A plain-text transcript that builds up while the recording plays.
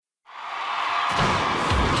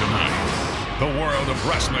the world of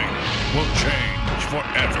wrestling will change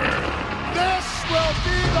forever. This will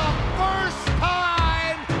be the first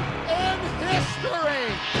time in history.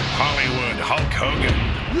 Hollywood Hulk Hogan.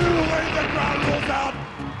 You lay the ground rules out.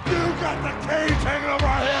 You got the cage hanging over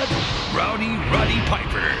our heads. Rowdy Roddy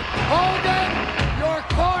Piper. Hogan, you're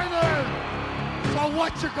cornered. So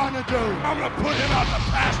what you gonna do? I'm gonna put him out to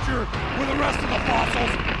pasture with the rest of the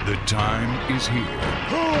fossils. The time is here.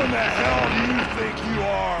 Who in the hell do you think you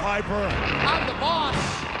are, Piper? I'm the boss.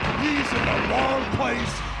 He's in the wrong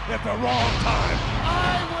place at the wrong time.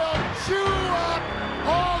 I will chew up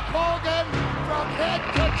Hulk Hogan from head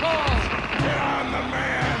to toe. And I'm the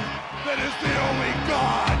man that is the only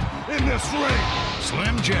God in this ring.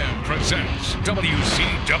 Slim Jim presents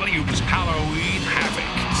WCW's Halloween Havoc.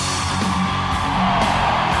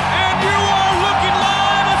 And you are looking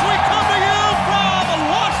live as we come to you from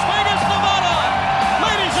Las Vegas, Nevada.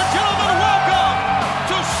 Ladies and gentlemen, welcome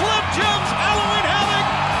to Slim Jim's Halloween Havoc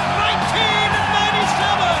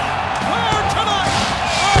 1997. Where tonight,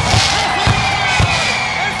 a massive crowd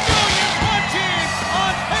and millions watching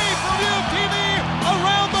on pay-per-view TV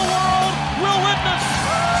around the world will witness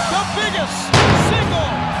the biggest single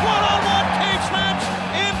one-on-one cage match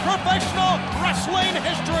in professional wrestling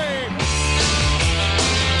history.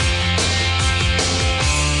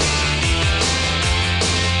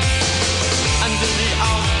 Under the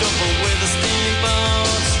October with the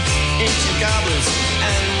steamboats, ancient goblins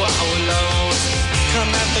and wallows come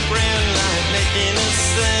at the grand light making a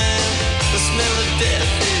sound. The smell of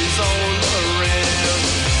death is all around.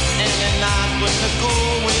 And at night when the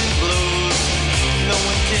cold wind blows, no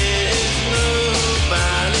one cares,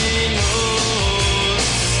 nobody knows.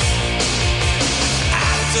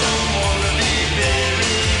 I don't wanna be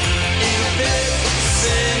buried in a pet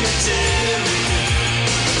cemetery.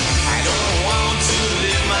 I don't want to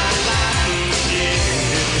live my life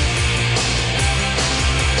again.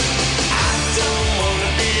 I don't want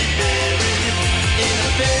to be buried in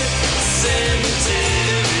a pet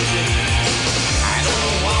cemetery. I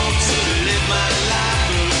don't want to live my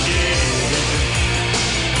life again.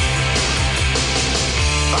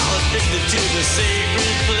 Fall addicted to the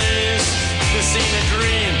sacred place. This ain't a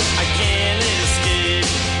dream, I can't escape.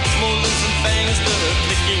 Molars and fangs that are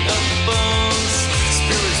picking up bones.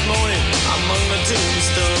 Spirits moaning among the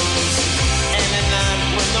tombstones. And at night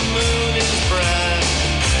when the moon is bright,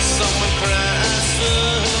 someone cries,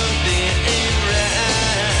 something ain't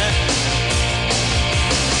right.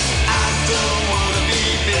 I don't wanna be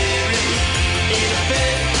buried in a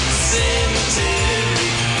pet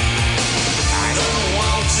cemetery. I don't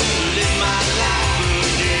want to live my life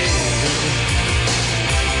again.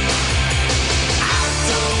 I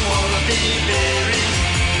don't wanna be buried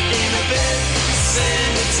in a pet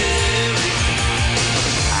cemetery.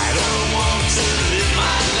 I don't want to live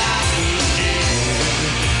my life again.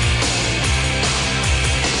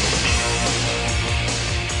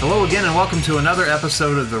 Hello again, and welcome to another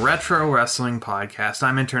episode of the Retro Wrestling Podcast.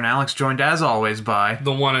 I'm intern Alex, joined as always by...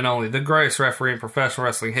 The one and only, the greatest referee in professional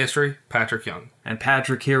wrestling history, Patrick Young. And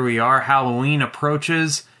Patrick, here we are. Halloween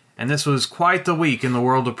approaches, and this was quite the week in the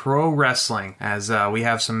world of pro wrestling, as we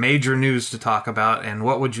have some major news to talk about. And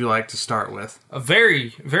what would you like to start with? A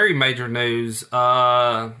very, very major news.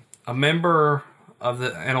 A member of the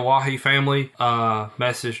Anawahi family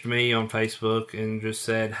messaged me on Facebook and just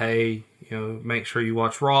said, hey, make sure you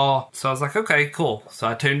watch Raw. So I was like, okay, cool. So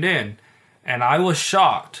I tuned in. And I was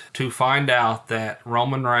shocked to find out that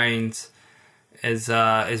Roman Reigns is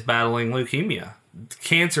battling leukemia.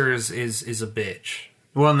 Cancer is a bitch.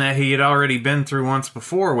 Well, and that he had already been through once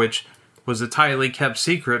before, which was a tightly kept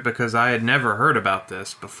secret because I had never heard about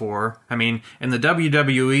this before. I mean, and the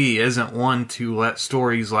WWE isn't one to let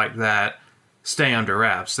stories like that stay under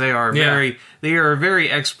wraps. They are a very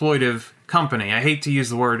exploitive company. I hate to use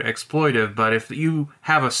the word exploitive, but if you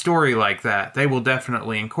have a story like that, they will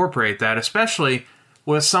definitely incorporate that, especially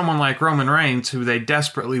with someone like Roman Reigns, who they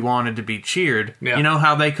desperately wanted to be cheered. Yeah. You know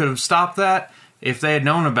how they could have stopped that? If they had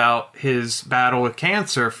known about his battle with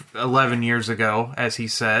cancer 11 years ago, as he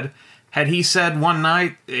said, had he said one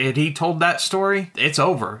night, had he told that story, it's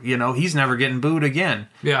over. He's never getting booed again.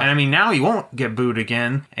 Yeah. And I mean, now he won't get booed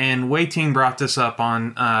again. And Wai Ting brought this up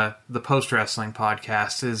on the Post Wrestling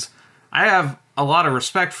podcast, is I have a lot of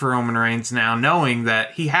respect for Roman Reigns now, knowing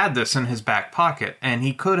that he had this in his back pocket. And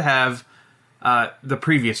he could have the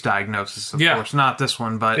previous diagnosis, of course, not this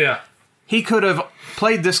one, but he could have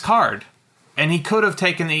played this card. And he could have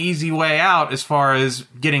taken the easy way out as far as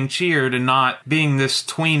getting cheered and not being this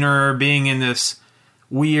tweener, being in this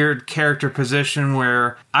weird character position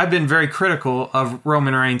where I've been very critical of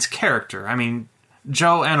Roman Reigns' character. I mean,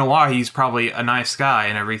 Joe Anoa'i's probably a nice guy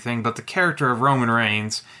and everything, but the character of Roman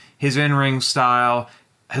Reigns, his in-ring style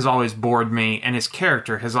has always bored me, and his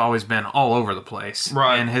character has always been all over the place.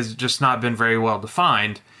 Right. And has just not been very well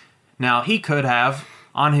defined. Now, he could have,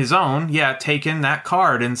 on his own, taken that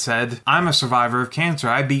card and said, I'm a survivor of cancer.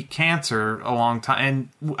 I beat cancer a long time.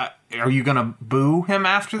 And are you going to boo him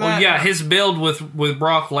after that? Well, yeah, his build with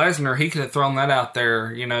Brock Lesnar, he could have thrown that out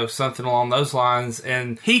there, something along those lines.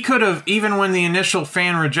 And he could have, even when the initial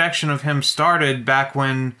fan rejection of him started back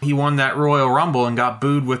when he won that Royal Rumble and got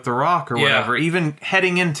booed with The Rock or whatever, even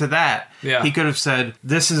heading into that, he could have said,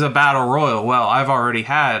 this is a battle royal. Well, I've already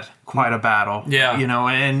had quite a battle. Yeah.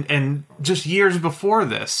 And just years before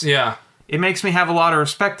this. Yeah. It makes me have a lot of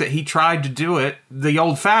respect that he tried to do it the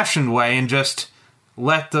old-fashioned way and just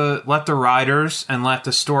let the writers and let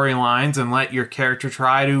the storylines and let your character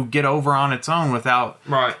try to get over on its own without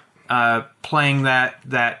playing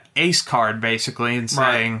that ace card, basically, and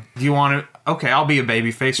saying, do you want to... Okay, I'll be a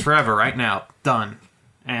babyface forever right now. Done.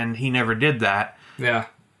 And he never did that. Yeah.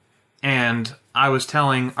 And I was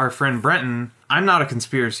telling our friend Brenton, I'm not a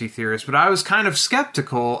conspiracy theorist, but I was kind of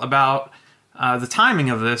skeptical about the timing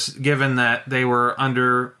of this, given that they were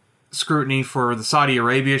under scrutiny for the Saudi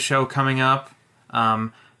Arabia show coming up.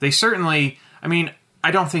 They certainly... I mean, I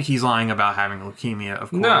don't think he's lying about having leukemia, of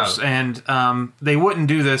course. No. And they wouldn't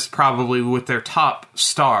do this probably with their top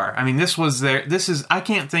star. I mean, this is... I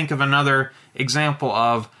can't think of another example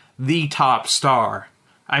of the top star.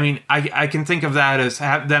 I mean, I can think of that as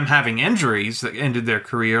them having injuries that ended their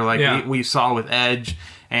career, like we saw with Edge,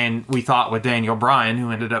 and we thought with Daniel Bryan,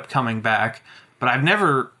 who ended up coming back. But I've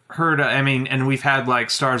never heard... and we've had like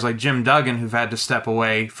stars like Jim Duggan who've had to step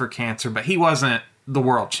away for cancer, but he wasn't the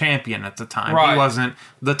world champion at the time. Right. He wasn't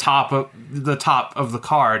the top of the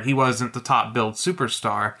card. He wasn't the top billed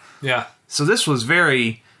superstar. Yeah. So this was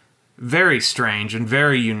very, very strange and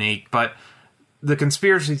very unique. But the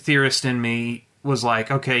conspiracy theorist in me was like,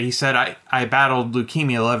 okay, he said, I battled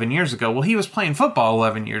leukemia 11 years ago. Well, he was playing football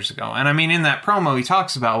 11 years ago. And I mean, in that promo, he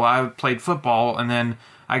talks about, well, I played football and then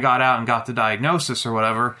I got out and got the diagnosis or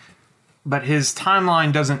whatever. But his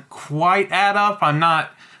timeline doesn't quite add up. I'm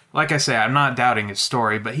not doubting his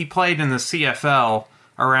story, but he played in the CFL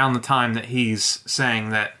around the time that he's saying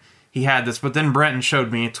that he had this. But then Brenton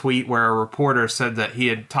showed me a tweet where a reporter said that he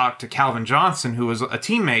had talked to Calvin Johnson, who was a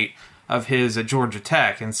teammate of his at Georgia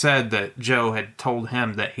Tech, and said that Joe had told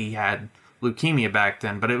him that he had leukemia back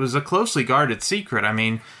then. But it was a closely guarded secret. I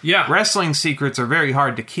mean, wrestling secrets are very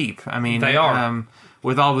hard to keep. I mean, they are.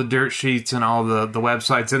 With all the dirt sheets and all the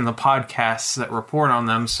websites and the podcasts that report on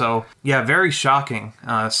them. So, yeah, very shocking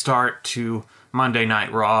start to Monday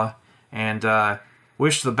Night Raw. And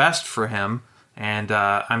wish the best for him. And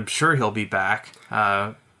I'm sure he'll be back.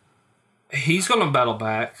 He's going to battle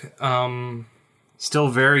back. Still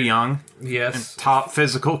very young. Yes. In top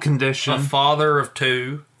physical condition. A father of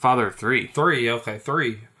 2. Father of 3.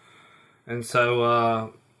 3. And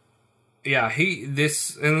so, and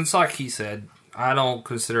it's like he said, I don't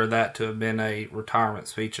consider that to have been a retirement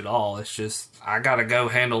speech at all. It's just, I gotta go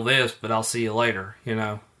handle this, but I'll see you later,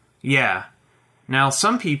 Yeah. Now,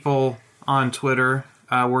 some people on Twitter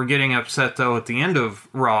were getting upset, though, at the end of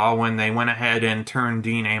Raw when they went ahead and turned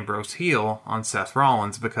Dean Ambrose heel on Seth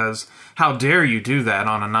Rollins, because how dare you do that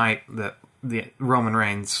on a night that the Roman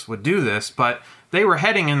Reigns would do this, but they were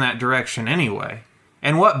heading in that direction anyway.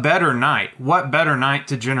 And what better night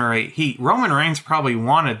to generate heat? Roman Reigns probably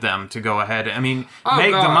wanted them to go ahead. I mean,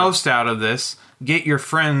 make the most out of this. Get your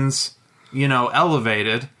friends,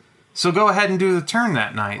 elevated. So go ahead and do the turn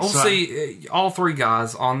that night. We'll see all 3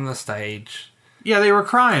 guys on the stage. Yeah, they were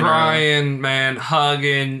crying. Crying, man,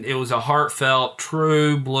 hugging. It was a heartfelt,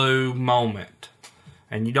 true blue moment.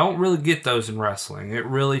 And you don't really get those in wrestling. It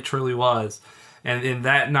really, truly was. And in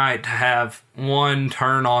that night, to have one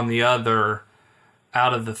turn on the other...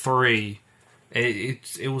 out of the 3,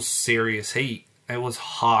 it was serious heat. It was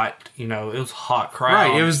hot, it was hot crowd.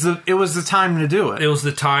 Right, it was the time to do it. It was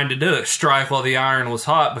the time to do it. Strike while the iron was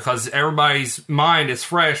hot, because everybody's mind is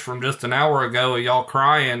fresh from just an hour ago of y'all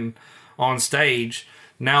crying on stage.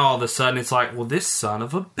 Now all of a sudden it's like, well, this son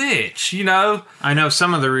of a bitch, I know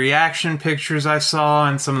some of the reaction pictures I saw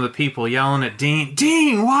and some of the people yelling at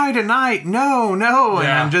Dean, why tonight? No. Yeah.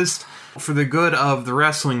 And I'm just... for the good of the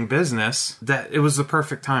wrestling business, that it was the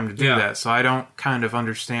perfect time to do that. So I don't kind of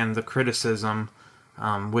understand the criticism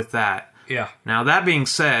with that. Yeah. Now, that being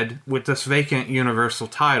said, with this vacant Universal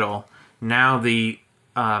title, now the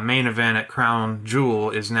main event at Crown Jewel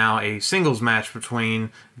is now a singles match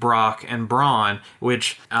between Brock and Braun,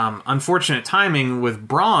 which unfortunate timing with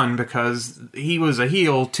Braun because he was a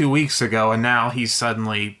heel 2 weeks ago and now he's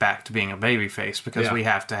suddenly back to being a babyface because we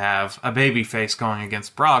have to have a babyface going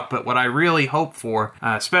against Brock. But what I really hope for,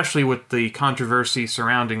 especially with the controversy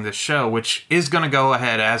surrounding this show, which is going to go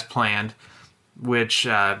ahead as planned, which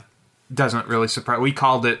doesn't really surprise. We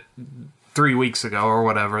called it 3 weeks ago or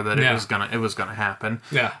whatever that it was gonna happen.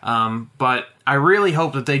 Yeah. But I really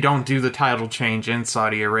hope that they don't do the title change in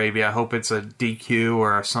Saudi Arabia. I hope it's a DQ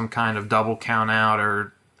or some kind of double count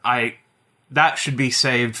out, that should be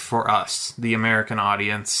saved for us, the American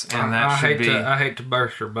audience, and I hate to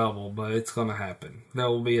burst your bubble, but it's going to happen. There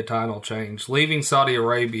will be a title change. Leaving Saudi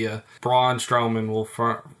Arabia, Braun Strowman will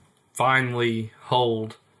finally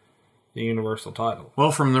hold the Universal title.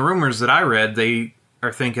 Well, from the rumors that I read, they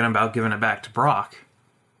are thinking about giving it back to Brock.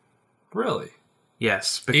 Really?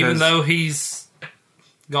 Yes. Because even though he's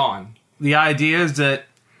gone. The idea is that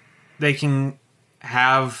they can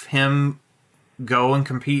have him go and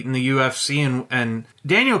compete in the UFC, and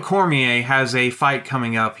Daniel Cormier has a fight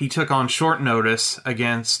coming up. He took on short notice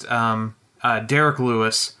against Derek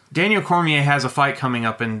Lewis. Daniel Cormier has a fight coming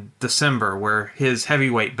up in December where his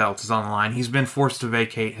heavyweight belt is on the line. He's been forced to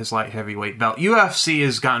vacate his light heavyweight belt. UFC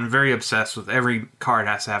has gotten very obsessed with every card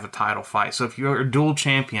has to have a title fight. So if you're a dual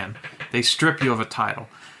champion, they strip you of a title.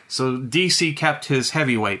 So DC kept his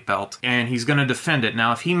heavyweight belt, and he's going to defend it.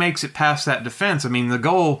 Now, if he makes it past that defense, I mean,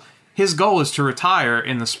 his goal is to retire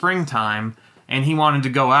in the springtime, and he wanted to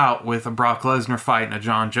go out with a Brock Lesnar fight and a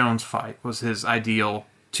John Jones fight was his ideal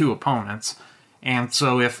two opponents. And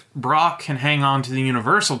so if Brock can hang on to the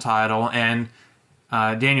Universal title and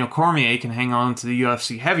Daniel Cormier can hang on to the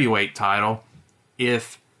UFC heavyweight title,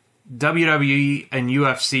 if WWE and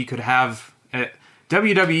UFC could have...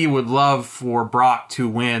 WWE would love for Brock to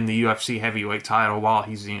win the UFC heavyweight title while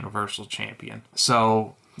he's the Universal champion.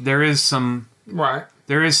 So there is some... Right.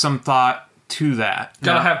 There is some thought to that.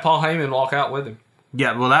 Gotta have Paul Heyman walk out with him.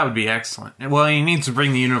 Yeah, well, that would be excellent. Well, he needs to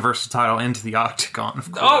bring the Universal title into the Octagon, of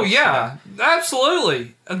course. Oh, yeah.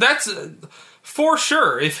 Absolutely. That's for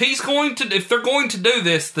sure. If they're going to do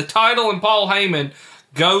this, the title and Paul Heyman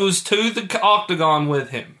goes to the Octagon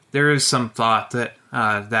with him. There is some thought that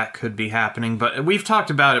that could be happening, but we've talked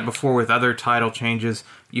about it before with other title changes.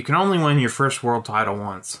 You can only win your first world title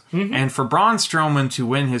once. Mm-hmm. And for Braun Strowman to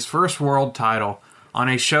win his first world title on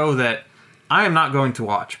a show that I am not going to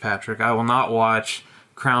watch, Patrick. I will not watch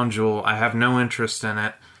Crown Jewel. I have no interest in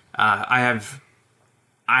it. I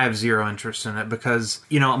have zero interest in it because,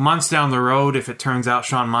 months down the road, if it turns out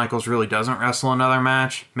Shawn Michaels really doesn't wrestle another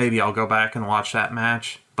match, maybe I'll go back and watch that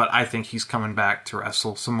match. But I think he's coming back to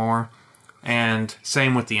wrestle some more. And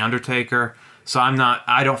same with The Undertaker. So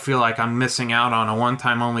I don't feel like I'm missing out on a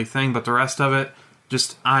one-time only thing, but the rest of it,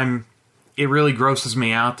 it really grosses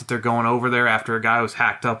me out that they're going over there after a guy was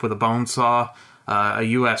hacked up with a bone saw, a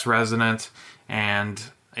U.S. resident, and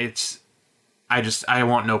I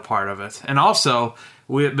want no part of it. And also,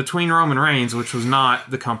 between Roman Reigns, which was not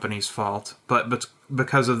the company's fault, but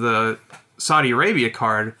because of the Saudi Arabia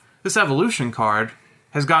card, this Evolution card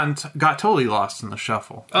has got totally lost in the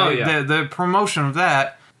shuffle. Oh, yeah. The promotion of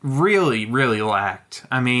that really, really lacked.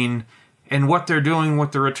 I mean, and what they're doing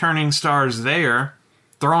with the returning stars there,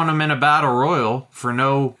 throwing them in a battle royal for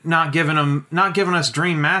not giving us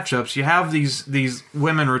dream matchups. You have these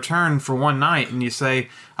women return for one night, and you say,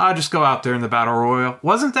 "I'll just go out there in the battle royal."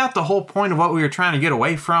 Wasn't that the whole point of what we were trying to get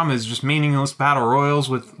away from? Is just meaningless battle royals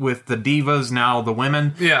with the divas, now the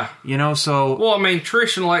women. Yeah, So well, I mean,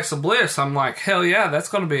 Trish and Alexa Bliss. I'm like, hell yeah, that's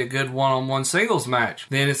going to be a good one-on-one singles match.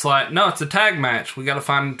 Then it's like, no, it's a tag match. We got to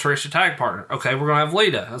find Trish a tag partner. Okay, we're gonna have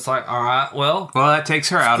Lita. It's like, all right, well, that takes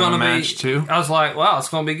her out of the match too. I was like, wow,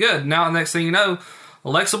 it's going to be good. Now, the next thing you know,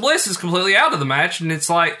 Alexa Bliss is completely out of the match, and it's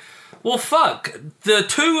like, well, fuck. The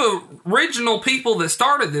two original people that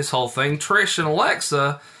started this whole thing, Trish and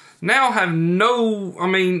Alexa, now have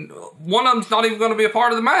one of them's not even going to be a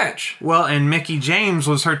part of the match. Well, and Mickie James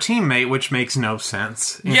was her teammate, which makes no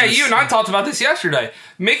sense. Yeah, you and I talked about this yesterday.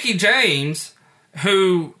 Mickie James,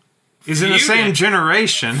 who is in the same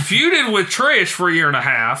generation, feuded with Trish for a year and a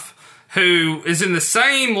half, who is in the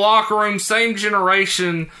same locker room, same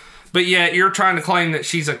generation, but yet you're trying to claim that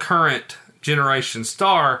she's a current generation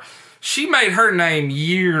star. She made her name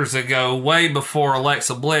years ago, way before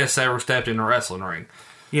Alexa Bliss ever stepped in the wrestling ring.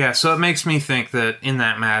 Yeah, so it makes me think that in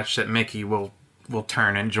that match that Mickie will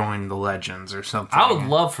turn and join the Legends or something. I would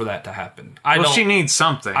love for that to happen. She needs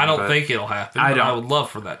something. I don't think it'll happen. I would love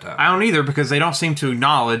for that to happen. I don't either, because they don't seem to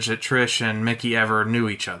acknowledge that Trish and Mickie ever knew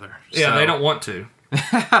each other. Yeah, they don't want to.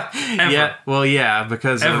 Yeah, well, yeah,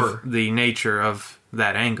 because of the nature of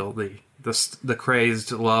that angle, the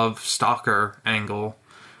crazed love stalker angle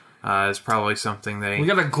is probably something we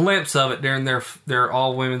got a glimpse of it during their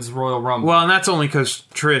all women's Royal Rumble. Well, and that's only because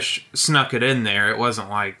Trish snuck it in there. It wasn't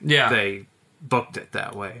like they booked it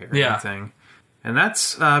that way or anything. And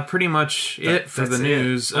that's pretty much it for the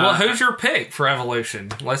news. Well, who's your pick for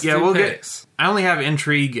Evolution? Let's do picks. I only have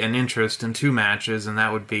intrigue and interest in 2 matches, and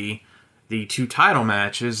that would be the 2 title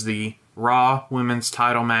matches, the Raw Women's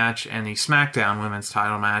title match and the SmackDown Women's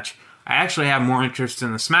title match. I actually have more interest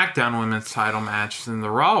in the SmackDown Women's title match than the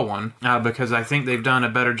Raw one, because I think they've done a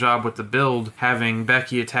better job with the build, having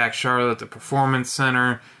Becky attack Charlotte at the Performance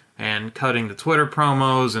Center and cutting the Twitter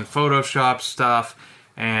promos and Photoshop stuff.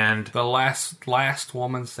 And the last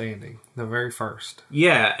woman standing, the very first.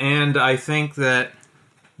 Yeah, and I think that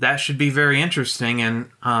should be very interesting. And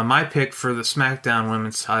my pick for the SmackDown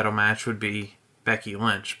Women's title match would be Becky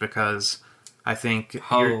Lynch, because I think...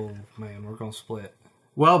 Oh, man, we're going to split.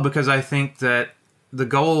 Well, because I think that the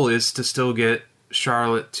goal is to still get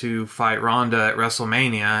Charlotte to fight Ronda at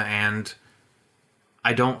WrestleMania, and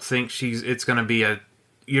I don't think it's going to be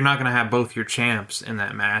you're not going to have both your champs in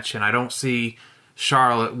that match, and I don't see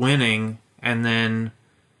Charlotte winning and then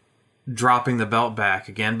dropping the belt back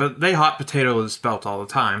again. But they hot potato this belt all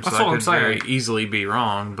the time, so I could very easily be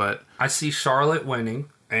wrong. But I see Charlotte winning,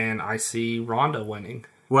 and I see Ronda winning.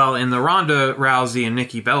 Well, in the Ronda Rousey and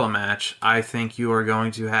Nikki Bella match, I think you are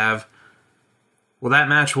going to have... Well, that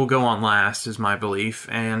match will go on last, is my belief,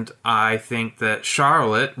 and I think that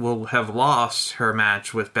Charlotte will have lost her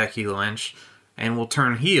match with Becky Lynch and will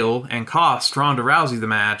turn heel and cost Ronda Rousey the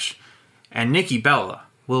match, and Nikki Bella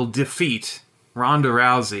will defeat Ronda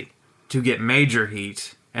Rousey to get major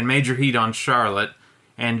heat on Charlotte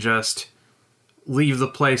and just leave the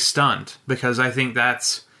place stunned, because I think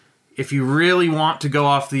that's... If you really want to go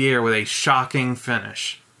off the air with a shocking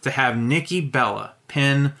finish, to have Nikki Bella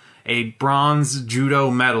pin a bronze judo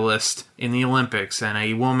medalist in the Olympics and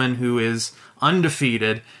a woman who is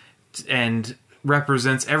undefeated and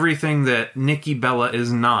represents everything that Nikki Bella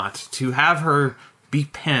is not, to have her be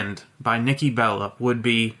pinned by Nikki Bella would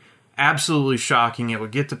be absolutely shocking. It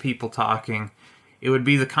would get the people talking. It would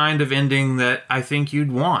be the kind of ending that I think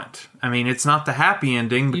you'd want. I mean, it's not the happy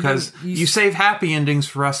ending, because you save happy endings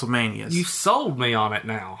for WrestleManias. You sold me on it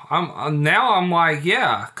now. I'm like,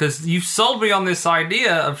 yeah, because you sold me on this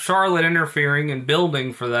idea of Charlotte interfering and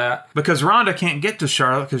building for that. Because Ronda can't get to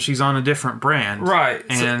Charlotte because she's on a different brand. Right.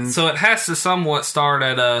 And so it has to somewhat start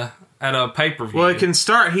at a pay-per-view. Well, it can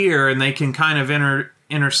start here, and they can kind of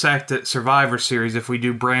intersect at Survivor Series if we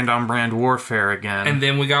do brand-on-brand warfare again. And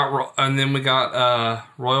then we got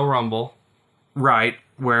Royal Rumble. Right,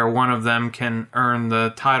 where one of them can earn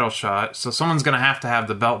the title shot. So someone's going to have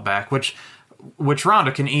the belt back, which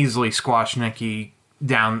Ronda can easily squash Nikki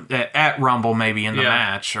down at Rumble, maybe in the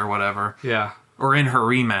match or whatever. Yeah. Or in her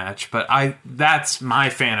rematch. But that's my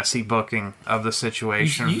fantasy booking of the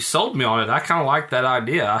situation. You sold me on it. I kind of like that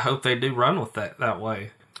idea. I hope they do run with that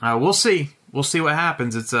way. We'll see. We'll see what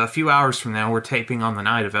happens. It's a few hours from now. We're taping on the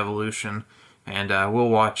night of Evolution, and we'll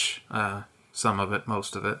watch some of it,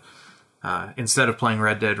 most of it, instead of playing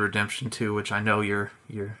Red Dead Redemption 2, which I know you're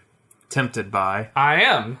tempted by. I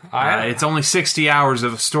am. It's only 60 hours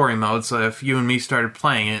of story mode, so if you and me started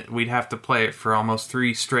playing it, we'd have to play it for almost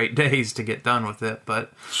 3 straight days to get done with it.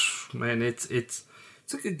 But man, it's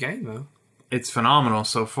a good game though. It's phenomenal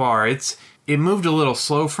so far. It moved a little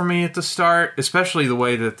slow for me at the start, especially the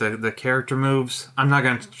way that the character moves. I'm not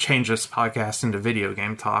going to change this podcast into video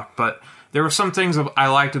game talk, but there were some things I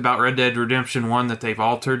liked about Red Dead Redemption 1 that they've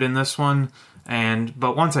altered in this one.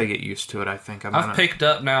 But once I get used to it, I think I've picked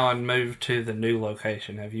up now and moved to the new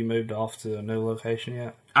location. Have you moved off to a new location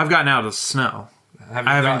yet? I've gotten out of the snow.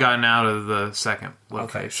 I haven't gotten out of the second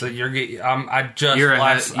location. Okay, so you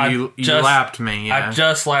lapped me. Yeah. I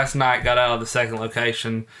just last night got out of the second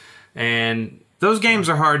location, and those games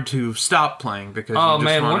are hard to stop playing because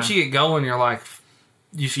once you get going, you're like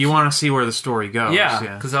you want to see where the story goes.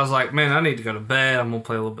 Yeah, because I was like, man, I need to go to bed. I'm gonna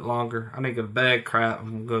play a little bit longer. I need to go to bed. Crap,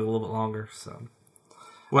 I'm gonna go a little bit longer. So.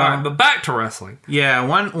 Well, all right, but back to wrestling. Yeah,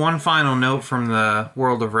 one final note from the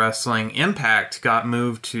world of wrestling. Impact got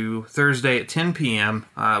moved to Thursday at 10 p.m.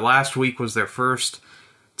 Last week was their first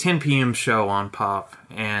 10 p.m. show on Pop,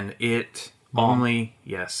 and it only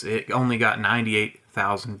got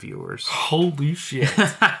 98,000 viewers. Holy shit.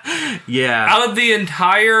 Yeah. Out of the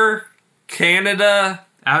entire Canada...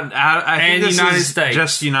 I think and United States.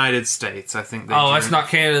 Just United States, I think. That's not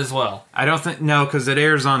Canada as well. I don't think... No, because it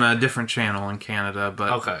airs on a different channel in Canada,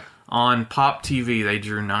 but... Okay. On Pop TV, they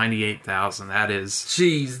drew 98,000. That is...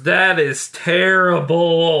 Jeez, that is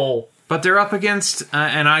terrible. But they're up against...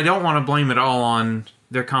 and I don't want to blame it all on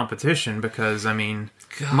their competition because, I mean,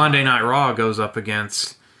 God. Monday Night Raw goes up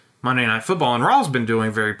against Monday Night Football, and Raw's been doing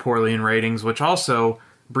very poorly in ratings, which also,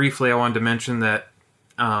 briefly, I wanted to mention that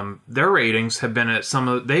their ratings have been at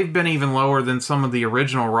they've been even lower than some of the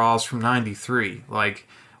original Raws from 93. Like,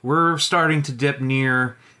 we're starting to dip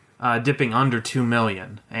near... dipping under 2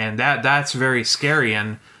 million, and that's very scary.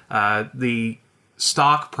 And the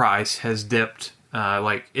stock price has dipped,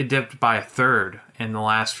 it dipped by a third in the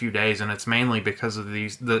last few days, and it's mainly because of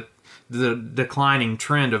the declining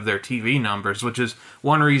trend of their TV numbers, which is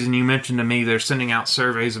one reason you mentioned to me they're sending out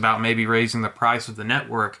surveys about maybe raising the price of the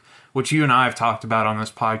network, which you and I have talked about on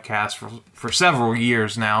this podcast for several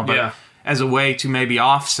years now, but. Yeah. As a way to maybe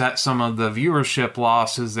offset some of the viewership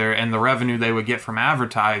losses there and the revenue they would get from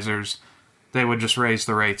advertisers, they would just raise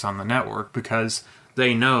the rates on the network because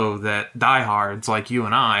they know that diehards like you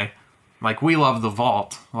and I, like, we love the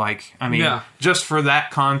Vault. Like, I mean, just for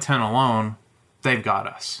that content alone, they've got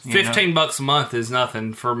us. $15 a month is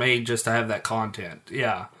nothing for me just to have that content.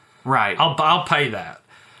 Yeah. Right. I'll pay that.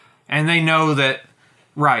 And they know that...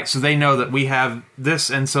 Right, so they know that we have this,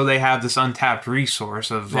 and so they have this untapped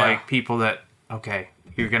resource of, like, people that, okay,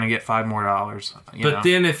 you're going to get $5 more. But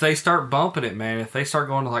then if they start bumping it, man, if they start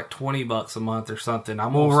going to, like, $20 a month or something,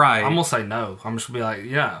 I'm going to say no. I'm just going to be like,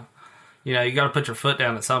 yeah. You know, you got to put your foot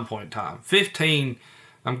down at some point in time. 15,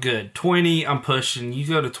 I'm good. 20, I'm pushing. You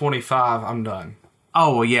go to 25, I'm done.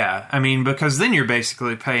 Oh, well, yeah. I mean, because then you're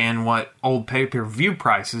basically paying what old pay-per-view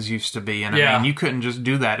prices used to be, and I mean, you couldn't just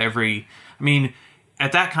do that every... I mean...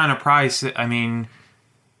 At that kind of price, I mean,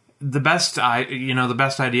 the best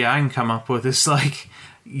idea I can come up with is like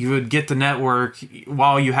you would get the network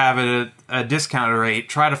while you have it at a discounted rate.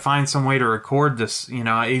 Try to find some way to record this. You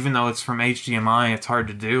know, even though it's from HDMI, it's hard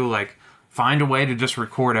to do. Like, find a way to just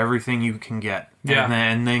record everything you can get,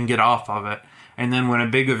 and then get off of it. And then when a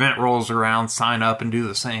big event rolls around, sign up and do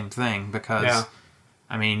the same thing. Because,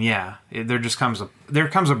 I mean, there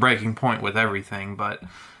comes a breaking point with everything, but.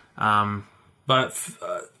 But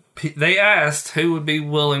they asked who would be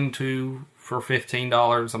willing to for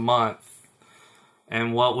 $15 a month,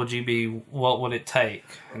 and what would it take?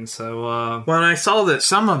 And so, well, I saw that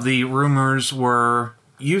some of the rumors were.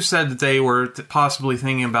 You said that they were possibly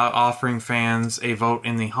thinking about offering fans a vote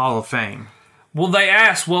in the Hall of Fame. Well, they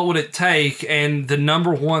asked what would it take, and the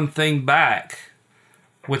number one thing back,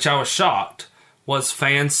 which I was shocked, was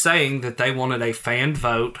fans saying that they wanted a fan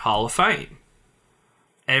vote Hall of Fame.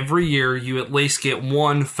 Every year, you at least get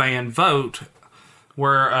one fan vote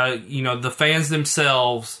where, the fans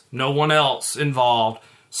themselves, no one else involved,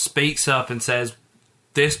 speaks up and says,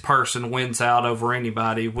 this person wins out over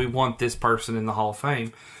anybody. We want this person in the Hall of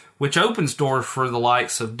Fame, which opens doors for the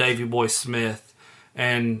likes of Davey Boy Smith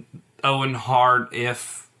and Owen Hart,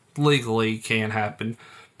 if legally can happen.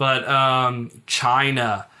 But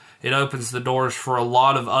China, it opens the doors for a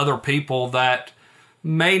lot of other people that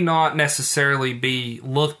may not necessarily be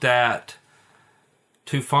looked at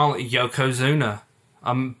to follow. Yokozuna,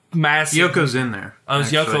 a massive. Yoko's in there. Oh,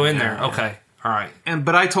 is Yoko in there? Okay, all right.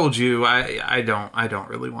 But I told you I don't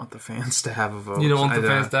really want the fans to have a vote. You don't want the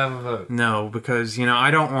fans to have a vote? No, because I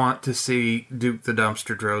don't want to see Duke the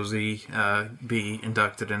Dumpster Droese be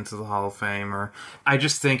inducted into the Hall of Fame. Or I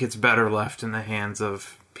just think it's better left in the hands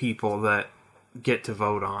of people that get to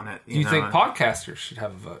vote on it. You think podcasters should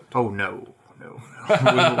have a vote? Oh no.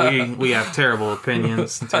 We have terrible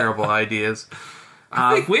opinions and terrible ideas.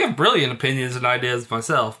 I think we have brilliant opinions and ideas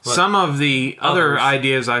myself. But some of the other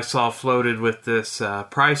ideas I saw floated with this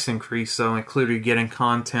price increase, though, included getting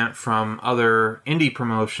content from other indie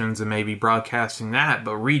promotions and maybe broadcasting that,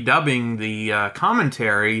 but redubbing the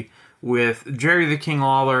commentary with Jerry the King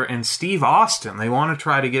Lawler and Steve Austin. They want to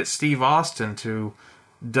try to get Steve Austin to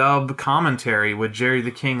dub commentary with Jerry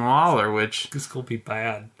the King Lawler, which... This is going to be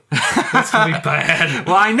bad. That's gonna be bad.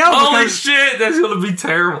 Well, I know. Holy shit, that's gonna be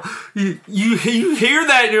terrible. You hear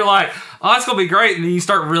that and you're like, oh, that's gonna be great, and then you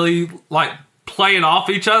start really like playing off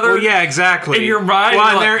each other. Well, yeah, exactly. In your mind,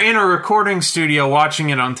 well, they're in a recording studio watching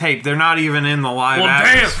it on tape. They're not even in the live.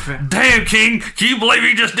 Well, damn, King, can you believe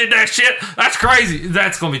he just did that shit? That's crazy.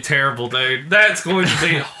 That's gonna be terrible, dude. That's going to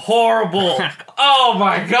be horrible. Oh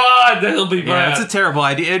my god, that'll be bad. Yeah, that's a terrible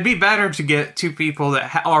idea. It'd be better to get two people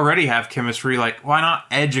that already have chemistry. Like, why not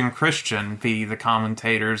Edge and Christian be the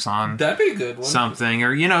commentators on that'd be a good one. Something,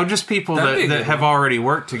 or just people that have already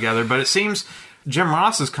worked together. But it seems Jim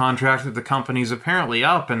Ross's contract with the company is apparently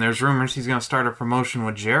up, and there's rumors he's going to start a promotion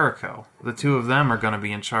with Jericho. The two of them are going to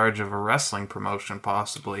be in charge of a wrestling promotion,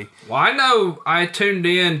 possibly. Well, I know I tuned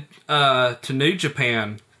in to New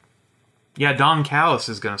Japan. Yeah, Don Callis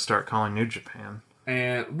is going to start calling New Japan.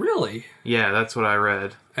 And really? Yeah, that's what I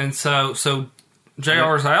read. And so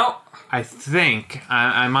JR's out? I think.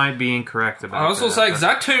 I might be incorrect about that. I was going to say, because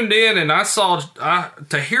I tuned in and I saw...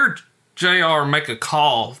 to hear JR make a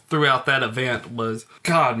call throughout that event was...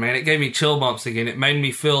 God, man, it gave me chill bumps again. It made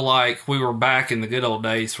me feel like we were back in the good old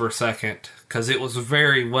days for a second. Because it was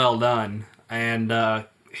very well done. And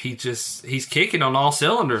he's kicking on all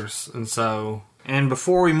cylinders. And so... And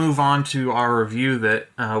before we move on to our review that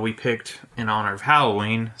we picked in honor of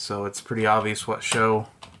Halloween, so it's pretty obvious what show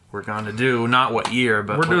we're going to do. Not what year,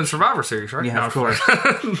 but... We're doing Survivor Series, right? Yeah, No, of course.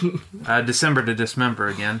 December to Dismember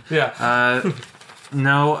again. Yeah.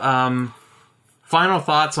 Final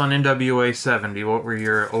thoughts on NWA 70. What were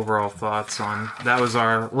your overall thoughts on... That was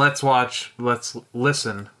our let's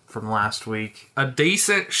listen from last week. A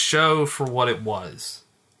decent show for what it was.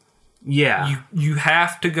 Yeah. You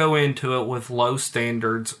have to go into it with low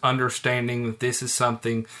standards, understanding that this is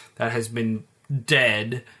something that has been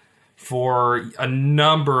dead for a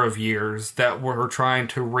number of years that we're trying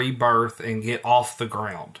to rebirth and get off the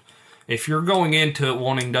ground. If you're going into it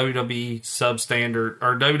wanting WWE substandard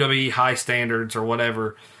or WWE high standards or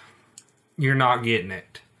whatever, you're not getting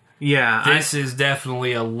it. Yeah. This is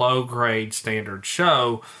definitely a low grade standard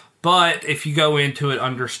show, but if you go into it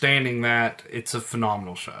understanding that, it's a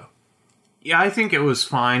phenomenal show. Yeah, I think it was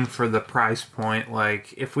fine for the price point.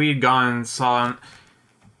 Like, if we had gone and saw...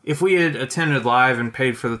 If we had attended live and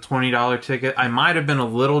paid for the $20 ticket, I might have been a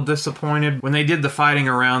little disappointed. When they did the fighting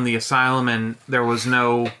around the asylum and there was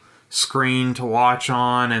no screen to watch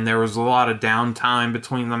on and there was a lot of downtime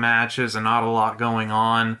between the matches and not a lot going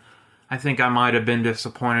on, I think I might have been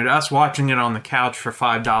disappointed. Us watching it on the couch for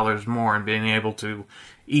 $5 more and being able to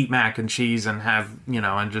eat mac and cheese and have,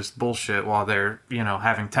 and just bullshit while they're,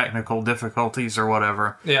 having technical difficulties or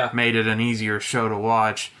whatever, made it an easier show to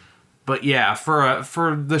watch. But yeah,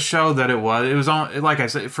 for the show that it was on, like I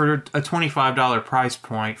said, for a $25 price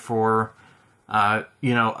point for,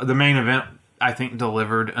 the main event, I think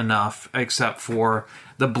delivered enough, except for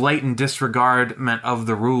the blatant disregardment of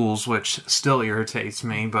the rules, which still irritates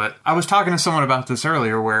me. But I was talking to someone about this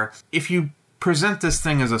earlier, where if you present this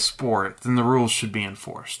thing as a sport, then the rules should be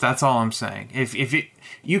enforced. That's all I'm saying. If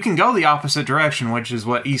you can go the opposite direction, which is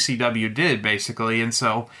what ECW did basically, and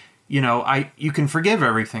so you can forgive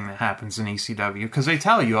everything that happens in ECW because they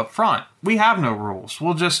tell you up front, we have no rules.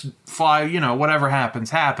 We'll just fly. Whatever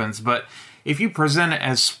happens. But if you present it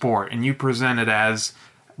as sport and you present it as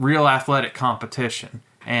real athletic competition.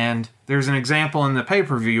 And there's an example in the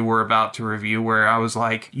pay-per-view we're about to review where I was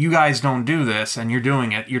like, you guys don't do this and you're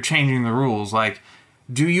doing it. You're changing the rules. Like,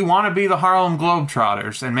 do you want to be the Harlem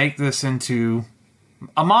Globetrotters and make this into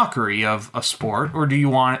a mockery of a sport, or do you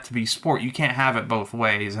want it to be sport? You can't have it both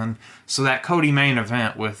ways. And so that Cody main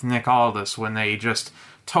event with Nick Aldis, when they just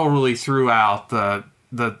totally threw out the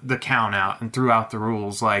count out and threw out the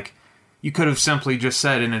rules, like, you could have simply just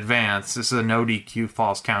said in advance, this is a no DQ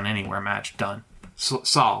falls count anywhere match, done.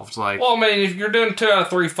 Solved. Like, well, I mean, if you're doing 2 out of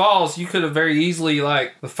 3 falls, you could have very easily,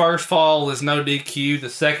 like, the first fall is no DQ, the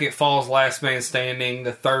second fall is last man standing,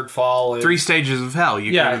 the third fall is 3 stages of hell.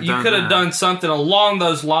 You could have done something along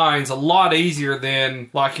those lines a lot easier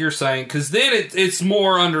than, like you're saying, because then it's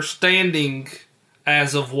more understanding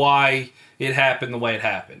as of why it happened the way it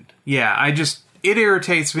happened. Yeah, it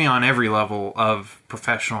irritates me on every level of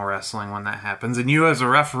professional wrestling when that happens. And you as a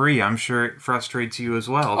referee, I'm sure it frustrates you as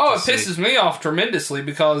well. Oh, it pisses me off tremendously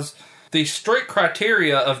because the strict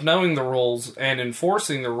criteria of knowing the rules and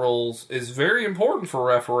enforcing the rules is very important for a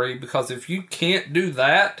referee, because if you can't do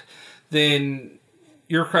that, then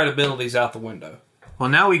your credibility's out the window. Well,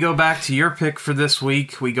 now we go back to your pick for this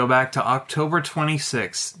week. We go back to October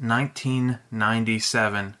 26,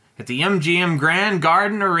 1997. At the MGM Grand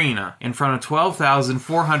Garden Arena, in front of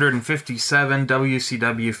 12,457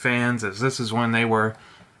 WCW fans, as this is when they were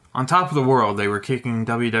on top of the world. They were kicking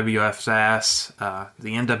WWF's ass.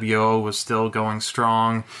 The NWO was still going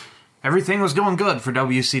strong. Everything was going good for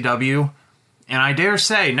WCW. And I dare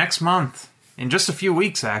say, next month, in just a few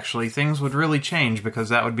weeks actually, things would really change, because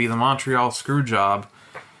that would be the Montreal Screwjob.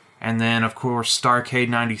 And then, of course, Starrcade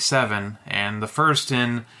 97. And the first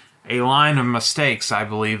in a line of mistakes, I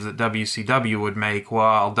believe, that WCW would make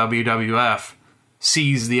while WWF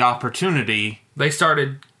seized the opportunity. They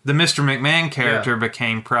started... The Mr. McMahon character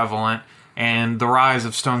became prevalent, and the rise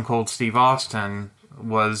of Stone Cold Steve Austin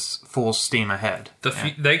was full steam ahead.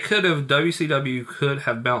 WCW could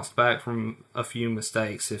have bounced back from a few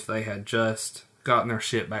mistakes if they had just gotten their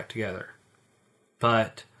shit back together.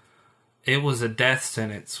 But it was a death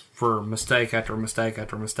sentence for mistake after mistake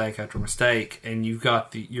after mistake after mistake, and you've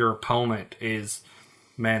got your opponent is,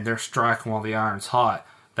 man, they're striking while the iron's hot.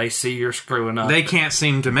 They see you're screwing up. They can't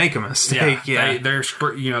seem to make a mistake. Yeah.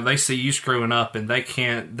 They see you screwing up, and they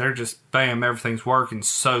can't. They're just bam, everything's working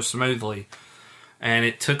so smoothly, and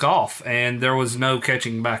it took off, and there was no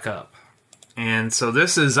catching back up. And so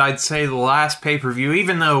this is, I'd say, the last pay-per-view,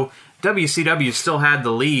 even though WCW still had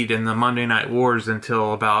the lead in the Monday Night Wars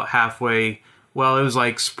until about halfway. Well, it was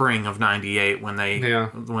like spring of '98 when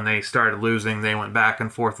they started losing. They went back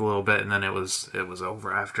and forth a little bit, and then it was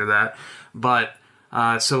over after that. But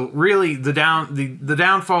so really, the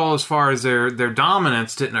downfall as far as their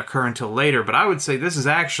dominance didn't occur until later. But I would say this is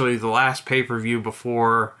actually the last pay-per-view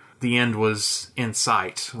before the end was in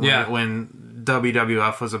sight. When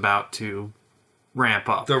WWF was about to ramp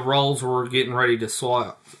up. The roles were getting ready to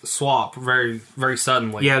swap very, very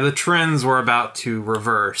suddenly. Yeah, the trends were about to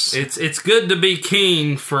reverse. It's good to be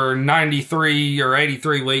king for 93 or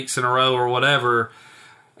 83 weeks in a row or whatever,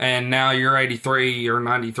 and now your 83 or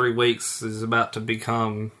 93 weeks is about to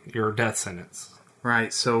become your death sentence.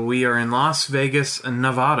 Right, so we are in Las Vegas,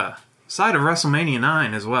 Nevada, site of WrestleMania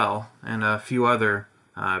 9 as well, and a few other,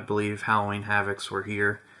 I believe, Halloween Havocs were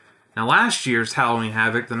here. Now, last year's Halloween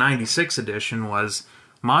Havoc, the 96 edition, was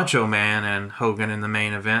Macho Man and Hogan in the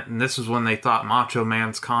main event, and this was when they thought Macho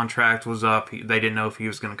Man's contract was up. They didn't know if he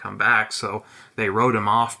was going to come back, so they wrote him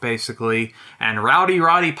off, basically. And Rowdy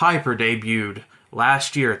Roddy Piper debuted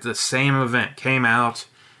last year at the same event, came out,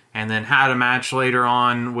 and then had a match later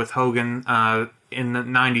on with Hogan in the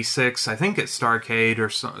 96, I think at Starrcade or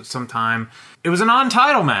sometime. It was a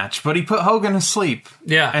non-title match, but he put Hogan to sleep.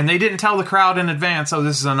 Yeah. And they didn't tell the crowd in advance, oh,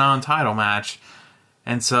 this is a non-title match.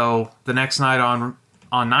 And so the next night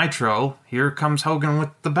on Nitro, here comes Hogan with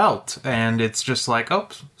the belt. And it's just like, oh,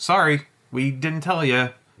 sorry, we didn't tell you.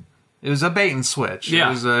 It was a bait and switch. Yeah.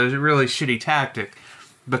 It was a really shitty tactic.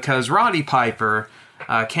 Because Roddy Piper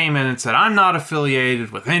came in and said, I'm not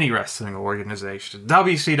affiliated with any wrestling organization.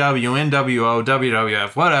 WCW, NWO,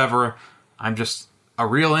 WWF, whatever. I'm just a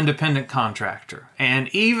real independent contractor. And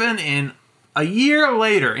even in a year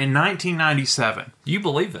later, in 1997... You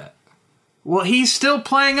believe that? Well, he's still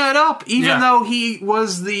playing it up, even though he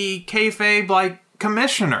was the kayfabe,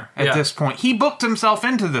 commissioner at this point. He booked himself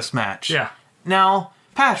into this match. Yeah. Now,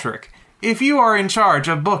 Patrick, if you are in charge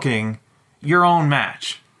of booking your own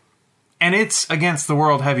match, and it's against the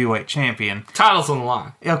World Heavyweight Champion... Title's on the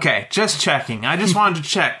line. Okay, just checking. I just wanted to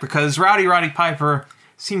check, because Rowdy Roddy Piper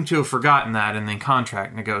seemed to have forgotten that in the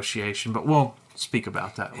contract negotiation, but we'll speak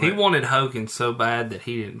about that later. He wanted Hogan so bad that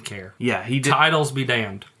he didn't care. Yeah, he did. Titles be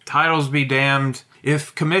damned. Titles be damned.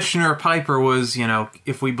 If Commissioner Piper was,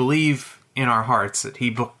 if we believe in our hearts that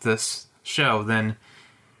he booked this show, then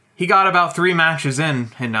he got about 3 matches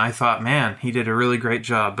in, and I thought, man, he did a really great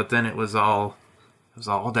job, but then it was all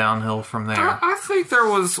downhill from there. I think there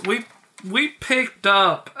was... We picked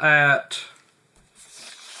up at...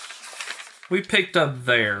 We picked up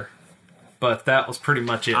there, but that was pretty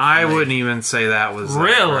much it. I wouldn't even say that was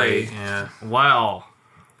really. Great. Yeah. Wow.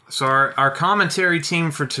 So our commentary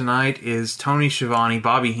team for tonight is Tony Schiavone,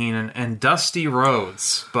 Bobby Heenan, and Dusty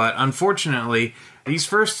Rhodes. But unfortunately, these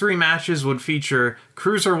first 3 matches would feature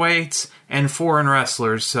cruiserweights and foreign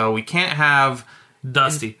wrestlers, so we can't have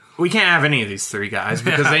Dusty. We can't have any of these 3 guys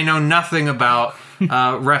because they know nothing about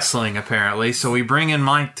wrestling, apparently. So we bring in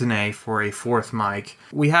Mike Tenay for a 4th mic.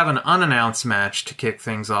 We have an unannounced match to kick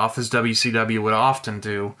things off, as WCW would often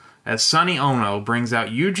do, as Sonny Ono brings out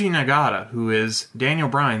Yuji Nagata, who is Daniel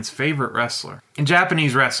Bryan's favorite wrestler. In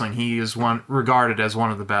Japanese wrestling, he is regarded as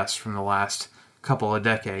one of the best from the last couple of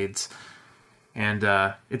decades. And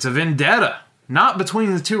it's a vendetta. Not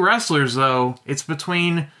between the 2 wrestlers, though. It's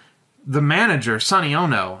between the manager, Sonny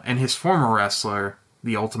Ono, and his former wrestler,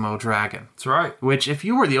 the Ultimo Dragon. That's right. Which, if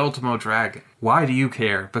you were the Ultimo Dragon, why do you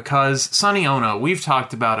care? Because Sonny Ono, we've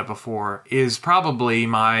talked about it before, is probably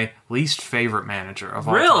my least favorite manager of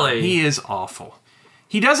all time. Really? He is awful.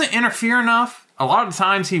 He doesn't interfere enough. A lot of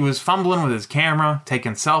times he was fumbling with his camera,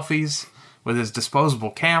 taking selfies with his disposable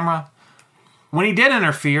camera. When he did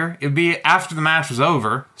interfere, it'd be after the match was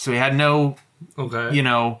over, so he had no... Okay.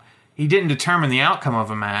 He didn't determine the outcome of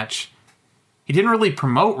a match. He didn't really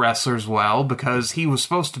promote wrestlers well because he was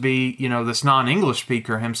supposed to be, this non-English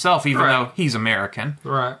speaker himself, even Right. though he's American.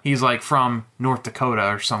 Right. He's from North Dakota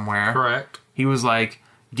or somewhere. Correct. He was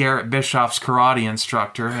Garrett Bischoff's karate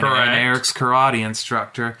instructor and Eric's karate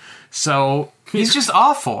instructor. So he's just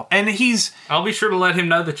awful. And I'll be sure to let him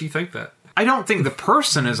know that you think that. I don't think the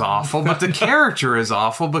person is awful, but the character is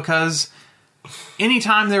awful because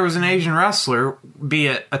anytime there was an Asian wrestler, be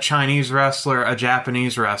it a Chinese wrestler, a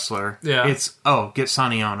Japanese wrestler, it's, get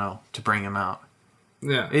Sonny Ono to bring him out.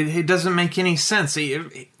 Yeah. It doesn't make any sense.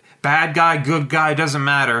 Bad guy, good guy, doesn't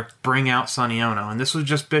matter. Bring out Sonny Ono. And this was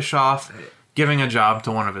just Bischoff giving a job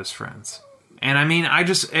to one of his friends. And I mean,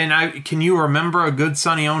 can you remember a good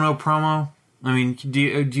Sonny Ono promo? I mean, do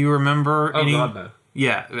you remember any? God, no.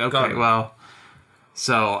 Yeah, okay, God, no. Well,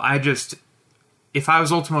 so if I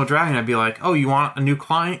was Ultimo Dragon, I'd be like, oh, you want a new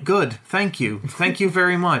client? Good, thank you. Thank you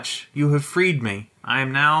very much. You have freed me. I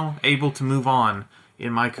am now able to move on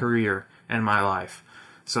in my career and my life.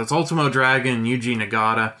 So it's Ultimo Dragon and Yuji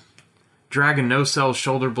Nagata. Dragon no-sells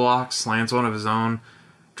shoulder blocks, lands one of his own.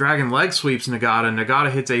 Dragon leg sweeps Nagata.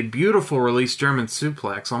 Nagata hits a beautiful release German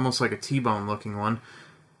suplex, almost like a T-bone looking one.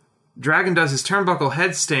 Dragon does his turnbuckle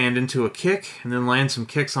headstand into a kick, and then lands some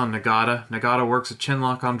kicks on Nagata. Nagata works a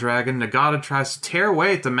chinlock on Dragon. Nagata tries to tear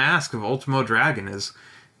away at the mask of Ultimo Dragon.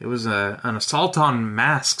 It was an assault on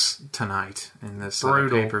masks tonight in this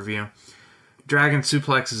pay-per-view. Dragon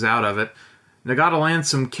suplexes out of it. Nagata lands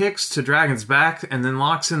some kicks to Dragon's back, and then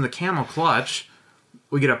locks in the camel clutch.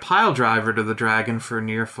 We get a pile driver to the Dragon for a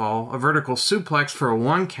near fall, a vertical suplex for a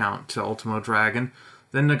 1 count to Ultimo Dragon.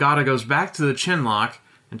 Then Nagata goes back to the chinlock,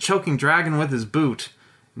 and choking Dragon with his boot.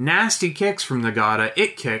 Nasty kicks from Nagata,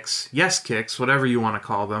 it kicks, yes kicks, whatever you want to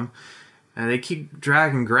call them. And they keep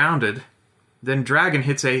Dragon grounded. Then Dragon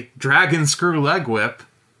hits a Dragon Screw Leg Whip,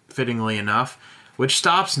 fittingly enough, which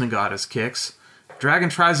stops Nagata's kicks. Dragon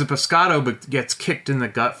tries a Pescado but gets kicked in the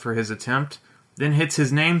gut for his attempt. Then hits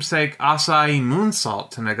his namesake Asai Moonsault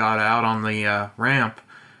to Nagata out on the ramp.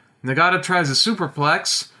 Nagata tries a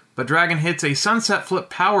superplex, but Dragon hits a Sunset Flip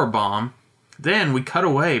Powerbomb. Then we cut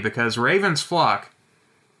away because Raven's Flock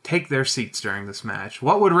take their seats during this match.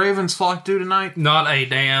 What would Raven's Flock do tonight? Not a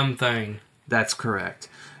damn thing. That's correct.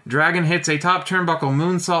 Dragon hits a top turnbuckle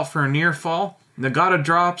moonsault for a near fall. Nagata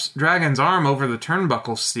drops Dragon's arm over the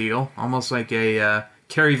turnbuckle steel, almost like a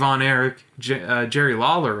Kerry Von Erich, Jerry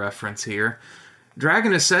Lawler reference here.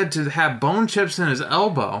 Dragon is said to have bone chips in his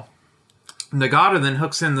elbow. Nagata then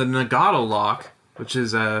hooks in the Nagata lock, which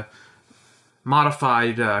is a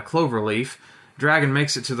modified cloverleaf. Dragon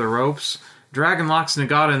makes it to the ropes. Dragon locks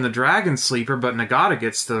Nagata in the Dragon Sleeper, but Nagata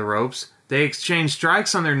gets to the ropes. They exchange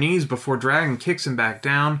strikes on their knees before Dragon kicks him back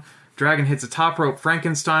down. Dragon hits a top rope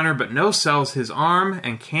Frankensteiner, but no-sells his arm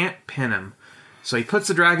and can't pin him. So he puts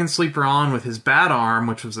the Dragon Sleeper on with his bad arm,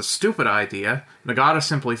 which was a stupid idea. Nagata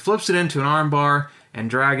simply flips it into an armbar, and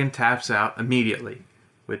Dragon taps out immediately,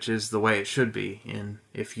 which is the way it should be.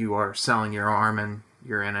 If you are selling your arm and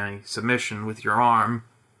you're in a submission with your arm,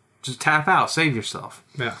 just tap out, save yourself.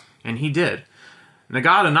 Yeah. And he did.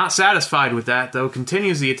 Nagata, not satisfied with that, though,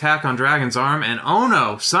 continues the attack on Dragon's arm, and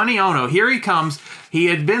Ono, Sonny Ono, here he comes. He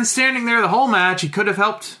had been standing there the whole match. He could have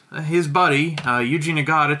helped his buddy, Yuji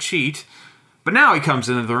Nagata, cheat. But now he comes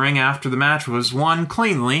into the ring after the match was won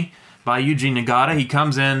cleanly by Yuji Nagata. He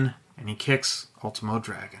comes in, and he kicks Ultimo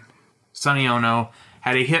Dragon. Sonny Ono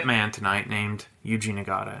had a hitman tonight named Yuji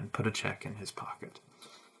Nagata and put a check in his pocket,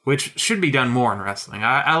 which should be done more in wrestling.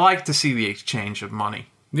 I like to see the exchange of money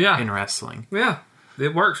in wrestling. Yeah,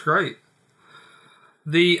 it works great.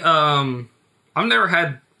 I've never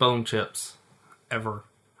had bone chips, ever.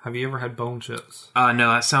 Have you ever had bone chips?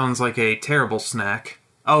 No, that sounds like a terrible snack.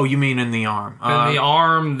 Oh, you mean in the arm. In the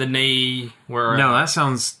arm, the knee, where... No, that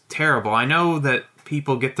sounds terrible. I know that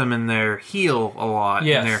people get them in their heel a lot,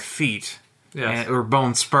 in their feet. Yes. Or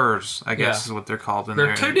bone spurs, I guess is what they're called.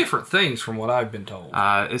 They're two different things from what I've been told.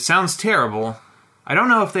 It sounds terrible. I don't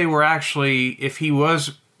know if they were actually... If he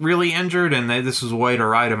was really injured and this was a way to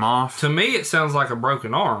write him off. To me, it sounds like a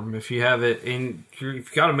broken arm. If you have it in... If you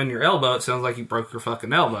got him in your elbow, it sounds like you broke your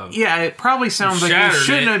fucking elbow. Yeah, it probably sounds like you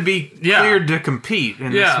shouldn't be cleared to compete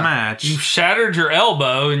in this match. You shattered your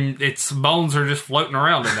elbow and its bones are just floating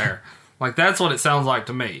around in there. Like, that's what it sounds like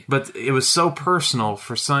to me. But it was so personal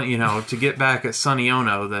for to get back at Sonny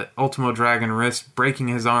Ono that Ultimo Dragon risked breaking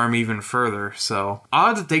his arm even further. So,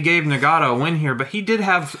 odd that they gave Nagata a win here, but he did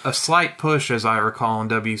have a slight push, as I recall, in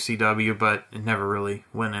WCW, but it never really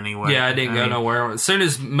went anywhere. Yeah, it didn't go nowhere. As soon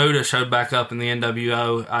as Muta showed back up in the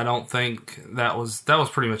NWO, I don't think that was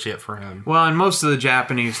pretty much it for him. Well, and most of the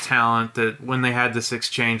Japanese talent, that when they had this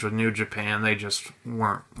exchange with New Japan, they just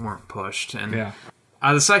weren't pushed.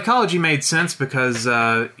 And the psychology made sense because,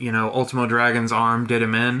 Ultimo Dragon's arm did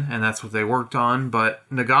him in, and that's what they worked on, but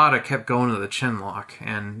Nagata kept going to the chinlock,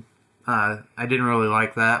 and I didn't really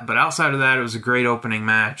like that. But outside of that, it was a great opening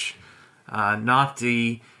match. Not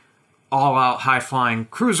the all-out high-flying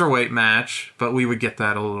cruiserweight match, but we would get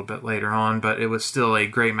that a little bit later on. But it was still a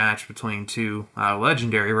great match between two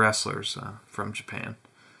legendary wrestlers from Japan.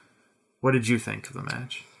 What did you think of the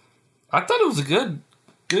match? I thought it was a good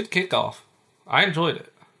kickoff. I enjoyed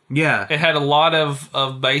it. Yeah. It had a lot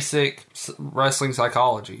of basic wrestling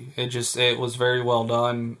psychology. It was very well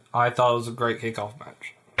done. I thought it was a great kickoff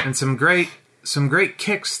match. And some great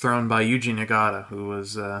kicks thrown by Yuji Nagata, who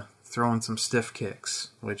was throwing some stiff kicks,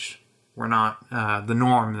 which were not the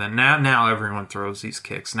norm then. Now everyone throws these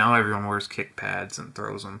kicks. Now everyone wears kick pads and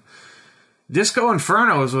throws them. Disco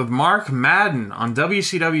Inferno is with Mark Madden on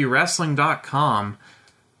WCWWrestling.com.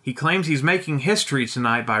 He claims he's making history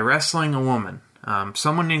tonight by wrestling a woman.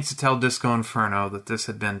 Someone needs to tell Disco Inferno that this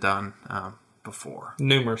had been done before.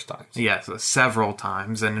 Numerous times. Yes, several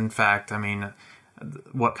times. And in fact, I mean,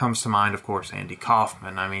 what comes to mind, of course, Andy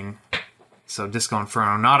Kaufman. I mean, so Disco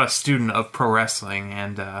Inferno, not a student of pro wrestling.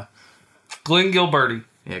 And Glenn Gilberti.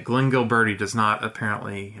 Yeah, Glenn Gilberti does not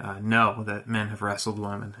apparently know that men have wrestled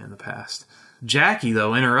women in the past. Jackie,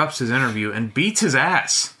 though, interrupts his interview and beats his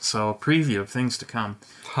ass. So a preview of things to come.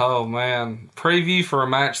 Oh, man. Preview for a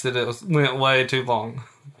match that went way too long.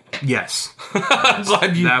 Yes. I'm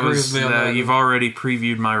glad you agree with me on that. You've already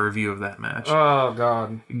previewed my review of that match. Oh,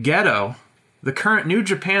 God. Gedo, the current New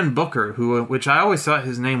Japan booker, which I always thought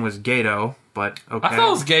his name was Gedo, but okay. I thought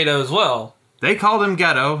it was Gedo as well. They called him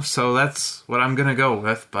Gedo, so that's what I'm going to go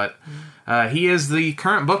with. But he is the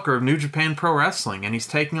current booker of New Japan Pro Wrestling, and he's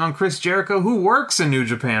taking on Chris Jericho, who works in New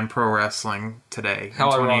Japan Pro Wrestling today in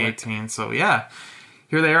 2018. Ironic. So, yeah,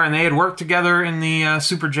 here they are. And they had worked together in the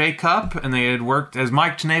Super J Cup, and they had worked, as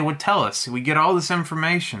Mike Tenay would tell us. We get all this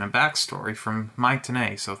information, a backstory from Mike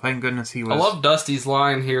Tenay, so thank goodness he was... I love Dusty's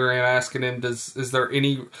line here and asking him, is there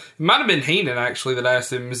any... It might have been Heenan, actually, that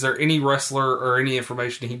asked him, is there any wrestler or any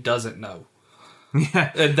information he doesn't know?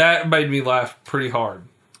 Yeah. And that made me laugh pretty hard.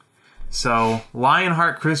 So,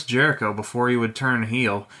 Lionheart Chris Jericho, before he would turn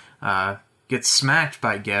heel, gets smacked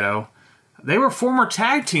by Gedo. They were former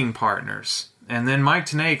tag team partners. And then Mike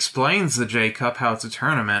Tenay explains the J-Cup, how it's a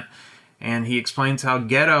tournament. And he explains how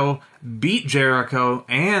Gedo beat Jericho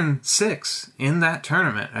and Syxx in that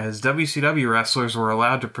tournament, as WCW wrestlers were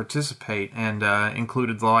allowed to participate, and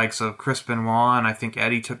included the likes of Chris Benoit, and I think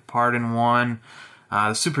Eddie took part in one.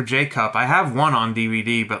 The Super J Cup, I have one on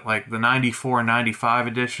DVD, but like the 94 and 95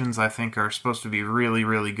 editions, I think are supposed to be really,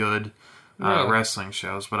 really good wrestling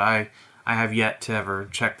shows, but I have yet to ever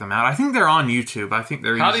check them out. I think they're on YouTube. I think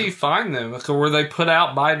they're. How do you find them? Were they put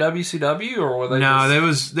out by WCW, or were they? No,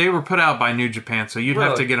 they were put out by New Japan, so you'd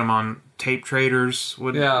have to get them on Tape Traders.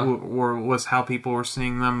 Was how people were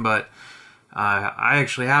seeing them, but I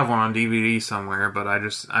actually have one on DVD somewhere, but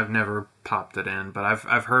I've never popped it in. But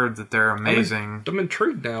I've heard that they're amazing. I'm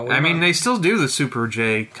intrigued now. I mean, they still do the Super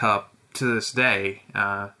J Cup to this day,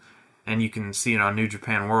 and you can see it on New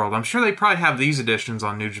Japan World. I'm sure they probably have these editions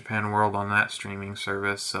on New Japan World on that streaming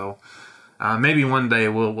service. So maybe one day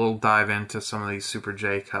we'll dive into some of these Super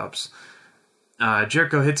J Cups.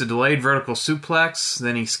 Jericho hits a delayed vertical suplex,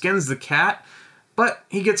 then he skins the cat, but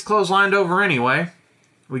he gets clotheslined over anyway.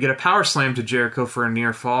 We get a power slam to Jericho for a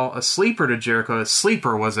near fall, a sleeper to Jericho. A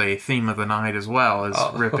sleeper was a theme of the night as well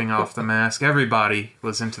as ripping off the mask. Everybody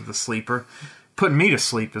was into the sleeper. Putting me to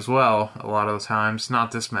sleep as well a lot of the times.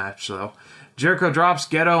 Not this match, though. Jericho drops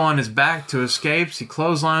Gedo on his back to escape. He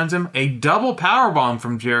clotheslines him. A double powerbomb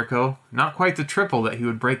from Jericho. Not quite the triple that he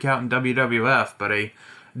would break out in WWF, but a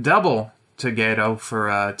double to Gedo for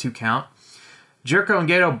a 2 count. Jericho and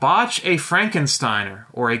Gedo botch a Frankensteiner,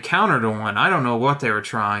 or a counter to one. I don't know what they were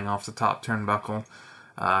trying off the top turnbuckle.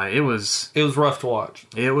 It was rough to watch.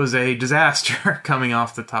 It was a disaster coming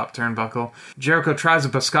off the top turnbuckle. Jericho tries a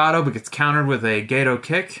Pescado, but gets countered with a Gedo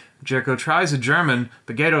kick. Jericho tries a German,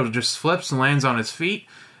 but Gedo just flips and lands on his feet.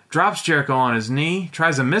 Drops Jericho on his knee.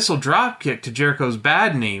 Tries a missile drop kick to Jericho's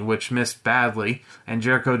bad knee, which missed badly. And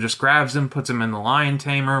Jericho just grabs him, puts him in the Lion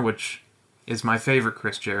Tamer, which is my favorite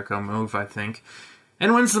Chris Jericho move, I think,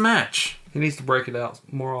 and wins the match. He needs to break it out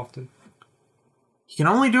more often. He can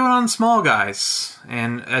only do it on small guys,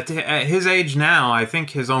 and at his age now, I think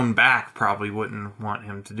his own back probably wouldn't want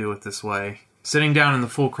him to do it this way. Sitting down in the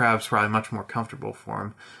full crowd is probably much more comfortable for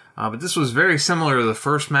him. But this was very similar to the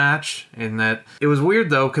first match, in that it was weird,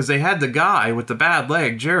 though, because they had the guy with the bad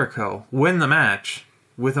leg, Jericho, win the match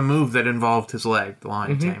with a move that involved his leg, the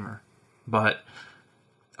Lion Tamer. But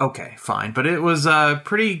okay, fine. But it was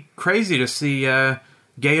pretty crazy to see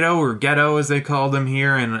Gedo, or Gedo as they called him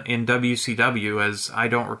here in WCW, as I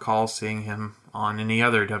don't recall seeing him on any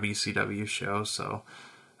other WCW show. So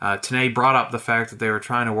Tenay brought up the fact that they were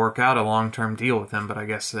trying to work out a long-term deal with him, but I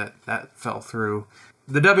guess that fell through.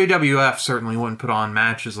 The WWF certainly wouldn't put on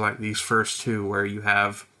matches like these first two where you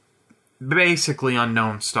have basically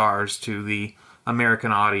unknown stars to the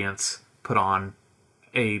American audience put on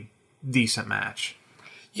a decent match.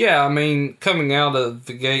 Yeah, I mean, coming out of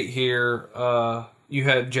the gate here, you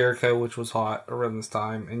had Jericho, which was hot around this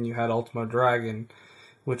time, and you had Ultimo Dragon,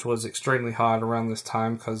 which was extremely hot around this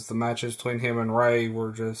time because the matches between him and Ray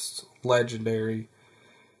were just legendary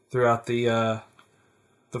throughout the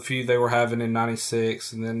feud they were having in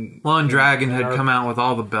 '96, and then and Dragon had come out with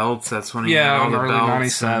all the belts. That's when he had all the early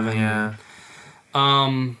belts. '97. Yeah.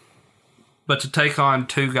 But to take on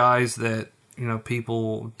two guys that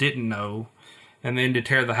people didn't know, and then to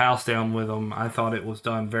tear the house down with them, I thought it was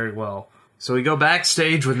done very well. So we go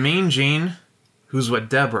backstage with Mean Gene, who's with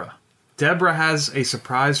Deborah. Deborah has a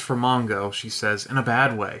surprise for Mongo, she says, in a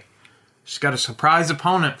bad way. She's got a surprise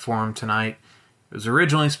opponent for him tonight. It was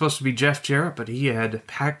originally supposed to be Jeff Jarrett, but he had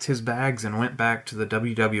packed his bags and went back to the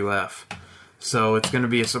WWF. So it's going to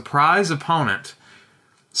be a surprise opponent.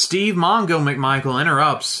 Steve Mongo McMichael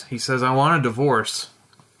interrupts. He says, I want a divorce.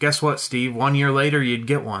 Guess what, Steve? 1 year later, you'd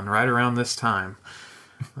get one right around this time.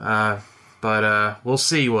 But we'll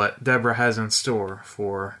see what Deborah has in store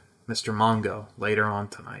for Mr. Mongo later on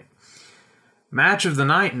tonight. Match of the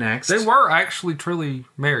night next. They were actually truly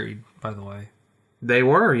married, by the way. They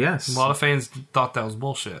were, yes. A lot of fans thought that was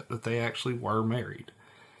bullshit, that they actually were married.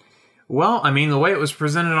 Well, I mean, the way it was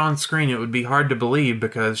presented on screen, it would be hard to believe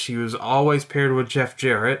because she was always paired with Jeff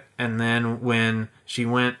Jarrett, and then when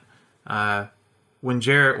Jarrett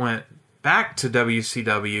went back to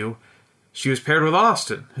WCW, she was paired with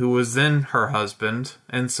Austin, who was then her husband,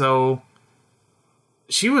 and so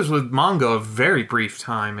she was with Mongo a very brief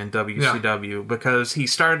time in WCW because he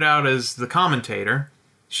started out as the commentator.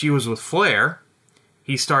 She was with Flair.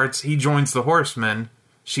 He joins the Horsemen.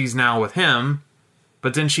 She's now with him,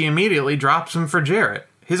 but then she immediately drops him for Jarrett,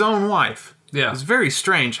 his own wife. Yeah. It's very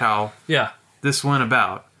strange how this went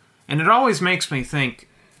about. And it always makes me think,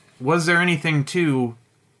 was there anything to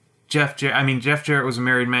Jeff Jarrett? I mean, Jeff Jarrett was a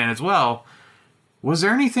married man as well. Was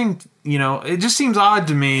there anything, it just seems odd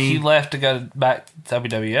to me. He left to go back to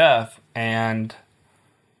WWF, and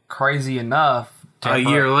crazy enough, a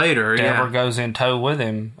year later, Deborah goes in tow with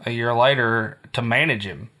him a year later to manage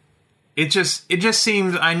him. It just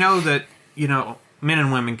seems, I know that, men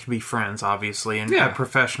and women can be friends, obviously, and have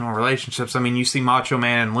professional relationships. I mean, you see Macho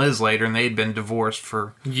Man and Liz later, and they'd been divorced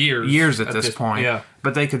for years at this point. Yeah.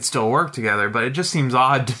 But they could still work together. But it just seems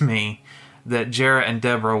odd to me that Jarrett and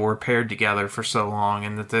Deborah were paired together for so long,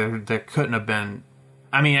 and that there couldn't have been...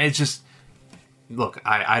 I mean, it's just... Look,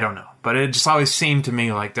 I don't know. But it just always seemed to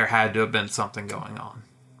me like there had to have been something going on.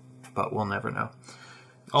 But we'll never know.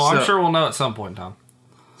 Oh, I'm sure we'll know at some point, Tom.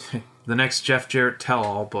 The next Jeff Jarrett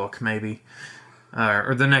tell-all book, maybe.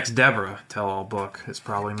 Or the next Deborah tell-all book is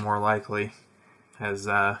probably more likely, as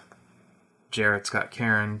Jarrett's got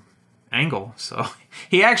Karen Angle. So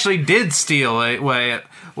he actually did steal away.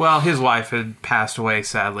 Well, his wife had passed away,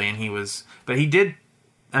 sadly, and but he did,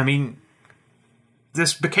 I mean,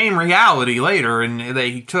 this became reality later, and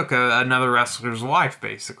he took another wrestler's wife,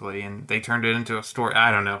 basically, and they turned it into a story.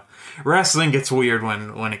 I don't know. Wrestling gets weird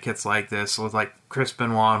when it gets like this, with like Chris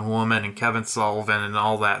Benoit and Woman and Kevin Sullivan and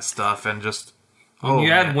all that stuff, and just... When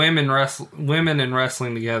you add women and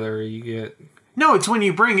wrestling together, you get... No, it's when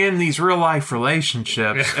you bring in these real-life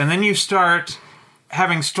relationships, and then you start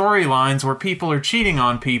having storylines where people are cheating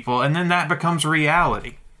on people, and then that becomes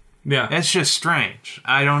reality. Yeah. It's just strange.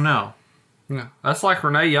 I don't know. Yeah. That's like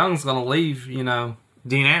Renee Young's going to leave, now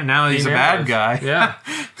he's a bad guy. Yeah.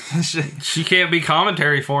 She can't be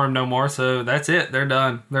commentary for him no more, so that's it. They're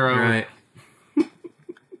done. They're over. Right.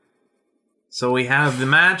 So we have the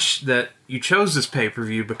match that you chose this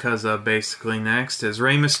pay-per-view because of, basically, next, is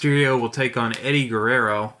Rey Mysterio will take on Eddie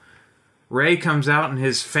Guerrero. Rey comes out in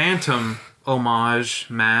his Phantom homage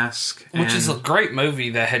mask. Which is a great movie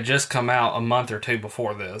that had just come out a month or two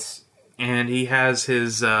before this. And he has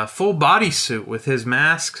his full body suit with his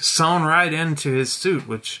mask sewn right into his suit,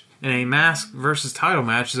 which in a mask versus title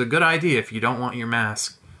match is a good idea if you don't want your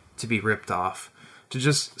mask to be ripped off. To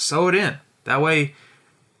just sew it in. That way...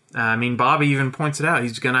 Bobby even points it out.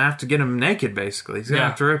 He's going to have to get him naked, basically. He's going to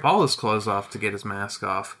have to rip all his clothes off to get his mask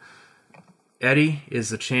off. Eddie is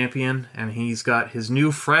the champion, and he's got his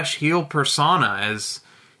new fresh heel persona, as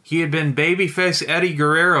he had been babyface Eddie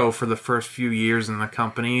Guerrero for the first few years in the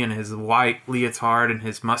company, and his white leotard and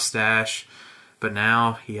his mustache. But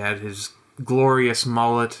now he had his glorious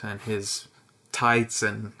mullet and his tights,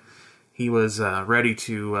 and he was ready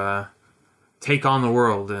to take on the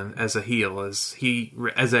world and as a heel, as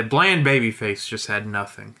a bland babyface just had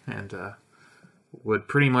nothing and would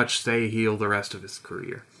pretty much stay heel the rest of his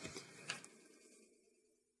career.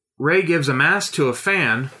 Ray gives a mask to a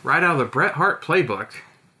fan right out of the Bret Hart playbook.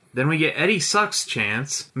 Then we get Eddie Sucks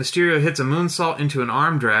chance. Mysterio hits a moonsault into an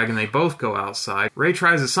arm drag and they both go outside. Ray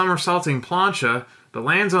tries a somersaulting plancha, but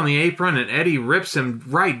lands on the apron and Eddie rips him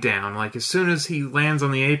right down. Like as soon as he lands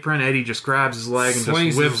on the apron, Eddie just grabs his leg and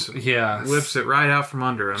just whips it right out from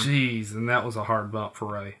under him. Jeez, and that was a hard bump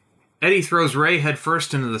for Ray. Eddie throws Ray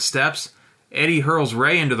headfirst into the steps. Eddie hurls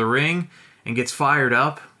Ray into the ring and gets fired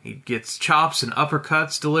up. He gets chops and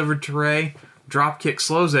uppercuts delivered to Ray. Dropkick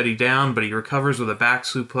slows Eddie down, but he recovers with a back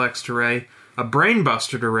suplex to Ray. A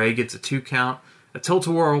brainbuster to Ray gets a 2 count. A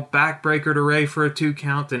tilt-a-whirl backbreaker to Ray for a 2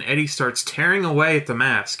 count. Then Eddie starts tearing away at the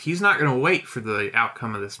mask. He's not going to wait for the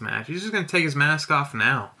outcome of this match. He's just going to take his mask off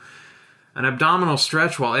now. An abdominal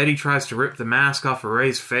stretch while Eddie tries to rip the mask off of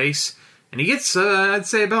Ray's face. And he gets, I'd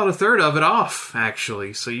say, about a third of it off,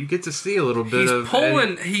 actually. So you get to see a little bit of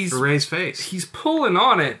Ray's face. He's pulling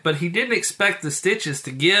on it, but he didn't expect the stitches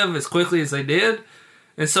to give as quickly as they did.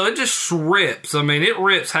 And so it just rips. I mean, it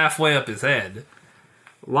rips halfway up his head.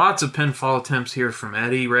 Lots of pinfall attempts here from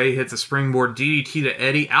Eddie. Ray hits a springboard DDT to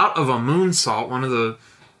Eddie out of a moonsault, one of the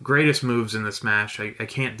greatest moves in this match. I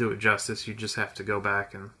can't do it justice. You just have to go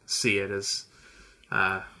back and see it as...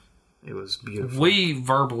 it was beautiful. We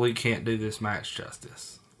verbally can't do this match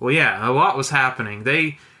justice. Well, yeah, a lot was happening.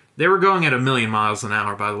 They were going at 1,000,000 miles an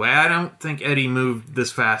hour, by the way. I don't think Eddie moved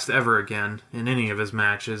this fast ever again in any of his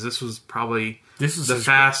matches. This was probably the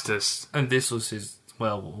fastest. And this was his...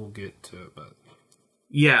 Well, we'll get to it, but...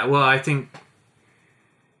 Yeah, well, I think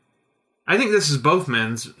this is both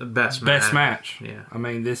men's best match. Yeah. I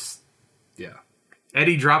mean, this... Yeah.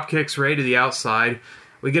 Eddie drop kicks Ray to the outside.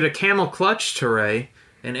 We get a camel clutch to Ray,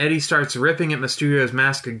 and Eddie starts ripping at Mysterio's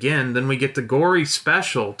mask again. Then we get the gory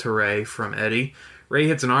special to Ray from Eddie. Ray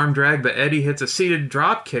hits an arm drag, but Eddie hits a seated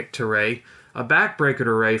drop kick to Ray. A backbreaker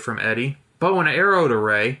to Ray from Eddie. Bow and arrow to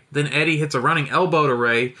Ray. Then Eddie hits a running elbow to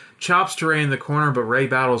Ray. Chops to Ray in the corner, but Ray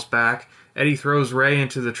battles back. Eddie throws Ray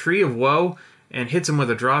into the Tree of Woe and hits him with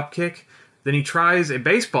a drop kick. Then he tries a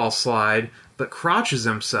baseball slide, but crotches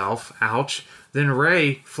himself. Ouch. Then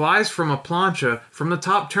Ray flies from a plancha from the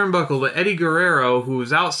top turnbuckle to Eddie Guerrero, who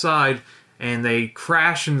is outside, and they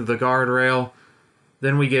crash into the guardrail.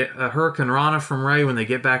 Then we get a Hurricane Rana from Ray when they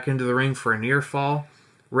get back into the ring for a near fall.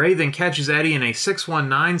 Ray then catches Eddie in a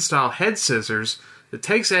 619 style head scissors that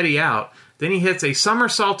takes Eddie out. Then he hits a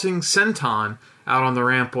somersaulting senton out on the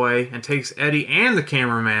rampway and takes Eddie and the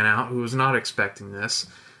cameraman out, who was not expecting this.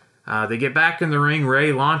 They get back in the ring.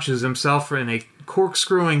 Ray launches himself in a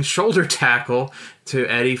corkscrewing shoulder tackle to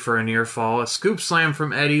Eddie for a near fall. A scoop slam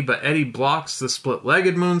from Eddie, but Eddie blocks the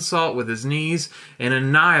split-legged moonsault with his knees and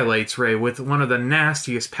annihilates Ray with one of the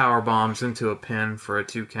nastiest power bombs into a pin for a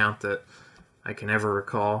 2 count that I can ever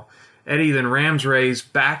recall. Eddie then rams Ray's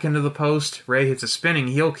back into the post. Ray hits a spinning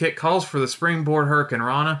heel kick, calls for the springboard Hurricane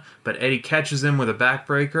Rana, but Eddie catches him with a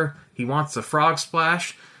backbreaker. He wants the frog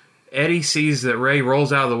splash. Eddie sees that Ray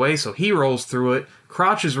rolls out of the way, so he rolls through it,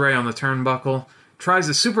 crotches Ray on the turnbuckle, tries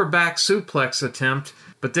a super back suplex attempt,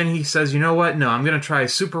 but then he says, you know what, no, I'm going to try a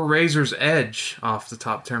super razor's edge off the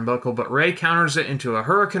top turnbuckle, but Ray counters it into a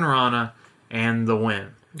Hurricane Rana and the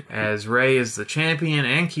win, as Ray is the champion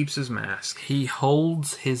and keeps his mask. He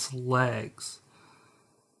holds his legs.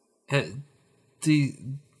 The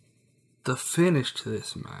finish to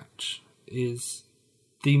this match is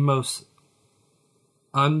the most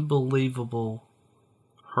unbelievable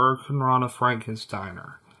Hurricane Rana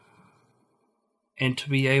Frankensteiner. And to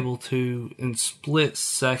be able to, in split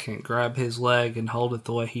second, grab his leg and hold it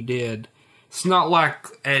the way he did. It's not like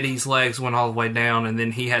Eddie's legs went all the way down and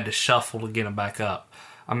then he had to shuffle to get him back up.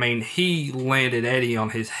 I mean, he landed Eddie on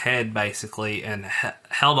his head, basically, and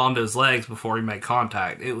held onto his legs before he made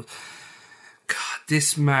contact. It was... God,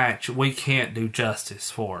 this match, we can't do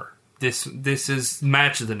justice for. This is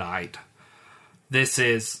match of the night. This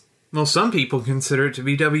is... Well, some people consider it to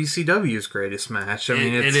be WCW's greatest match. I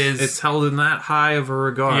mean, it is. It's held in that high of a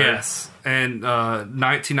regard. Yes, and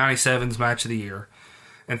 1997's Match of the Year.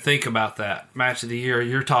 And think about that. Match of the Year,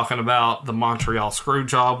 you're talking about the Montreal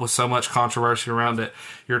Screwjob with so much controversy around it.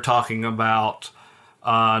 You're talking about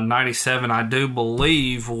 97, I do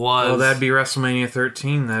believe, was... Well, that'd be WrestleMania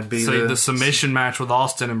 13. That'd be the submission match with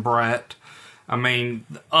Austin and Brett. I mean,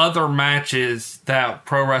 other matches that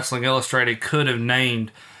Pro Wrestling Illustrated could have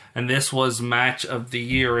named, and this was Match of the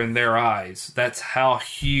Year in their eyes. That's how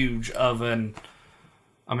huge of an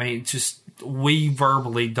I mean, just we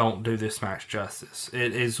verbally don't do this match justice.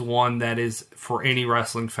 It is one that is, for any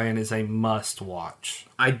wrestling fan, is a must watch.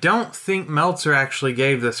 I don't think Meltzer actually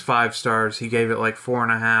gave this 5 stars. He gave it like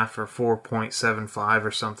 4.5 or 4.75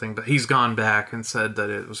 or something, but he's gone back and said that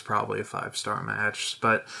it was probably a 5-star match.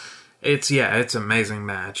 But it's an amazing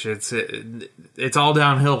match. It's all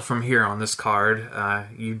downhill from here on this card.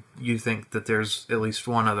 You think that there's at least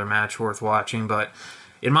one other match worth watching, but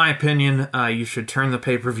in my opinion, you should turn the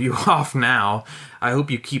pay-per-view off now. I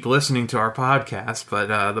hope you keep listening to our podcast,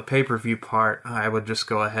 but the pay-per-view part, I would just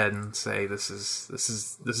go ahead and say this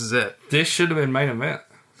is it. This should have been main event.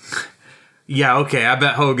 Yeah, okay. I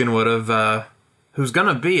bet Hogan would have. Who's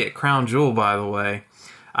gonna be at Crown Jewel, by the way?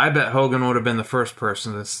 I bet Hogan would have been the first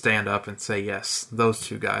person to stand up and say, yes, those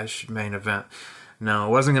two guys should main event. No,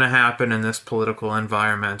 it wasn't going to happen in this political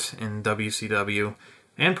environment in WCW.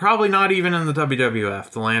 And probably not even in the WWF,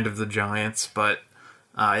 the land of the giants, but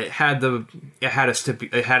it had a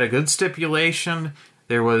good stipulation.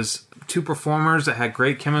 There was 2 performers that had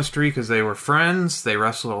great chemistry because they were friends. They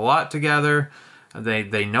wrestled a lot together.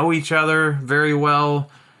 They know each other very well.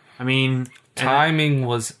 I mean, timing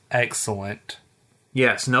was excellent.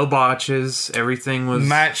 Yes, no botches. Everything was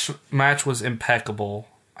match was impeccable.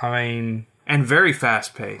 I mean. And very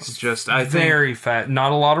fast-paced. Very fast.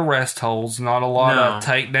 Not a lot of rest holds. Not a lot of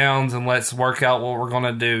takedowns and let's work out what we're going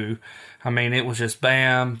to do. I mean, it was just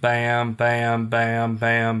bam, bam, bam, bam,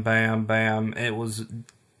 bam, bam, bam.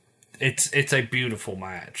 It's a beautiful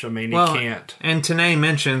match. I mean, you can't. And Tenay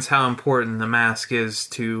mentions how important the mask is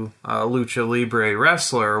to a Lucha Libre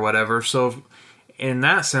wrestler or whatever. So in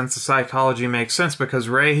that sense, the psychology makes sense because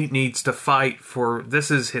Rey needs to fight for...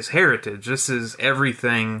 This is his heritage. This is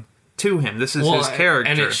everything... to him. This is his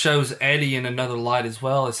character. And it shows Eddie in another light as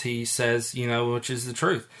well, as he says, which is the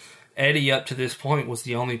truth. Eddie, up to this point, was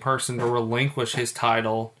the only person to relinquish his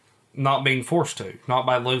title, not being forced to. Not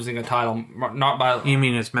by losing a title. Not by... You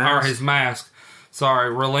mean his mask? Or his mask.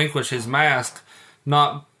 Sorry, relinquish his mask,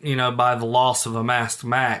 not, by the loss of a masked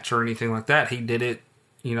match or anything like that. He did it,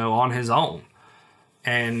 on his own.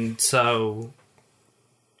 And so,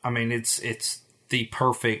 I mean, it's the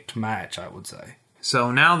perfect match, I would say.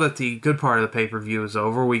 So now that the good part of the pay-per-view is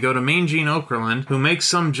over, we go to Mean Gene Okerlund, who makes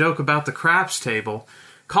some joke about the craps table.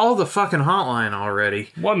 Call the fucking hotline already.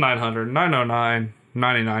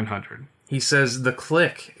 1-900-909-9900. He says the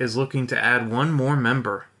Click is looking to add one more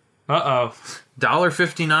member. Uh-oh.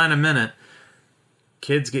 $1.59 a minute.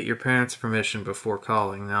 Kids, get your parents' permission before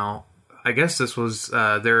calling. Now, I guess this was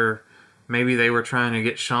maybe they were trying to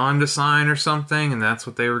get Sean to sign or something, and that's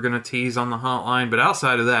what they were going to tease on the hotline. But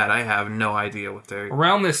outside of that, I have no idea what they're...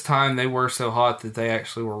 Around this time, they were so hot that they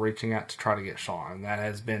actually were reaching out to try to get Sean. That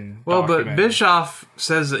has been documented. But Bischoff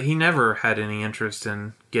says that he never had any interest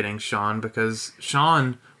in getting Sean because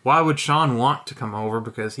Sean... Why would Sean want to come over?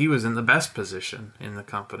 Because he was in the best position in the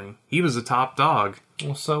company. He was the top dog.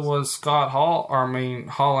 Well, so was Hall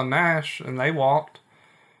and Nash, and they walked.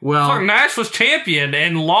 Well, Nash was champion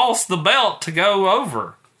and lost the belt to go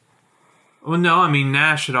over. Well, no, I mean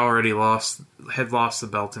Nash had already lost the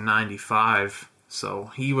belt in '95, so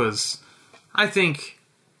he was. I think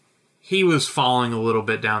he was falling a little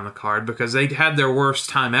bit down the card because they'd had their worst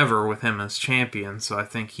time ever with him as champion. So I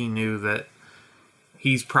think he knew that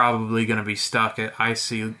he's probably going to be stuck at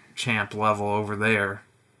IC champ level over there,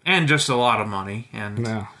 and just a lot of money.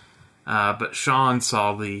 And but Sean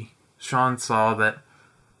saw that.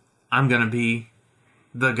 I'm going to be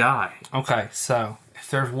the guy. Okay, so if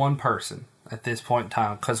there's one person at this point in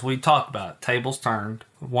time, because we talked about it, tables turned,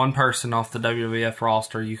 one person off the WWF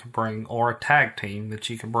roster you can bring, or a tag team that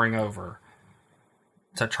you can bring over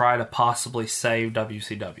to try to possibly save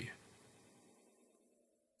WCW.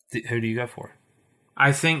 Who do you go for?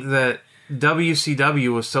 I think that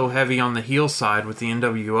WCW was so heavy on the heel side with the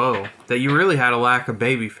NWO that you really had a lack of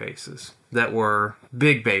baby faces that were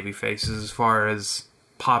big baby faces as far as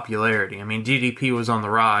popularity. I mean, DDP was on the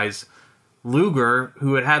rise. Luger,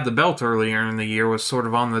 who had the belt earlier in the year, was sort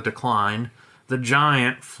of on the decline. The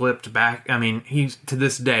Giant flipped back. I mean, he's to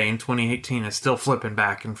this day in 2018 is still flipping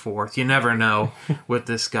back and forth. You never know with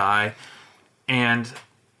this guy. And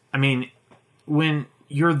I mean, when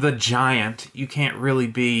you're the Giant, you can't really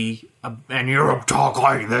be and you're a talk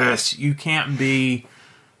like this. You can't be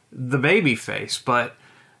the baby face. But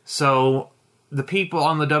so the people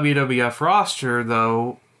on the WWF roster,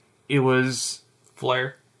 though, it was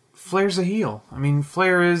Flair. Flair's a heel. I mean,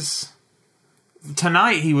 Flair is...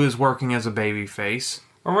 Tonight he was working as a baby face.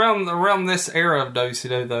 Around this era of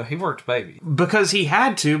WCW, though, he worked baby. Because he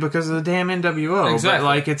had to, because of the damn NWO.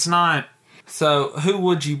 Exactly. But, it's not... So, who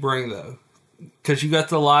would you bring, though? Because you got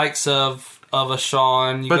the likes of of a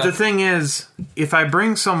Shawn. But the thing is, if I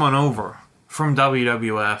bring someone over from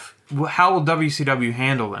WWF, how will WCW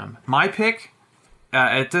handle them? My pick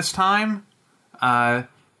at this time, but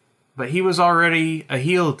he was already a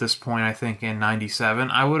heel at this point, I think, in 97.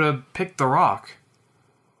 I would have picked The Rock.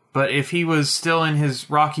 But if he was still in his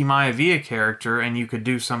Rocky Maivia character and you could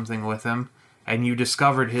do something with him, and you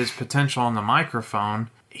discovered his potential on the microphone,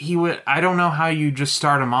 he would. I don't know how you just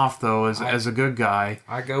start him off, though, as a good guy.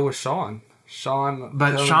 I go with Shawn.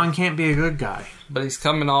 But Shawn can't be a good guy. But he's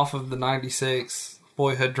coming off of the 96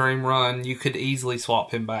 Boyhood Dream run. You could easily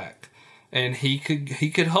swap him back. And he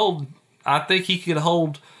could hold... I think he could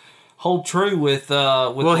hold true with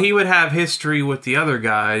well, he would have history with the other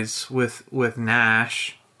guys, with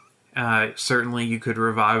Nash. Certainly you could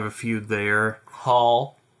revive a feud there.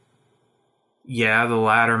 Hall. Yeah, the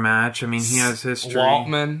ladder match. I mean, he has history.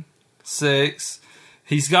 Waltman, Six.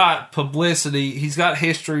 He's got publicity. He's got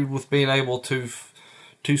history with being able to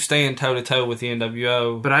stand toe-to-toe with the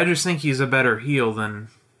NWO. But I just think he's a better heel than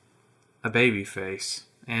a babyface.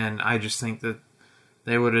 And I just think that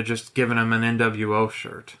they would have just given him an NWO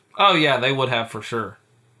shirt. Oh, yeah, they would have for sure.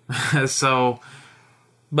 So...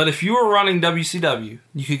 But if you were running WCW,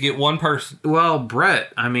 you could get one person. Well,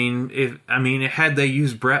 Brett. Had they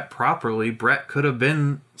used Brett properly, Brett could have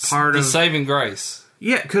been part of the saving grace.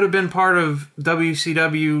 Yeah, it could have been part of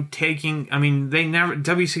WCW taking. I mean,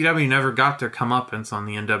 WCW never got their comeuppance on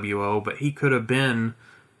the NWO, but he could have been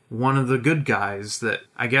one of the good guys. That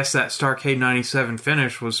I guess that Starrcade '97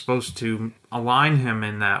 finish was supposed to align him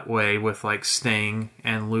in that way with like Sting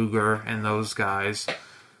and Luger and those guys,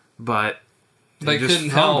 but. They couldn't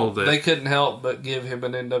help but give him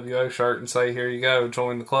an NWO shirt and say, "Here you go,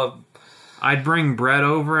 join the club." I'd bring Brett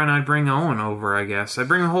over and I'd bring Owen over, I guess. I'd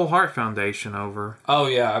bring the whole Hart Foundation over. Oh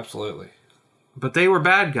yeah, absolutely. But they were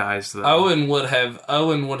bad guys, though. Owen would have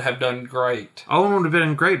done great. Owen would have been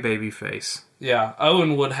a great babyface. Yeah,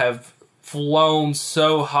 Owen would have flown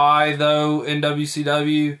so high though in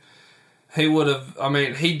WCW. He would have. I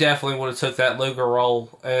mean, he definitely would have took that Luger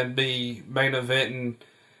role and be main eventing.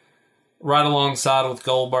 Right alongside with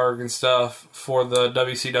Goldberg and stuff for the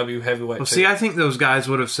WCW heavyweight. Well, see, I think those guys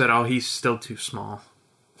would have said, "Oh, he's still too small."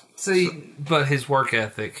 See, but his work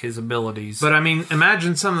ethic, his abilities. But I mean,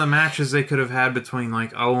 imagine some of the matches they could have had between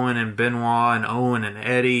like Owen and Benoit and Owen and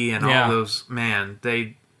Eddie and all those. Man,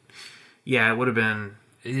 it would have been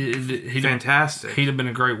fantastic. He'd have been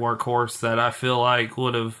a great workhorse that I feel like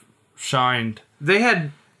would have shined. They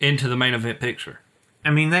had into the main event picture.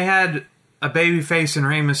 I mean, they had a babyface in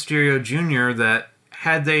Rey Mysterio Jr. that,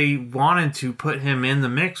 had they wanted to put him in the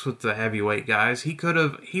mix with the heavyweight guys, he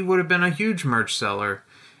would have been a huge merch seller.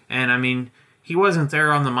 And I mean, he wasn't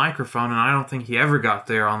there on the microphone, and I don't think he ever got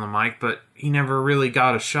there on the mic, but he never really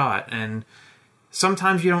got a shot. And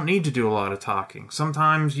sometimes you don't need to do a lot of talking.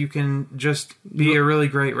 Sometimes you can just be a really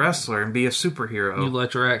great wrestler and be a superhero. You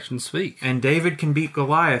let your actions speak. And David can beat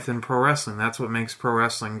Goliath in pro wrestling. That's what makes pro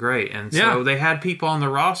wrestling great. And so they had people on the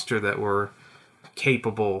roster that were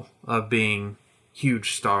capable of being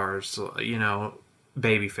huge stars,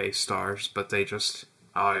 babyface stars, but they just,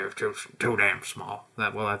 you're too damn small.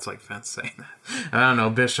 That's like Vince saying that. I don't know,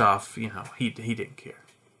 Bischoff, he didn't care.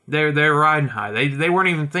 They're riding high. They weren't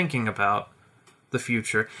even thinking about the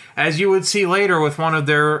future. As you would see later with one of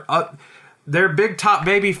their big top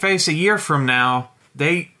babyface a year from now,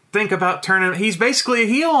 they think about turning... He's basically a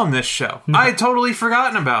heel on this show. I had totally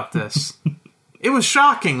forgotten about this. It was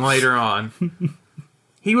shocking later on.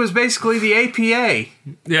 He was basically the APA.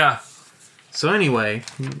 Yeah. So anyway...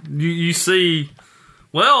 You see...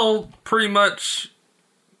 Well, pretty much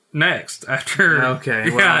next. After...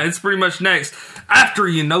 Okay. Yeah, it's pretty much next. After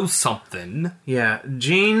you know something. Yeah.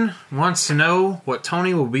 Gene wants to know what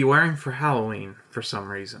Tony will be wearing for Halloween for some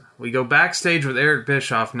reason. We go backstage with Eric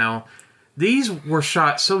Bischoff. Now, these were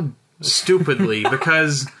shot so stupidly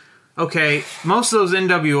because, okay, most of those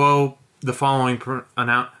NWO... The following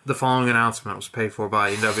announcement was paid for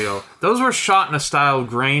by NWO. Those were shot in a style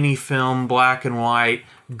grainy film, black and white,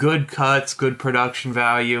 good cuts, good production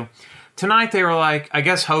value. Tonight they were like, I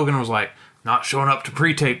guess Hogan was like, not showing up to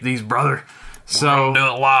pre-tape these, brother. So do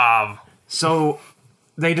it live. So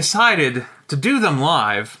they decided to do them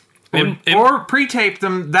live or pre-tape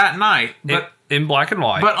them that night, but in black and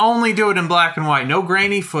white. But only do it in black and white. No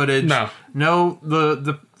grainy footage. No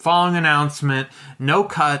the following announcement. No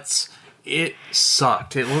cuts. It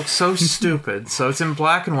sucked. It looked so stupid. So it's in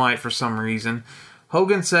black and white for some reason.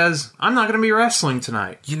 Hogan says, I'm not going to be wrestling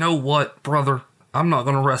tonight. You know what, brother? I'm not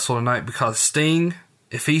going to wrestle tonight because Sting,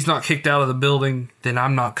 if he's not kicked out of the building, then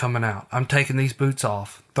I'm not coming out. I'm taking these boots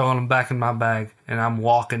off, throwing them back in my bag, and I'm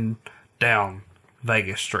walking down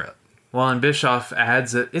Vegas Strip. Well, and Bischoff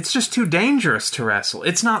adds that it's just too dangerous to wrestle.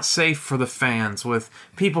 It's not safe for the fans with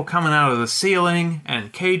people coming out of the ceiling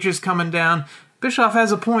and cages coming down. Bischoff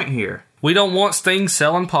has a point here. We don't want Sting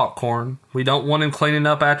selling popcorn. We don't want him cleaning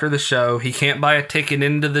up after the show. He can't buy a ticket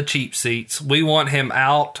into the cheap seats. We want him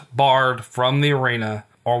out, barred from the arena,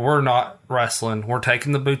 or we're not wrestling. We're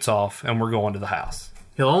taking the boots off, and we're going to the house.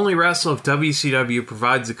 He'll only wrestle if WCW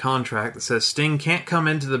provides a contract that says Sting can't come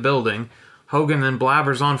into the building. Hogan then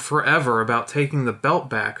blabbers on forever about taking the belt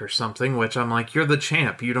back or something, which I'm like, you're the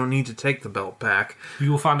champ. You don't need to take the belt back.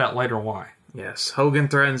 You will find out later why. Yes, Hogan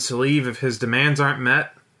threatens to leave if his demands aren't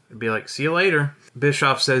met. It'd be like, see you later.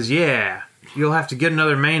 Bischoff says, yeah, you'll have to get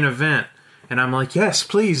another main event. And I'm like, yes,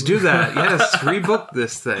 please do that. Yes, rebook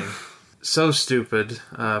this thing. So stupid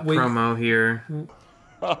promo here.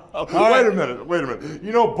 Wait a minute.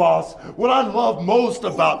 You know, boss, what I love most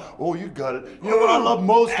about... Oh, you got it. You know what I love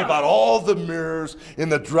most about all the mirrors in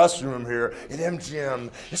the dressing room here at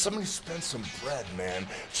MGM is somebody spends some bread, man.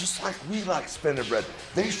 Just like we like spending bread.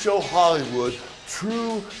 They show Hollywood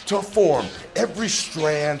true to form. Every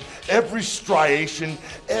strand, every striation,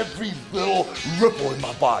 every little ripple in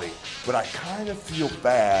my body. But I kind of feel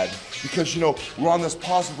bad because, you know, we're on this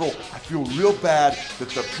positive roll. I feel real bad that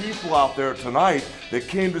the people out there tonight that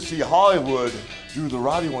came to see Hollywood do the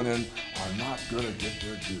Roddy one in are not going to get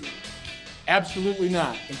their due. Absolutely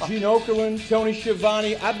not. And Gene Okerlund, Tony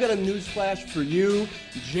Schiavone, I've got a newsflash for you,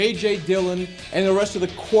 J.J. Dillon, and the rest of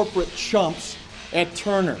the corporate chumps at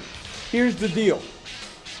Turner. Here's the deal.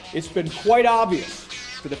 It's been quite obvious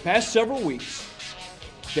for the past several weeks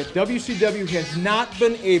that WCW has not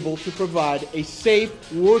been able to provide a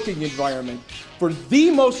safe working environment for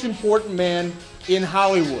the most important man in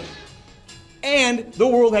Hollywood and the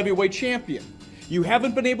World Heavyweight Champion. You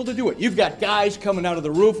haven't been able to do it. You've got guys coming out of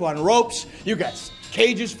the roof on ropes. You've got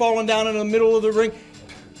cages falling down in the middle of the ring.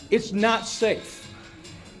 It's not safe.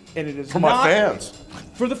 And it is for not... my fans.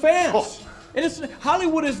 For the fans. Oh. And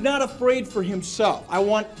Hollywood is not afraid for himself. I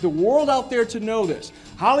want the world out there to know this.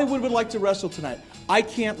 Hollywood would like to wrestle tonight. I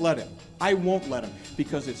can't let him. I won't let him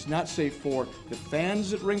because it's not safe for the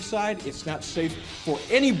fans at ringside. It's not safe for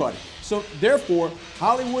anybody. So therefore,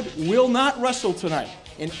 Hollywood will not wrestle tonight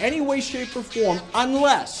in any way, shape, or form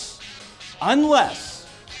unless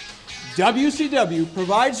WCW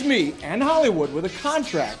provides me and Hollywood with a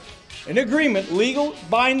contract, an agreement, legal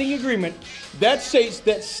binding agreement, that states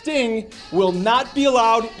that Sting will not be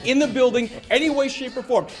allowed in the building any way, shape, or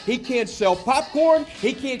form. He can't sell popcorn.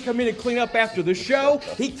 He can't come in and clean up after the show.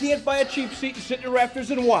 He can't buy a cheap seat and sit in the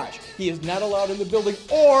rafters and watch. He is not allowed in the building,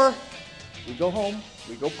 or we go home,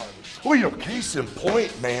 we go party. Well, you know, case in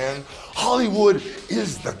point, man, Hollywood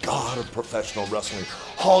is the god of professional wrestling.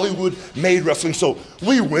 Hollywood made wrestling, so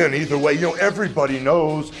we win either way. You know, everybody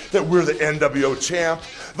knows that we're the NWO champ.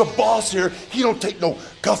 The boss here, he don't take no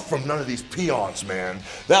guff from none of these peons, man.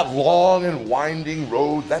 That long and winding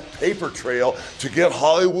road, that paper trail to get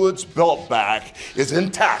Hollywood's belt back is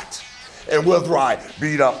intact. And whether I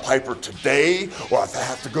beat up Piper today or if I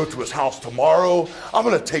have to go to his house tomorrow, I'm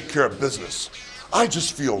gonna take care of business. I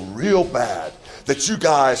just feel real bad that you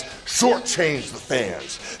guys shortchange the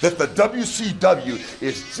fans, that the WCW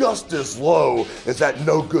is just as low as that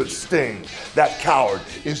no-good Sting. That coward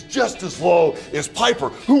is just as low as Piper.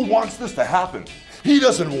 Who wants this to happen? He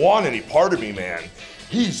doesn't want any part of me, man.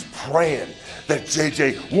 He's praying that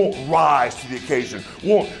JJ won't rise to the occasion,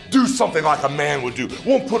 won't do something like a man would do,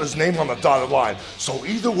 won't put his name on the dotted line. So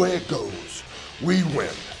either way it goes, we win.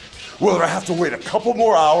 Whether I have to wait a couple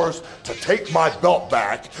more hours to take my belt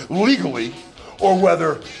back legally, or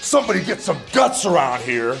whether somebody gets some guts around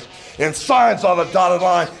here and signs on the dotted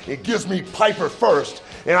line and gives me Piper first,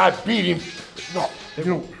 and I beat him. No, you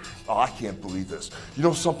know, I can't believe this. You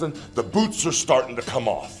know something? The boots are starting to come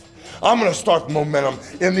off. I'm going to start the momentum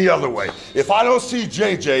in the other way. If I don't see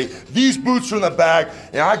JJ, these boots are in the bag,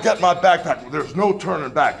 and I got my backpack. There's no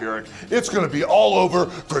turning back, Eric. It's going to be all over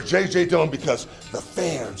for JJ Dillon because the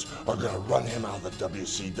fans are going to run him out of the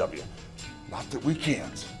WCW. Not that we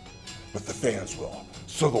can't, but the fans will.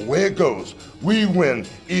 So the way it goes, we win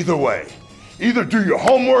either way. Either do your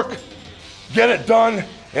homework, get it done,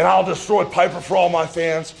 and I'll destroy Piper for all my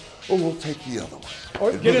fans, or we'll take the other way.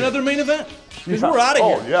 Or get another main event. Because we're out of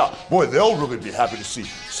here. Oh, yeah. Boy, they'll really be happy to see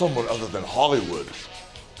someone other than Hollywood.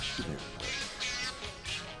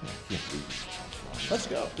 Let's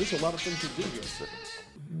go. There's a lot of things to do here.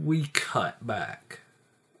 We cut back.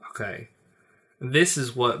 Okay. This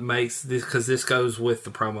is what makes this, because this goes with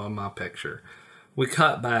the promo in my picture. We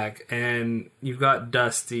cut back, and you've got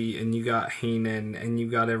Dusty, and you got Heenan, and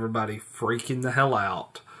you got everybody freaking the hell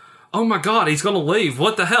out oh my God, he's going to leave.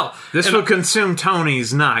 What the hell? This would consume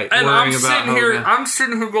Tony's night. And I'm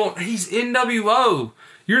sitting here going, he's NWO.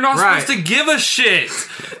 You're not supposed to give a shit.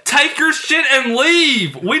 Take your shit and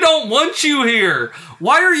leave. We don't want you here.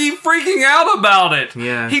 Why are you freaking out about it?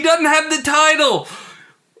 Yeah. He doesn't have the title.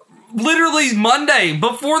 Literally Monday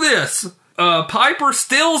before this, Piper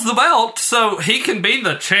steals the belt so he can be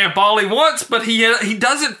the champ all he wants, but he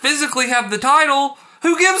doesn't physically have the title.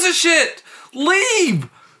 Who gives a shit? Leave.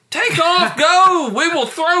 Take off. Go. We will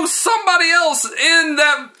throw somebody else in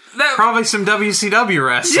that. Probably some WCW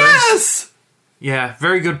wrestlers. Yes. Yeah,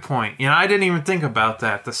 very good point. You know, I didn't even think about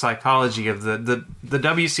that, the psychology of the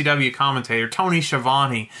WCW commentator, Tony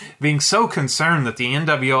Schiavone, being so concerned that the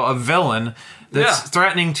NWO, a villain that's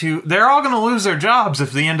threatening to... They're all going to lose their jobs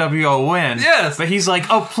if the NWO win. Yes. But he's like,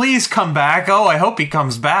 oh, please come back. Oh, I hope he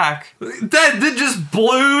comes back. That just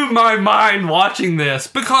blew my mind watching this.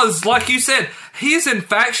 Because, like you said, he's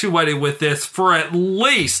infatuated with this for at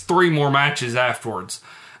least 3 more matches afterwards.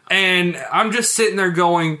 And I'm just sitting there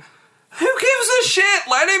going... Who gives a shit?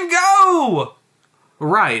 Let him go!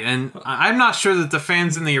 Right, and I'm not sure that the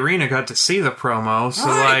fans in the arena got to see the promo, so,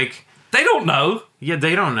 like... They don't know. Yeah,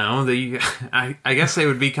 they don't know. I guess they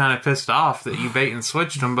would be kind of pissed off that you bait and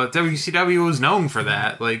switched them, but WCW was known for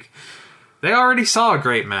that. Like, they already saw a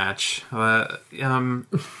great match.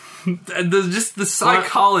 Just the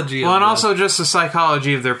psychology of and also just the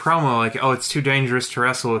psychology of their promo, like, oh, it's too dangerous to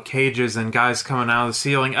wrestle with cages and guys coming out of the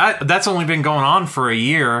ceiling. That's only been going on for a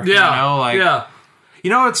year. Yeah,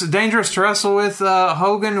 You know, it's dangerous to wrestle with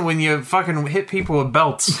Hogan when you fucking hit people with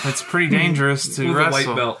belts. It's pretty dangerous to with wrestle. A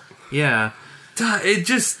white belt. Yeah. It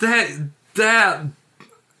just, that,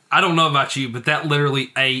 I don't know about you, but that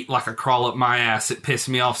literally ate like a crawl up my ass. It pissed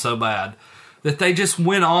me off so bad. That they just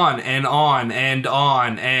went on and on and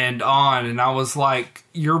on and on. And I was like,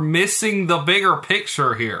 you're missing the bigger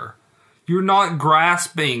picture here. You're not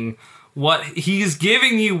grasping what he's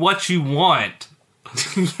giving you what you want.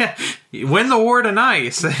 Yeah. Win the war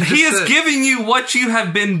tonight. He is giving you what you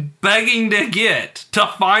have been begging to get to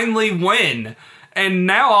finally win. And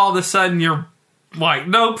now all of a sudden you're like,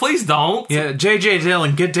 no, please don't. Yeah, J.J.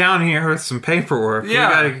 Dillon, get down here with some paperwork. Yeah.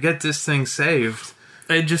 We gotta get this thing saved.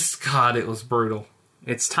 God, it was brutal.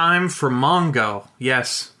 It's time for Mongo.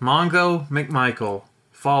 Yes, Mongo McMichael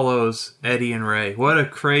follows Eddie and Ray. What a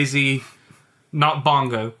crazy... Not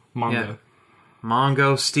Bongo. Mongo. Yeah.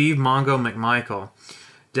 Mongo, Steve Mongo McMichael.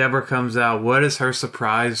 Deborah comes out. What is her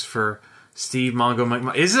surprise for Steve Mongo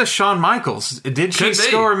McMichael? Is this Shawn Michaels? Did she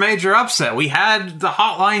score a major upset? We had the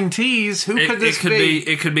hotline tease. Who could this be?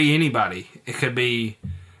 It could be anybody. It could be...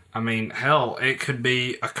 I mean, hell, it could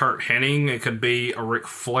be a Kurt Hennig. It could be a Ric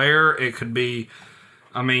Flair. It could be,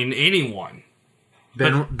 anyone.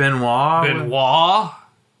 Benoit.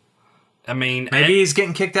 I mean... Maybe he's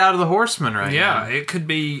getting kicked out of the Horsemen right now. Yeah, it could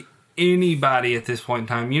be anybody at this point in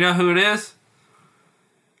time. You know who it is?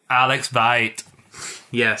 Alex Veit.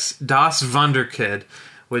 Yes, Das Wunderkid,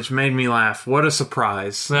 which made me laugh. What a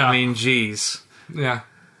surprise. Yeah. I mean, geez. Yeah.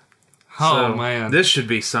 Oh, So, man. This should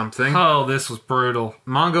be something. Oh, this was brutal.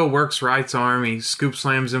 Mongo works Wright's arm. He scoop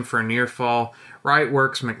slams him for a near fall. Wright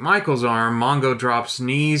works McMichael's arm. Mongo drops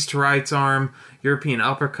knees to Wright's arm. European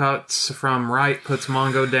uppercuts from Wright puts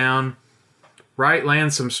Mongo down. Wright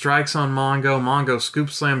lands some strikes on Mongo. Mongo scoop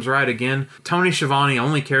slams Wright again. Tony Schiavone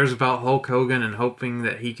only cares about Hulk Hogan and hoping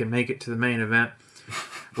that he can make it to the main event.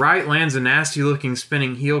 Wright lands a nasty-looking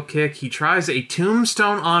spinning heel kick. He tries a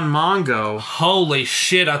tombstone on Mongo. Holy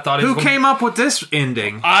shit, I thought he was Who came up with this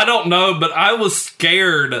ending? I don't know, but I was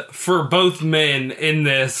scared for both men in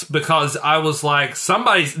this because I was like,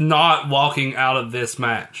 somebody's not walking out of this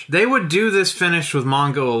match. They would do this finish with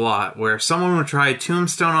Mongo a lot, where someone would try a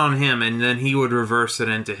tombstone on him and then he would reverse it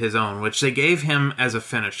into his own, which they gave him as a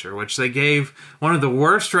finisher, which they gave one of the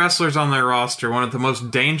worst wrestlers on their roster, one of the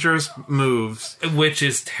most dangerous moves. Which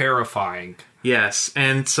is terrifying. Yes,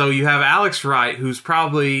 and so you have Alex Wright, who's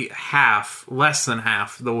probably less than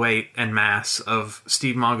half the weight and mass of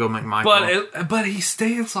Steve Mongo McMichael. But he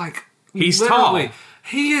stands like... He's literally, tall.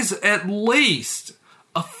 He is at least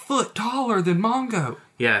a foot taller than Mongo.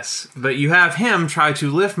 Yes, but you have him try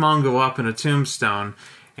to lift Mongo up in a tombstone,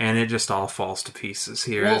 and it just all falls to pieces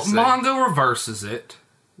here. Well, Mongo reverses it.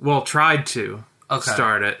 Well, tried to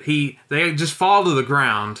start it. They just fall to the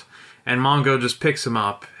ground, and Mongo just picks him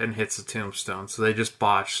up and hits the tombstone. So they just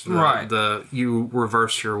botched the you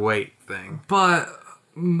reverse your weight thing. But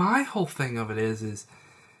my whole thing of it is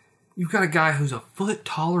you've got a guy who's a foot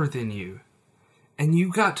taller than you, and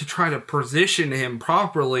you got to try to position him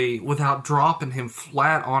properly without dropping him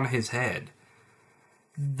flat on his head.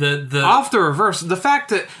 Off the reverse, the fact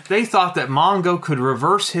that they thought that Mongo could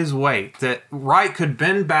reverse his weight, that Wright could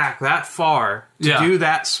bend back that far to do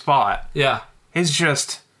that spot, is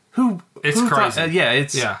just It's crazy.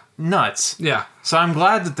 It's nuts. Yeah. So I'm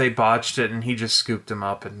glad that they botched it and he just scooped him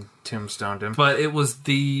up and tombstoned him. But it was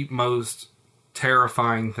the most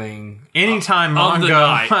terrifying thing. Anytime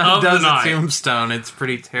Mongo does a tombstone, it's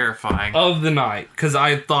pretty terrifying. Of the night. Because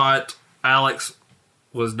I thought Alex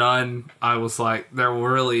was done. I was like, there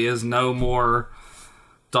really is no more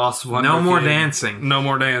DOS Wonder No more Kid. dancing. No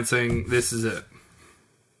more dancing. This is it.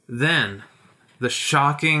 Then, the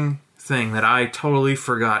shocking thing that I totally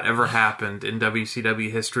forgot ever happened in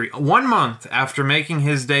WCW history. 1 month after making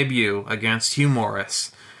his debut against Hugh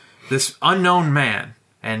Morris, this unknown man,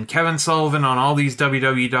 and Kevin Sullivan on all these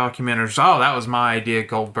WWE documentaries, oh, that was my idea,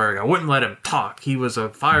 Goldberg. I wouldn't let him talk. He was a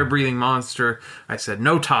fire-breathing monster. I said,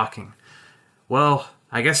 no talking. Well,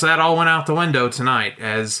 I guess that all went out the window tonight,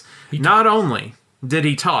 as not only did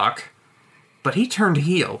he talk, but he turned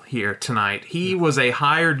heel here tonight. He was a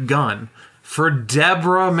hired gun for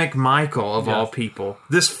Deborah McMichael, of all people.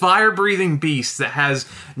 This fire-breathing beast that has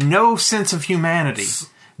no sense of humanity,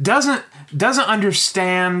 doesn't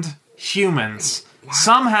understand humans,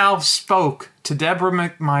 somehow spoke to Deborah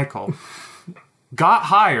McMichael, got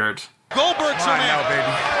hired. Goldberg's mine now,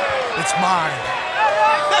 baby. It's mine.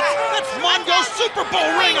 That's Mongo's Super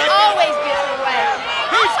Bowl ring. Always been the way.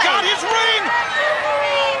 He's got his ring.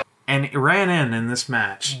 And it ran in this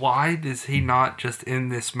match. Why is he not just in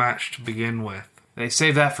this match to begin with? They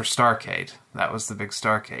saved that for Starrcade. That was the big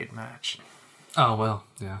Starrcade match. Oh, well,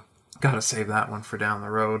 yeah. Gotta save that one for down the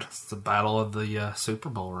road. It's the battle of the Super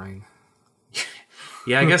Bowl ring.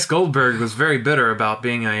 Yeah, I guess Goldberg was very bitter about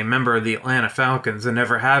being a member of the Atlanta Falcons and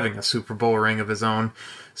never having a Super Bowl ring of his own.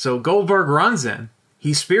 So Goldberg runs in.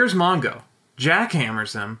 He spears Mongo,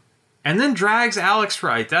 jackhammers him, and then drags Alex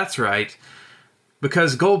Wright. That's right.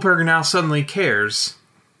 Because Goldberg now suddenly cares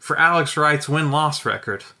for Alex Wright's win-loss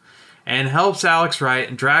record and helps Alex Wright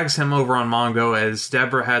and drags him over on Mongo as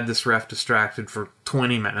Deborah had this ref distracted for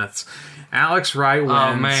 20 minutes. Alex Wright wins.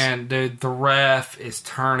 Oh, man, dude, the ref is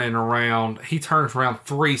turning around. He turns around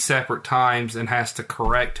 3 separate times and has to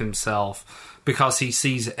correct himself because he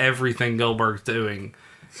sees everything Goldberg's doing.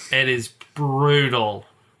 It is brutal.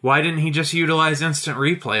 Why didn't he just utilize instant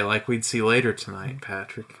replay like we'd see later tonight,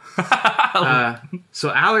 Patrick?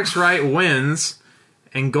 So Alex Wright wins,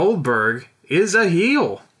 and Goldberg is a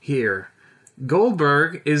heel here.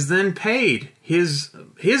 Goldberg is then paid his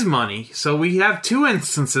money. So we have 2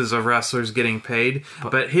 instances of wrestlers getting paid,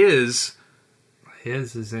 but his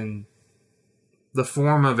is in the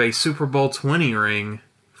form of a Super Bowl 20 ring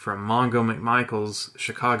from Mongo McMichael's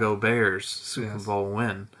Chicago Bears Super Bowl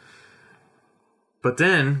win. But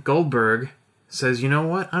then Goldberg says, you know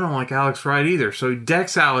what? I don't like Alex Wright either. So he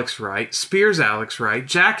decks Alex Wright, spears Alex Wright,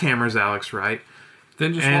 jackhammers Alex Wright.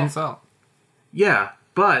 Then just walks out. Yeah,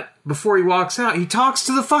 but before he walks out, he talks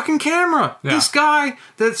to the fucking camera. Yeah. This guy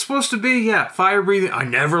that's supposed to be, fire breathing. I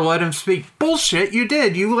never let him speak. Bullshit, you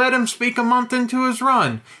did. You let him speak a month into his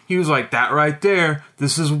run. He was like, that right there,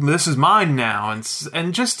 this is mine now.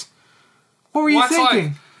 And just, what were you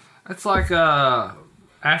thinking? It's like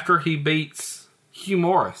after he beats Hugh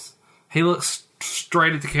Morris, he looks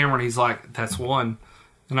straight at the camera and he's like, that's one.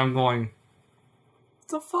 And I'm going, what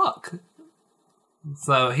the fuck?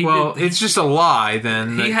 So it's just a lie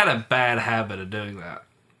then. He had a bad habit of doing that.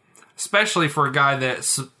 Especially for a guy that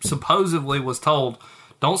supposedly was told,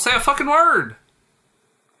 don't say a fucking word.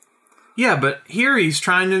 Yeah, but here he's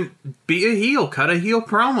trying to be a heel, cut a heel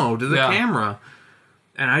promo to the camera.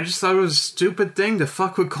 And I just thought it was a stupid thing to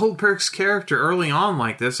fuck with Goldberg's character early on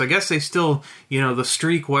like this. I guess they still, the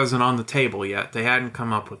streak wasn't on the table yet. They hadn't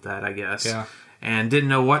come up with that, I guess. Yeah. And didn't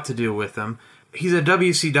know what to do with him. He's a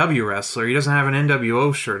WCW wrestler. He doesn't have an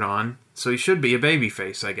NWO shirt on, so he should be a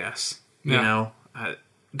babyface, I guess. Yeah.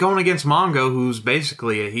 Going against Mongo, who's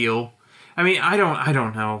basically a heel. I mean, I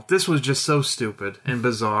don't know. This was just so stupid and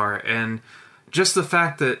bizarre. And just the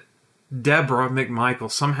fact that Deborah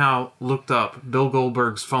McMichael somehow looked up Bill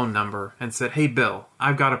Goldberg's phone number and said, hey, Bill,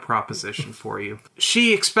 I've got a proposition for you.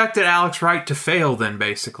 She expected Alex Wright to fail then,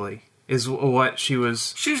 basically, is what she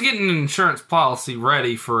was... She was getting an insurance policy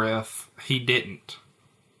ready for if he didn't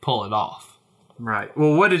pull it off. Right.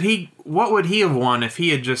 Well, what would he have won if he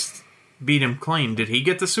had just beat him clean? Did he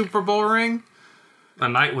get the Super Bowl ring? A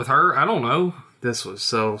night with her? I don't know. This was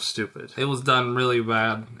so stupid. It was done really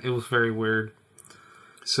bad. It was very weird.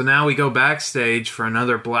 So now we go backstage for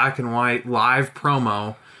another black and white live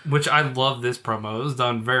promo. Which I love this promo. It was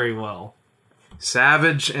done very well.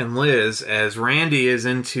 Savage and Liz, as Randy is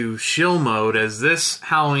into shill mode, as this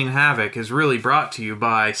Halloween Havoc is really brought to you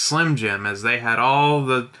by Slim Jim, as they had all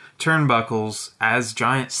the turnbuckles as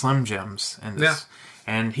giant Slim Jims in this.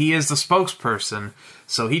 Yeah. And he is the spokesperson,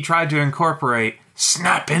 so he tried to incorporate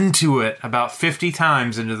 "snap into it" about 50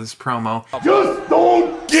 times into this promo. Just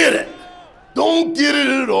don't get it. Don't get it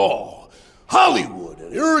at all. Hollywood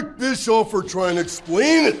and Eric Bischoff are trying to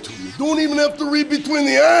explain it to you. Don't even have to read between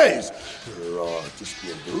the eyes. They're just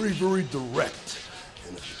being very, very direct.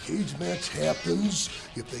 And if the cage match happens,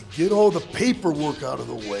 if they get all the paperwork out of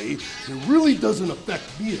the way, it really doesn't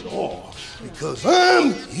affect me at all. Because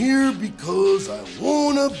I'm here because I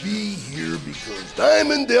want to be here because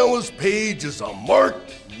Diamond Dallas Page is a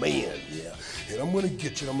marked man, yeah. And I'm going to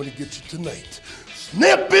get you tonight.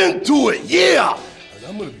 Snap into it, yeah! And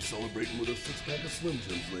I'm going to be celebrating with a six-pack of Slim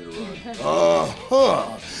Jims later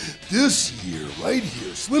on. This year, right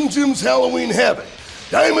here, Slim Jim's Halloween Havoc.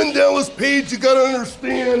 Diamond Dallas Page, you got to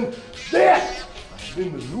understand that I'm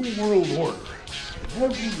in the New World Order. And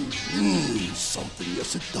that really means something,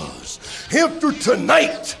 yes it does. After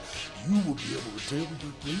tonight, you will be able to tell your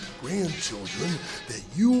great-grandchildren that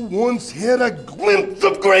you once had a glimpse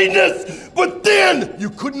of greatness, but then you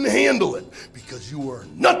couldn't handle it because you are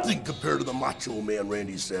nothing compared to the Macho Man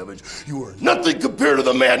Randy Savage. You are nothing compared to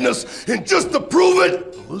the madness, and just to prove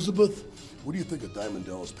it, Elizabeth, what do you think of Diamond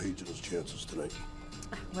Dallas Page and his chances tonight?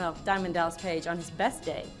 Well, Diamond Dallas Page, on his best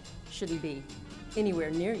day, shouldn't be anywhere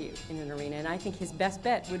near you in an arena, and I think his best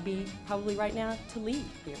bet would be probably right now to leave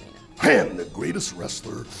the arena. I am the greatest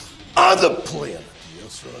wrestler on the planet.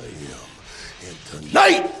 Yes, I am. And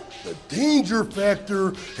tonight, the danger factor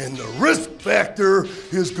and the risk factor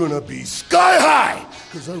is going to be sky high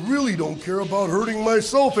because I really don't care about hurting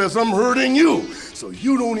myself as I'm hurting you. So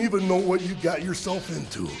you don't even know what you got yourself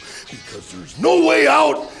into because there's no way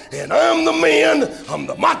out, and I'm the man. I'm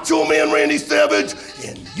the Macho Man Randy Savage,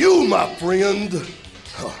 and you, my friend,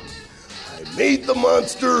 I made the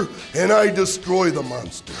monster, and I destroy the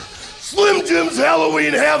monster. Slim Jim's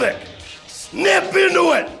Halloween Havoc. Snap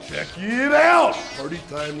into it. Check it out. Party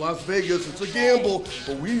time, Las Vegas. It's a gamble,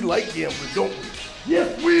 but we like gambling, don't we?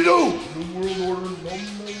 Yes, we do. New World Order. No.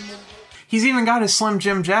 He's even got his Slim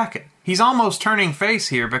Jim jacket. He's almost turning face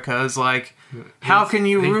here because, like, how can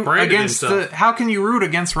you root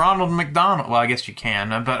against Ronald McDonald? Well, I guess you can,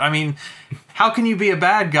 but I mean, how can you be a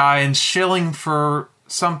bad guy and shilling for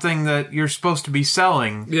something that you're supposed to be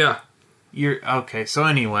selling? Yeah. Okay, so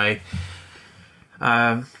anyway,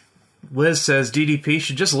 Liz says DDP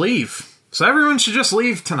should just leave. So everyone should just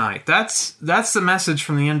leave tonight. That's the message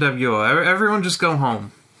from the NWO. Everyone just go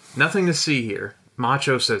home. Nothing to see here.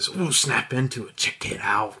 Macho says, "Ooh, snap into it, check it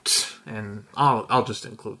out." And I'll just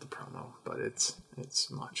include the promo, but it's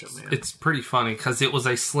Macho Man. It's pretty funny because it was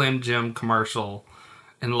a Slim Jim commercial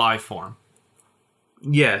in live form.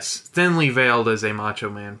 Yes, thinly veiled as a Macho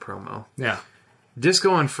Man promo. Yeah.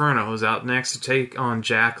 Disco Inferno is out next to take on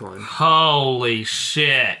Jacqueline. Holy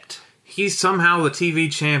shit. He's somehow the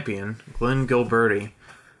TV champion, Glenn Gilberti.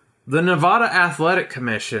 The Nevada Athletic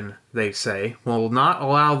Commission, they say, will not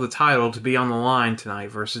allow the title to be on the line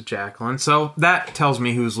tonight versus Jacqueline. So that tells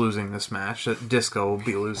me who's losing this match, that Disco will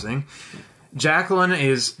be losing. Jacqueline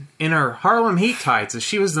is in her Harlem Heat tights, as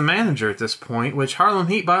she was the manager at this point, which Harlem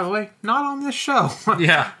Heat, by the way, not on this show.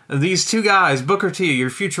 Yeah. These two guys, Booker T, your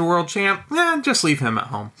future world champ, just leave him at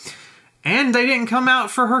home. And they didn't come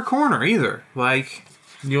out for her corner either. Like,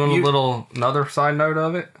 you want another side note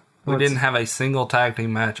of it? We didn't have a single tag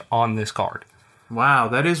team match on this card. Wow,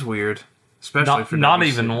 that is weird. Especially for not WC.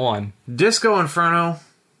 even one. Disco Inferno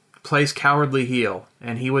plays cowardly heel,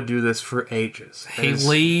 and he would do this for ages. He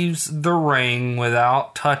leaves the ring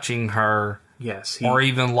without touching her. Yes. Or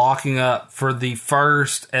even locking up for the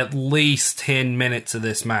first at least 10 minutes of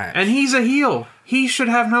this match. And he's a heel. He should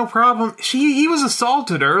have no problem. He was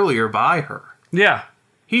assaulted earlier by her. Yeah.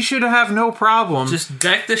 He should have no problem. Just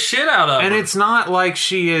deck the shit out of her. And it's not like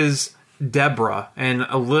she is Deborah and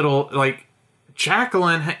a little, like,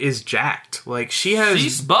 Jacqueline is jacked. Like,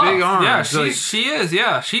 she's buff. Big arms. Yeah, she is.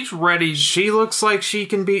 Yeah, she's ready. She looks like she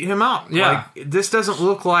can beat him up. Yeah. Like, this doesn't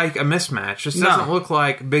look like a mismatch. This doesn't look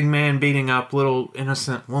like big man beating up little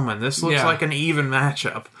innocent woman. This looks like an even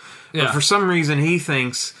matchup. Yeah. But for some reason, he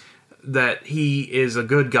thinks that he is a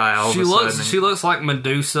good guy all of a sudden. She looks like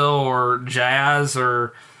Medusa or Jazz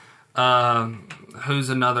or who's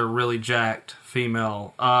another really jacked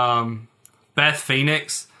female? Beth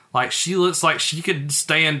Phoenix. Like, she looks like she could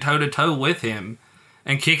stand toe-to-toe with him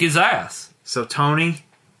and kick his ass. So Tony,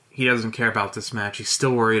 he doesn't care about this match. He's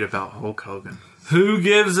still worried about Hulk Hogan. Who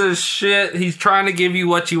gives a shit? He's trying to give you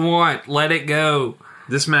what you want. Let it go.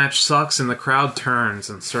 This match sucks, and the crowd turns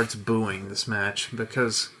and starts booing this match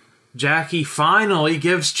because Jackie finally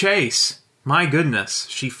gives chase. My goodness,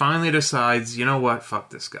 she finally decides, you know what, fuck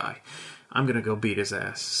this guy. I'm gonna go beat his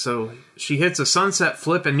ass. So she hits a sunset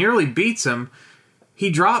flip and nearly beats him. He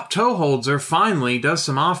drop toe holds her, finally, does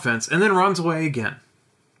some offense, and then runs away again.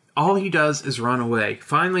 All he does is run away.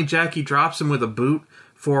 Finally, Jackie drops him with a boot,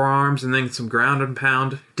 forearms, and then some ground and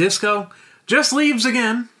pound. Disco just leaves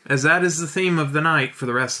again, as that is the theme of the night for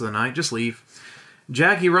the rest of the night. Just leave.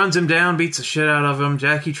 Jackie runs him down, beats the shit out of him.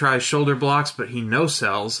 Jackie tries shoulder blocks, but he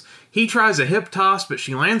no-sells. He tries a hip toss, but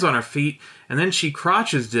she lands on her feet, and then she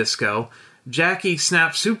crotches Disco. Jackie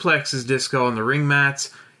snaps suplexes Disco on the ring mats,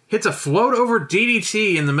 hits a float-over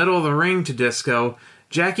DDT in the middle of the ring to Disco.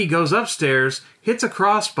 Jackie goes upstairs, hits a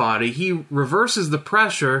crossbody. He reverses the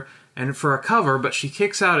pressure and for a cover, but she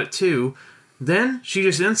kicks out at 2. Then she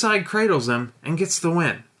just inside cradles him and gets the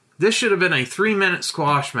win. This should have been a 3-minute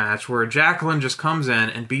squash match where Jacqueline just comes in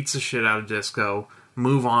and beats the shit out of Disco,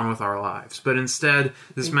 move on with our lives. But instead,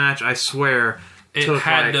 this match, I swear, it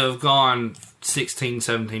had to have gone 16,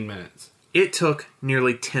 17 minutes. It took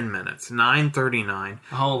nearly 10 minutes, 9:39.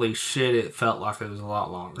 Holy shit, it felt like it was a lot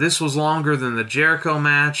longer. This was longer than the Jericho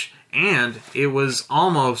match, and it was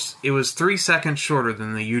 3 seconds shorter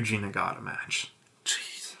than the Yuji Nagata match.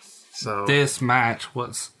 Jesus. So this match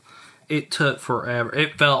it took forever.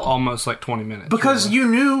 It felt almost like 20 minutes. Because you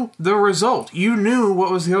knew the result. You knew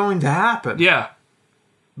what was going to happen. Yeah.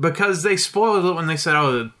 Because they spoiled it when they said,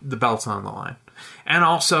 oh, the belt's on the line. And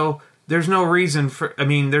also, there's no reason for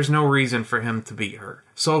him to beat her.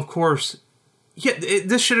 So, of course,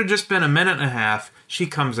 this should have just been a minute and a half. She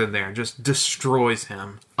comes in there and just destroys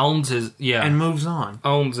him. Owns his, and moves on.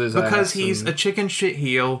 Owns his because ass. He's a chicken shit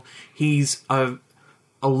heel. He's a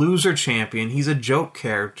loser champion. He's a joke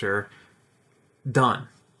character. Done.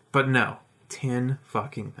 But no. 10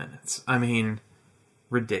 fucking minutes. I mean,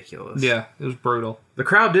 ridiculous. Yeah, it was brutal. The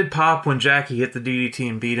crowd did pop when Jackie hit the DDT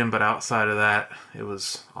and beat him, but outside of that, it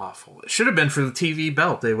was awful. It should have been for the TV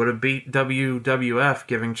belt. They would have beat WWF,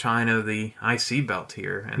 giving China the IC belt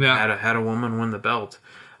here, and had a woman win the belt.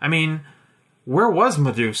 I mean, where was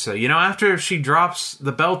Medusa? You know, after she drops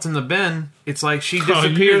the belt in the bin, it's like she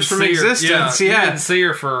disappears from existence. You didn't see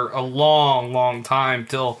her for a long, long time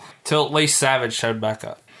till at least Savage showed back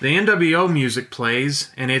up. The NWO music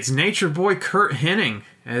plays, and it's Nature Boy Curt Hennig,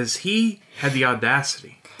 as he had the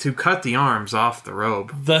audacity to cut the arms off the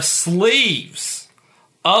robe. The sleeves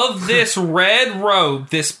of this red robe,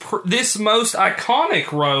 this most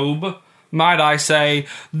iconic robe, might I say,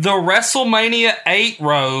 the WrestleMania 8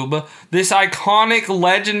 robe, this iconic,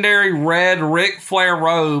 legendary red Ric Flair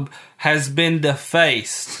robe has been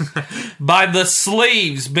defaced by the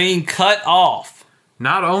sleeves being cut off.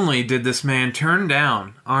 Not only did this man turn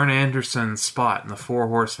down Arn Anderson's spot in the Four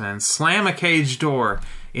Horsemen, slam a cage door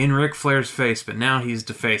in Ric Flair's face, but now he's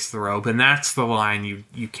defaced the robe, and that's the line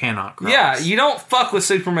you cannot cross. Yeah, you don't fuck with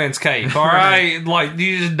Superman's cape, alright? Like,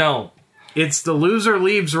 you just don't. It's the Loser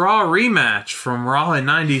Leaves Raw rematch from Raw in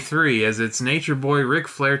 93, as it's Nature Boy Ric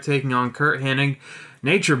Flair taking on Curt Hennig.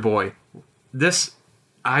 Nature Boy,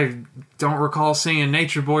 I don't recall seeing a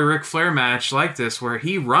Nature Boy Ric Flair match like this where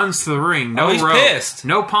he runs to the ring, he's rope, pissed.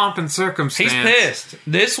 No pomp and circumstance. He's pissed.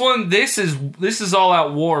 This is all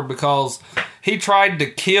out war because he tried to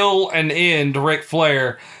kill and end Ric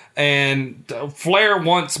Flair, and Flair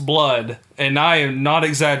wants blood, and I am not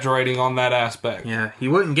exaggerating on that aspect. Yeah, he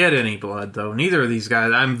wouldn't get any blood though. Neither of these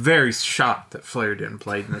guys. I'm very shocked that Flair didn't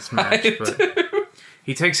play in this match, but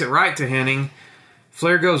he takes it right to Hennig.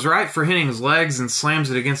 Flair goes right for Hennig's legs and slams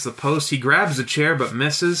it against the post. He grabs the chair but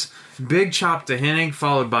misses. Big chop to Hennig,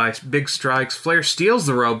 followed by big strikes. Flair steals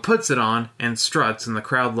the robe, puts it on, and struts, and the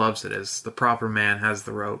crowd loves it as the proper man has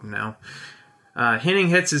the robe now. Hennig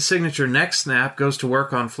hits his signature neck snap, goes to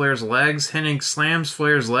work on Flair's legs. Hennig slams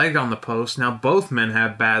Flair's leg on the post. Now both men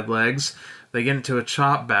have bad legs. They get into a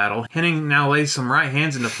chop battle. Hennig now lays some right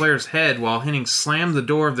hands into Flair's head while Hennig slams the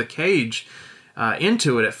door of the cage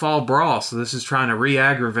into it at Fall Brawl, so this is trying to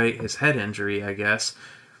re-aggravate his head injury, I guess.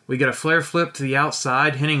 We get a Flair flip to the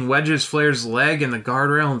outside. Hennig wedges Flair's leg in the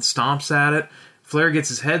guardrail and stomps at it. Flair gets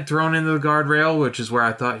his head thrown into the guardrail, which is where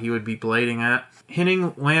I thought he would be blading at.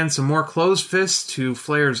 Hennig lands some more closed fists to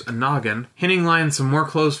Flair's noggin. Hennig lands some more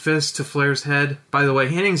closed fists to Flair's head. By the way,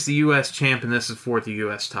 Hennig's the U.S. champ, and this is for the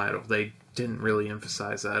U.S. title. They didn't really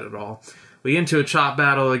emphasize that at all. We get into a chop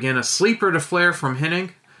battle again. A sleeper to Flair from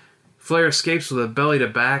Hennig. Flair escapes with a belly to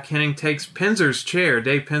back. Hennig takes Pinzer's chair,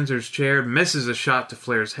 Dave Pinzer's chair, misses a shot to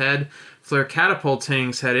Flair's head. Flair catapults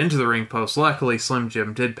Hennig's head into the ring post. Luckily, Slim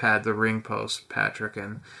Jim did pad the ring post, Patrick,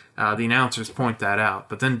 and The announcers point that out.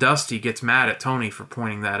 But then Dusty gets mad at Tony for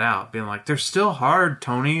pointing that out, being like, they're still hard,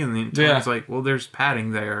 Tony. And then Tony's like, well, there's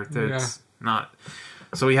padding there. That's not...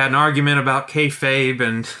 So we had an argument about kayfabe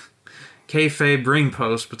and kayfabe ring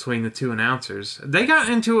post between the two announcers. They got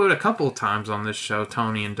into it a couple of times on this show,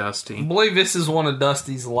 Tony and Dusty. I believe this is one of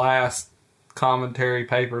Dusty's last commentary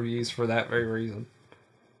pay-per-views for that very reason.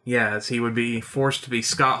 Yeah, as he would be forced to be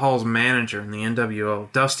Scott Hall's manager in the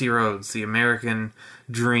NWO. Dusty Rhodes, the American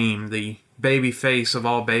dream, the baby face of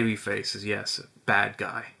all baby faces. Yes, bad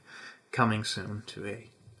guy. Coming soon to a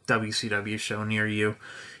WCW show near you.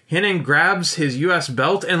 Hennig grabs his U.S.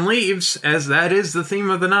 belt and leaves, as that is the theme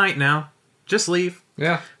of the night now. Just leave.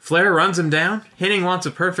 Yeah. Flair runs him down. Hennig wants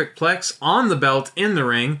a perfect plex on the belt in the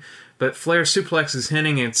ring, but Flair suplexes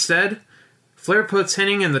Hennig instead. Flair puts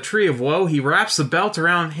Hennig in the Tree of Woe. He wraps the belt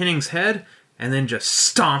around Hennig's head and then just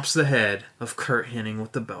stomps the head of Curt Hennig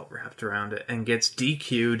with the belt wrapped around it and gets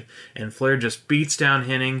DQ'd, and Flair just beats down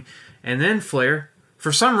Hennig. And then Flair,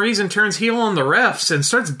 for some reason, turns heel on the refs and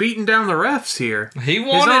starts beating down the refs here. His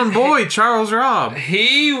own boy, Charles Robb.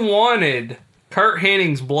 He wanted Curt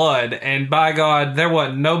Hennig's blood, and by God, there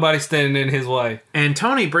wasn't nobody standing in his way. And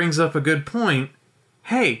Tony brings up a good point.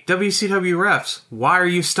 Hey, WCW refs, why are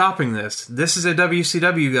you stopping this? This is a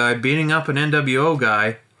WCW guy beating up an NWO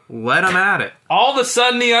guy. Let him at it. All of a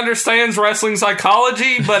sudden he understands wrestling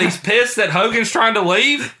psychology, but he's pissed that Hogan's trying to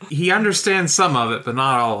leave? He understands some of it, but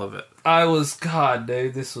not all of it. God,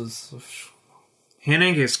 dude, this was...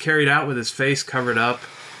 Hennig is carried out with his face covered up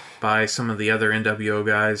by some of the other NWO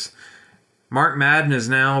guys. Mark Madden is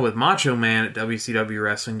now with Macho Man at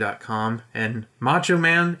WCWWrestling.com, and Macho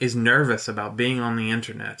Man is nervous about being on the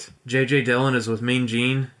internet. J.J. Dillon is with Mean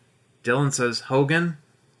Gene. Dillon says, Hogan,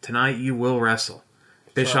 tonight you will wrestle.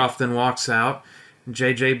 Bischoff then walks out, and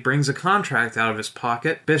J.J. brings a contract out of his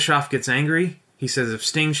pocket. Bischoff gets angry. He says if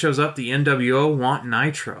Sting shows up, the NWO want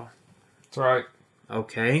Nitro. That's right.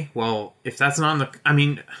 Okay, well, if that's not on the... I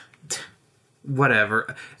mean...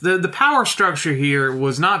 Whatever. The power structure here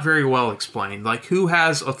was not very well explained. Like, who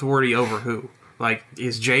has authority over who? Like,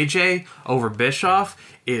 is JJ over Bischoff?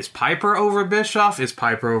 Is Piper over Bischoff? Is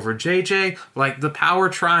Piper over JJ? Like, the power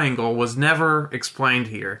triangle was never explained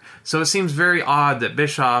here. So it seems very odd that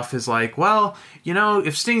Bischoff is like, well, you know,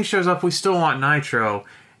 if Sting shows up, we still want Nitro.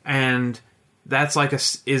 And that's like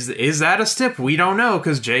is that a stip? We don't know,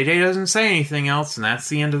 because JJ doesn't say anything else, and that's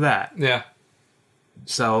the end of that. Yeah.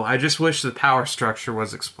 So I just wish the power structure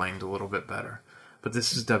was explained a little bit better. But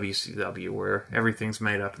this is WCW, where everything's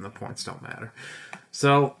made up and the points don't matter.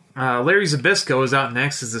 So Larry Zbyszko is out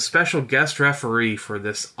next as the special guest referee for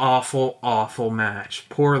this awful, awful match.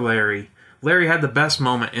 Poor Larry. Larry had the best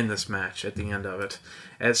moment in this match at the end of it.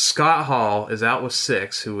 As Scott Hall is out with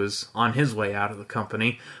Syxx, who is on his way out of the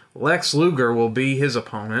company, Lex Luger will be his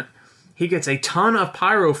opponent. He gets a ton of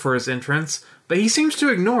pyro for his entrance, but he seems to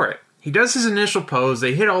ignore it. He does his initial pose,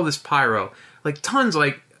 they hit all this pyro. Like tons,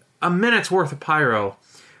 like a minute's worth of pyro.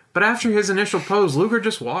 But after his initial pose, Luger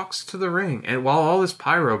just walks to the ring. And while all this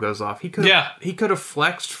pyro goes off, he could have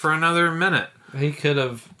flexed for another minute. He could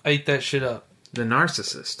have ate that shit up. The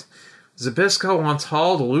narcissist. Zbyszko wants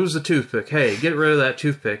Hall to lose the toothpick. Hey, get rid of that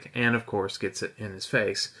toothpick. And of course gets it in his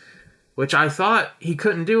face. Which I thought he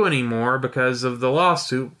couldn't do anymore because of the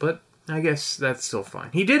lawsuit, but I guess that's still fine.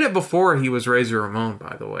 He did it before he was Razor Ramon,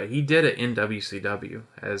 by the way. He did it in WCW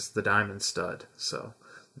as the Diamond Stud. So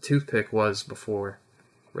the toothpick was before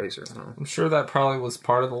Razor Ramon. I'm sure that probably was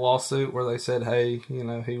part of the lawsuit where they said, hey, you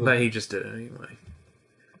know, he was... But he just did it anyway.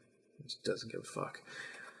 He just doesn't give a fuck.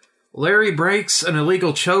 Larry breaks an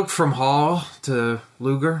illegal choke from Hall to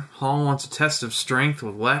Luger. Hall wants a test of strength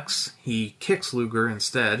with Lex. He kicks Luger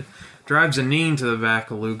instead. Drives a knee into the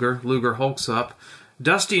back of Luger. Luger hulks up.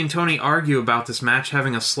 Dusty and Tony argue about this match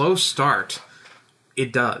having a slow start.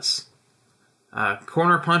 It does.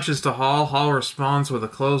 Corner punches to Hall. Hall responds with a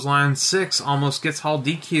clothesline. Syxx almost gets Hall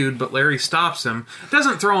DQ'd, but Larry stops him.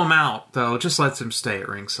 Doesn't throw him out, though. Just lets him stay at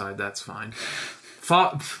ringside. That's fine.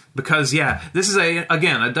 Because, yeah, this is,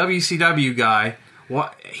 again, a WCW guy.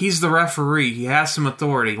 He's the referee. He has some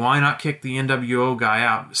authority. Why not kick the NWO guy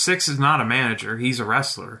out? Syxx is not a manager. He's a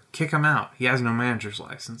wrestler. Kick him out. He has no manager's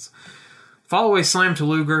license. Fallaway slam to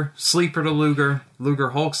Luger, sleeper to Luger. Luger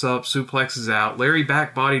hulks up, suplexes out. Larry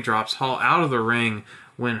back body drops Hall out of the ring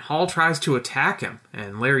when Hall tries to attack him,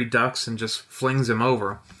 and Larry ducks and just flings him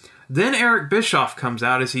over. Then Eric Bischoff comes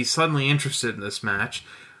out as he's suddenly interested in this match.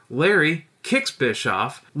 Larry kicks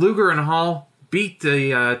Bischoff. Luger and Hall beat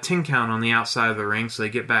the 10 count on the outside of the ring, so they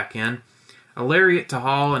get back in. A lariat to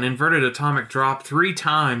Hall, an inverted atomic drop 3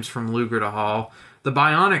 times from Luger to Hall. The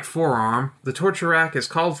bionic forearm. The torture rack is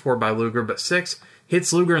called for by Luger, but Syxx,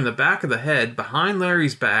 hits Luger in the back of the head, behind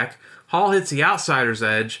Larry's back. Hall hits the outsider's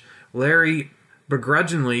edge. Larry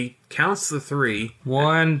begrudgingly counts the 3.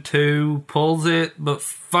 1, 2, pulls it, but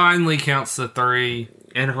finally counts the 3.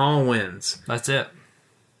 And Hall wins. That's it.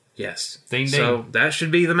 Yes. Ding, ding. So that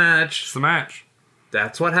should be the match. It's the match.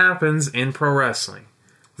 That's what happens in pro wrestling.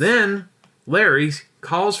 Then Larry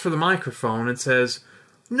calls for the microphone and says,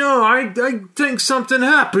 "No, I think something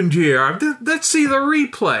happened here. Let's see the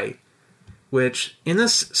replay." Which, in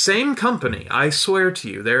this same company, I swear to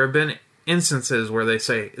you, there have been instances where they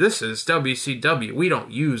say, "This is WCW. We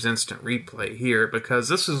don't use instant replay here," because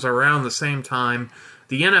this is around the same time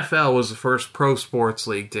the NFL was the first pro sports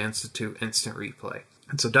league to institute instant replay.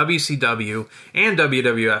 And so WCW and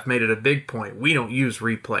WWF made it a big point. We don't use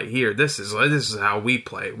replay here. This is how we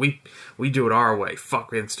play. We do it our way.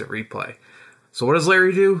 Fuck instant replay. So what does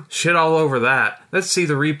Larry do? Shit all over that. Let's see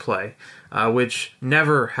the replay, which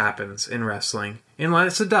never happens in wrestling,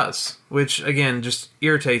 unless it does. Which, again, just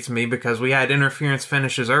irritates me because we had interference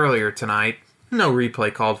finishes earlier tonight. No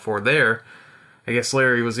replay called for there. I guess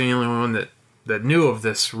Larry was the only one that knew of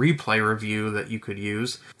this replay review that you could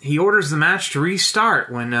use. He orders the match to restart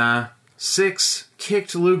when Six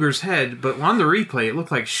kicked Luger's head, but on the replay it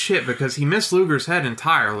looked like shit because he missed Luger's head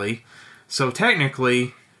entirely. So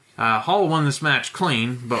technically, Hall won this match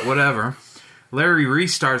clean, but whatever. Larry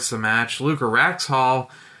restarts the match. Luger racks Hall.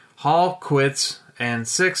 Hall quits, and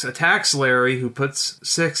Six attacks Larry, who puts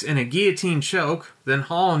Six in a guillotine choke. Then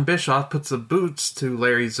Hall and Bischoff puts the boots to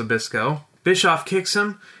Larry Zbyszko. Bischoff kicks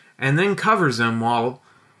him, and then covers him while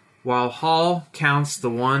Hall counts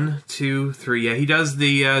the 1, 2, 3. Yeah, he does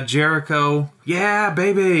the Jericho, yeah,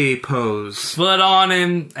 baby pose. Foot on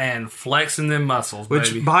him and flexing them muscles,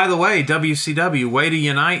 Which, baby. by the way, WCW, way to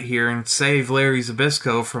unite here and save Larry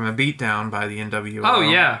Zbyszko from a beatdown by the NWO. Oh,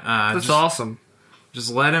 yeah. That's awesome.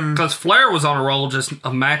 Just let him... Because Flair was on a roll just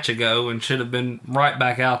a match ago and should have been right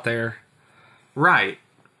back out there. Right.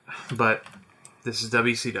 But this is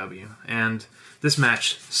WCW, and... this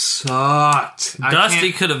match sucked.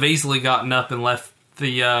 Dusty could have easily gotten up and left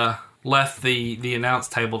the announce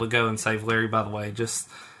table to go and save Larry, by the way.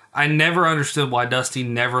 I never understood why Dusty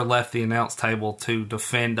never left the announce table to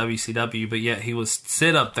defend WCW, but yet he would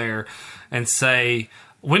sit up there and say,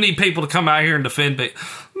 "We need people to come out here and defend, but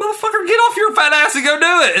motherfucker, get off your fat ass and go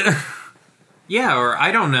do it." Yeah, or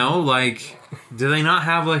I don't know, like, do they not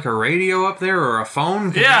have like a radio up there or a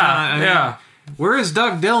phone? Yeah. Where is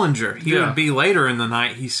Doug Dillinger? He would be later in the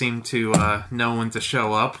night. He seemed to know when to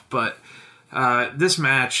show up. But this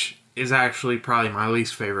match is actually probably my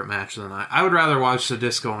least favorite match of the night. I would rather watch the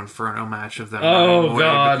Disco Inferno match of them. Oh,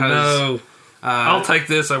 God, no. I'll take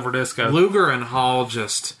this over Disco. Luger and Hall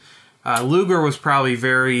just... Luger was probably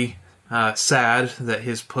very sad that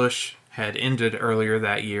his push had ended earlier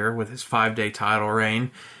that year with his 5-day title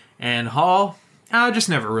reign. And Hall just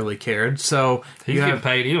never really cared. So he's getting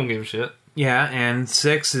paid. He don't give a shit. Yeah, and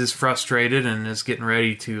Six is frustrated and is getting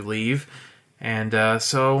ready to leave. And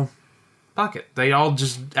so, fuck it. They all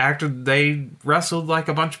just they wrestled like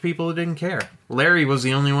a bunch of people who didn't care. Larry was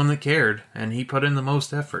the only one that cared, and he put in the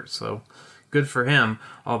most effort, so good for him.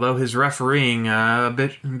 Although his refereeing a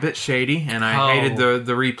bit shady, and I hated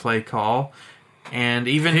the replay call. And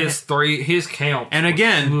even his count. And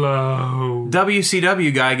again, low.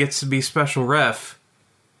 WCW guy gets to be special ref.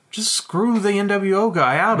 Just screw the NWO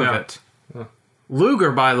guy out of it.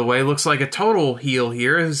 Luger, by the way, looks like a total heel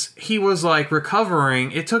here. He was like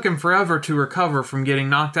recovering. It took him forever to recover from getting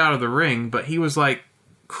knocked out of the ring, but he was like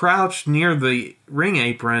crouched near the ring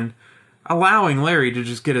apron, allowing Larry to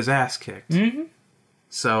just get his ass kicked. Mm-hmm.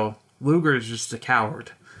 So Luger is just a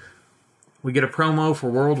coward. We get a promo for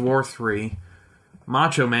World War III.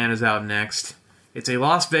 Macho Man is out next. It's a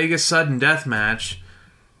Las Vegas sudden death match.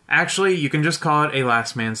 Actually, you can just call it a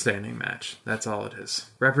last man standing match. That's all it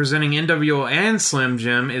is. Representing NWO and Slim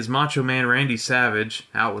Jim is Macho Man Randy Savage,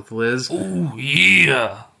 out with Liz. Ooh,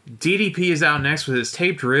 yeah. DDP is out next with his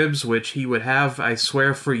taped ribs, which he would have, I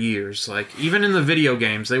swear, for years. Like, even in the video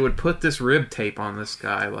games, they would put this rib tape on this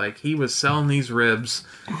guy. Like, he was selling these ribs.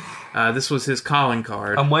 This was his calling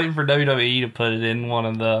card. I'm waiting for WWE to put it in one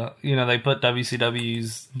of the... they put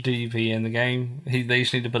WCW's DDP in the game. They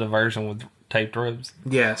just need to put a version with taped ribs.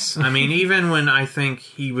 Yes. I mean, even when I think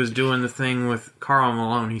he was doing the thing with Karl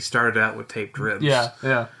Malone, he started out with taped ribs.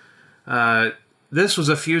 Yeah. This was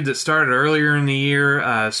a feud that started earlier in the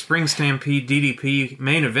year. Spring Stampede DDP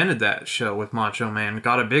main evented that show with Macho Man.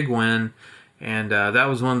 Got a big win. And that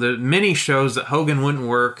was one of the many shows that Hogan wouldn't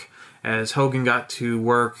work, as Hogan got to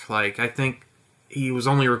work, like, I think he was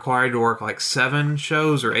only required to work like 7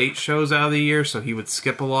 shows or 8 shows out of the year, so he would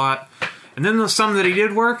skip a lot. And then some that he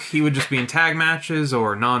did work, he would just be in tag matches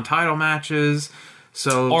or non-title matches.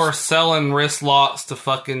 Or selling wrist locks to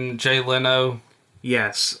fucking Jay Leno.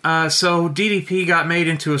 Yes. So DDP got made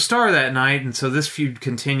into a star that night, and so this feud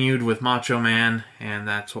continued with Macho Man, and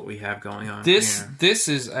that's what we have going on here.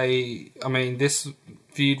 This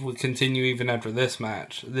feud would continue even after this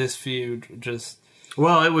match. This feud just...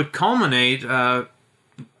 Well, it would culminate...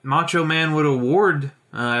 Macho Man would award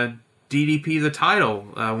DDP the title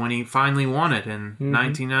when he finally won it in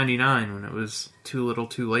 1999, when it was too little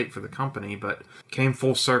too late for the company, but came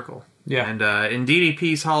full circle. Yeah. And in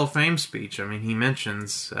DDP's Hall of Fame speech, I mean, he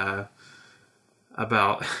mentions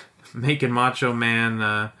about making Macho Man,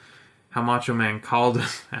 how Macho Man called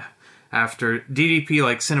him after DDP,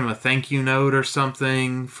 like, sent him a thank you note or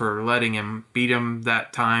something for letting him beat him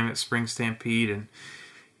that time at Spring Stampede, and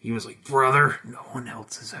he was like, brother, no one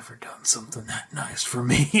else has ever done something that nice for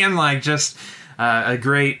me. And, like, just a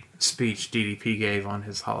great speech DDP gave on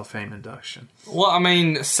his Hall of Fame induction. Well, I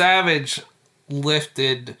mean, Savage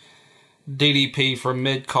lifted DDP from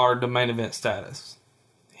mid-card to main event status.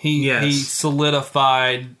 He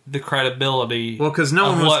solidified the credibility because no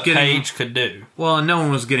one was what getting, Page could do. Well, and no one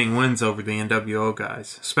was getting wins over the NWO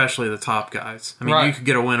guys, especially the top guys. I mean, right. You could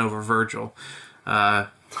get a win over Virgil. I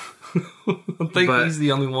think he's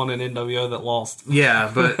the only one in NWO that lost. Yeah,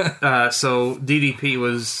 but so DDP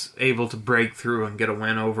was able to break through and get a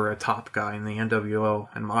win over a top guy in the NWO,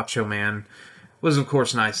 and Macho Man was, of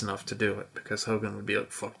course, nice enough to do it, because Hogan would be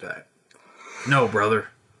like, fuck that. No, brother.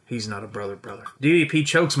 He's not a brother. DDP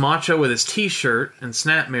chokes Macho with his t-shirt and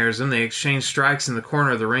snapmares him. They exchange strikes in the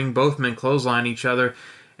corner of the ring. Both men clothesline each other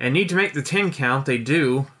and need to make the 10 count. They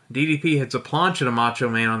do. DDP hits a plancha to Macho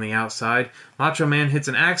Man on the outside. Macho Man hits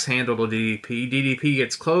an axe handle to DDP. DDP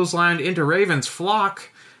gets clotheslined into Raven's flock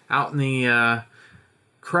out in the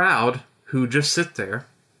crowd, who just sit there.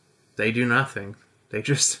 They do nothing. They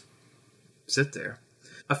just sit there.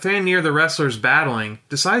 A fan near the wrestlers battling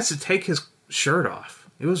decides to take his shirt off.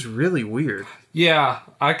 It was really weird. Yeah,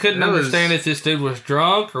 I couldn't understand if this dude was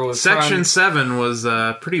drunk or was Section 7 was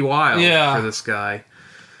pretty wild for this guy.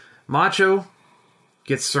 Macho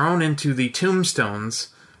gets thrown into the tombstones,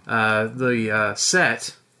 the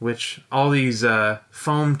set, which all these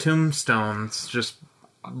foam tombstones just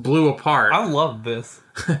blew apart. I love this.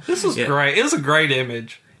 This was great. It was a great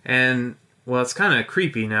image. And, well, it's kind of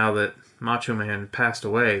creepy now that Macho Man passed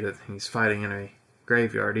away, that he's fighting in a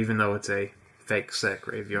graveyard, even though it's a fake set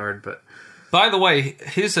graveyard. But by the way,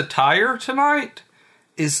 his attire tonight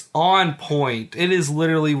is on point. It is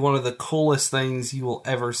literally one of the coolest things you will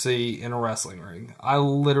ever see in a wrestling ring. I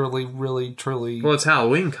literally, really, truly... Well, it's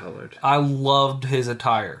Halloween colored. I loved his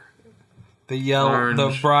attire. The yellow,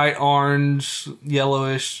 the bright orange,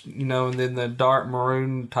 yellowish, and then the dark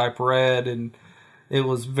maroon type red, and it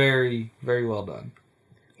was very, very well done.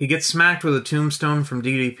 He gets smacked with a tombstone from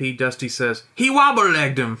DDP. Dusty says, he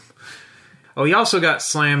wobble-legged him. Oh, he also got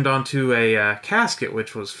slammed onto a casket,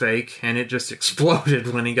 which was fake, and it just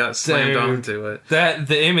exploded when he got slammed onto it.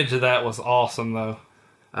 The image of that was awesome, though.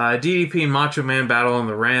 DDP and Macho Man battle on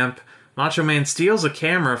the ramp. Macho Man steals a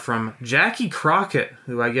camera from Jackie Crockett,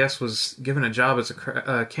 who I guess was given a job as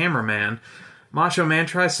a cameraman. Macho Man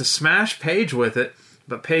tries to smash Page with it,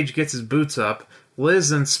 but Page gets his boots up. Liz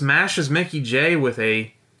then smashes Mickey J with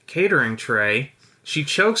a catering tray. She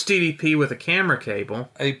chokes DDP with a camera cable.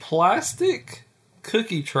 A plastic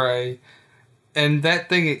cookie tray, and that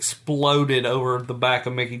thing exploded over the back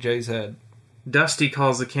of Mickey J's head. Dusty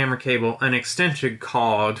calls the camera cable an extension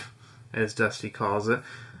cord, as Dusty calls it.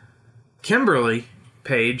 Kimberly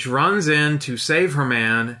Page runs in to save her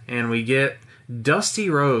man, and we get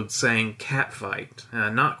Dusty Rhodes saying catfight.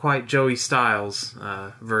 Not quite Joey Styles'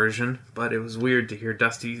 version, but it was weird to hear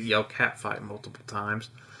Dusty yell catfight multiple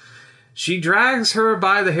times. She drags her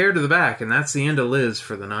by the hair to the back, and that's the end of Liz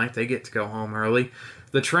for the night. They get to go home early.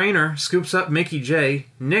 The trainer scoops up Mickey J.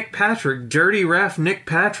 Nick Patrick, dirty ref Nick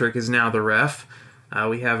Patrick, is now the ref.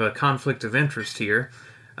 We have a conflict of interest here.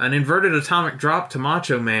 An inverted atomic drop to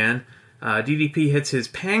Macho Man. DDP hits his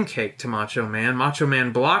pancake to Macho Man. Macho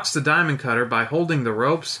Man blocks the diamond cutter by holding the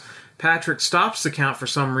ropes. Patrick stops the count for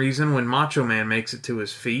some reason when Macho Man makes it to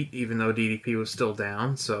his feet, even though DDP was still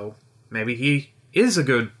down, so maybe he is a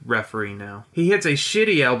good referee now. He hits a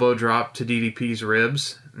shitty elbow drop to DDP's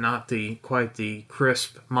ribs, not quite the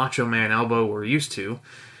crisp Macho Man elbow we're used to.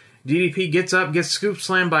 DDP gets up, gets scoop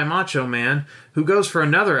slammed by Macho Man, who goes for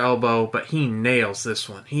another elbow, but he nails this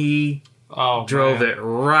one. He drove it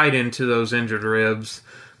right into those injured ribs.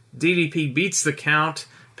 DDP beats the count,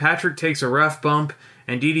 Patrick takes a ref bump,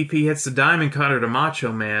 and DDP hits the diamond cutter to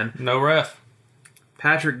Macho Man. No ref.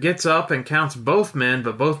 Patrick gets up and counts both men,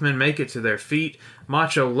 but both men make it to their feet.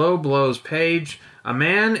 Macho low blows Page. A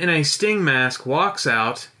man in a Sting mask walks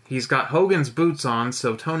out. He's got Hogan's boots on,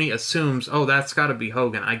 so Tony assumes, oh, that's got to be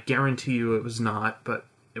Hogan. I guarantee you it was not, but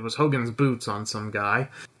it was Hogan's boots on some guy.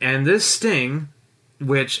 And this Sting,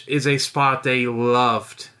 which is a spot they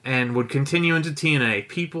loved and would continue into TNA,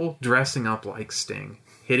 people dressing up like Sting,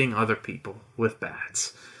 hitting other people with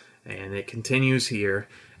bats. And it continues here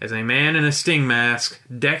as a man in a Sting mask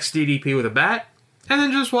decks DDP with a bat and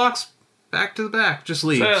then just walks back to the back, just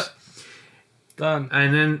leaves. Done.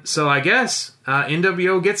 And then, so I guess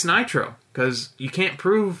NWO gets Nitro, because you can't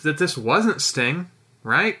prove that this wasn't Sting,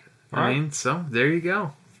 right? I mean, so there you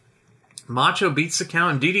go. Macho beats the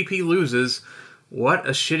count and DDP loses. What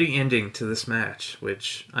a shitty ending to this match,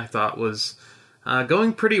 which I thought was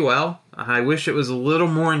going pretty well. I wish it was a little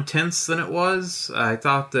more intense than it was. I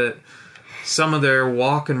thought that some of their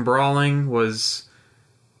walk and brawling was...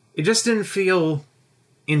 It just didn't feel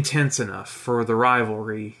intense enough for the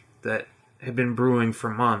rivalry that had been brewing for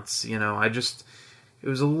months. You know, it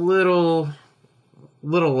was a little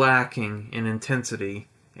lacking in intensity,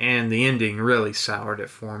 and the ending really soured it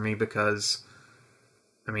for me because,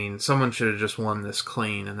 I mean, someone should have just won this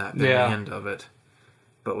clean and that been the end of it.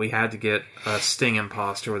 But we had to get a Sting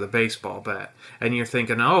imposter with a baseball bat. And you're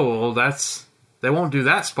thinking, oh, well, they won't do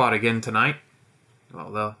that spot again tonight.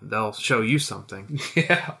 Well, they'll show you something.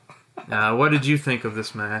 Yeah. What did you think of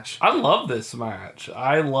this match? I love this match.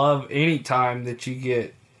 I love any time that you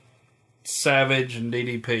get Savage and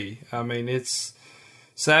DDP. I mean, it's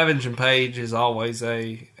Savage and Page is always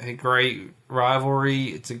a great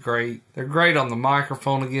rivalry. They're great on the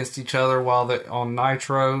microphone against each other while they're on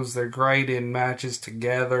Nitros. They're great in matches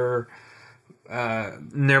together.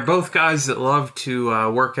 And they're both guys that love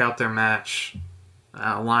to work out their match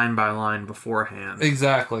line by line beforehand.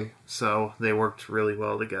 Exactly. So they worked really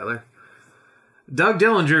well together. Doug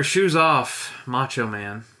Dillinger shoos off Macho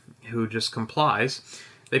Man, who just complies.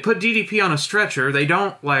 They put DDP on a stretcher. They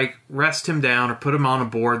don't, rest him down or put him on a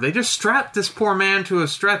board. They just strap this poor man to a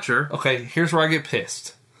stretcher. Okay, here's where I get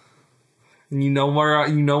pissed. And you know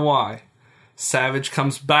why. Savage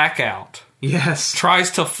comes back out. Yes.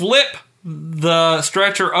 Tries to flip the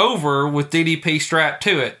stretcher over with DDP strapped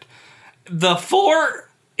to it. The 4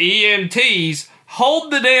 EMTs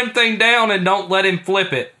hold the damn thing down and don't let him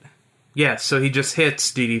flip it. Yes, so he just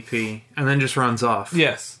hits DDP and then just runs off.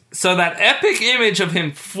 Yes. So that epic image of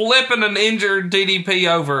him flipping an injured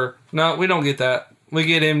DDP over, no, we don't get that. We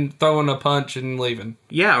get him throwing a punch and leaving.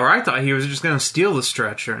 Yeah, or I thought he was just going to steal the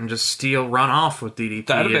stretcher and just run off with DDP.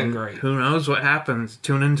 That'd have been great. Who knows what happens?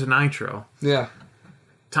 Tune into Nitro. Yeah.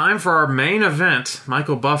 Time for our main event.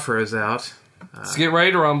 Michael Buffer is out. Let's get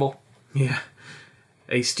ready to rumble. Yeah.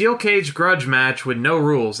 A steel cage grudge match with no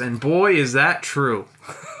rules, and boy, is that true.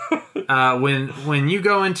 When you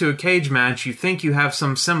go into a cage match, you think you have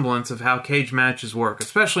some semblance of how cage matches work,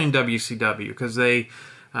 especially in WCW, because they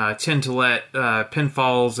tend to let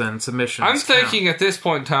pinfalls and submissions I'm thinking at this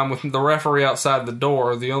point in time, with the referee outside the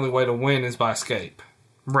door, the only way to win is by escape.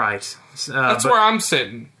 Right. That's where I'm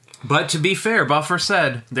sitting. But to be fair, Buffer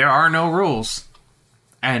said there are no rules.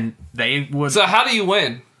 And they would... So how do you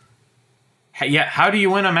win? Yeah, how do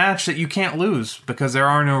you win a match that you can't lose? Because there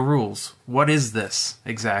are no rules. What is this,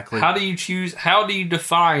 exactly? How do you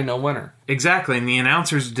define a winner? Exactly, and the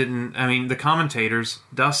announcers the commentators,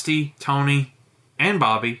 Dusty, Tony, and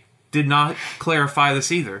Bobby, did not clarify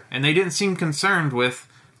this either. And they didn't seem concerned with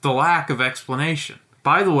the lack of explanation.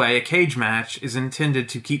 By the way, a cage match is intended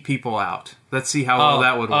to keep people out. Let's see how well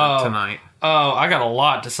that would work tonight. Oh, I got a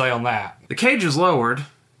lot to say on that. The cage is lowered.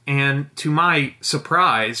 And to my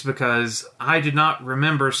surprise, because I did not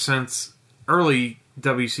remember since early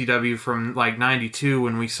WCW from 92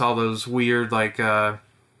 when we saw those weird the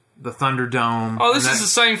Thunderdome. Oh, this is the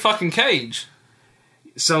same fucking cage.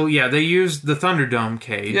 So yeah, they used the Thunderdome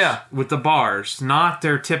cage with the bars, not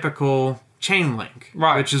their typical chain link,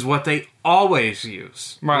 right? Which is what they always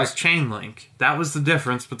use. Right, was chain link. That was the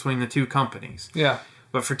difference between the two companies. Yeah,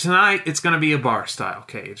 but for tonight, it's going to be a bar style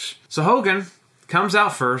cage. So Hogan comes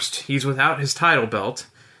out first. He's without his title belt.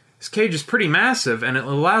 His cage is pretty massive, and it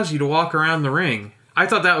allows you to walk around the ring. I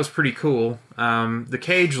thought that was pretty cool. The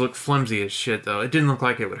cage looked flimsy as shit, though. It didn't look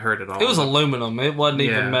like it would hurt at all. It was aluminum. It wasn't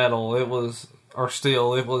even metal. It was, or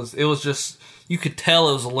steel. It was just, you could tell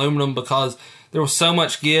it was aluminum because there was so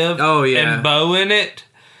much give and bow in it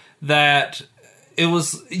that it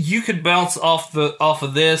was, you could bounce off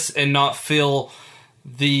of this and not feel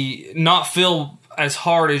as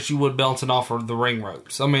hard as you would bouncing off of the ring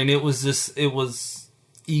ropes. I mean, it was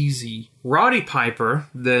Easy. Roddy Piper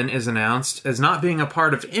then is announced as not being a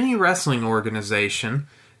part of any wrestling organization,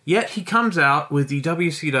 yet he comes out with the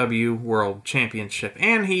WCW World Championship,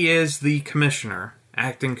 and he is the commissioner,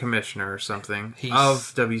 acting commissioner or something,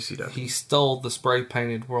 of WCW. He stole the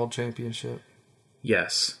spray-painted World Championship.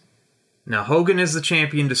 Yes. Now, Hogan is the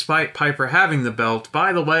champion despite Piper having the belt.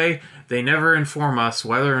 By the way, they never inform us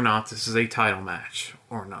whether or not this is a title match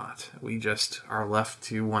or not. We just are left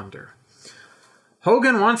to wonder.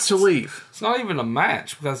 Hogan wants to leave. It's not even a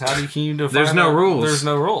match, because how can you define There's no rules. There's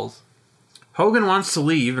no rules. Hogan wants to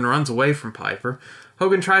leave and runs away from Piper.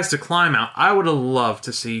 Hogan tries to climb out. I would have loved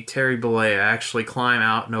to see Terry Bollea actually climb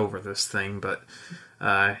out and over this thing, but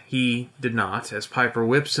he did not, as Piper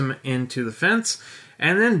whips him into the fence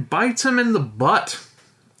and then bites him in the butt.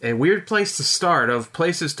 A weird place to start of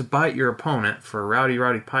places to bite your opponent for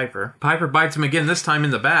Roddy Piper. Piper bites him again, this time in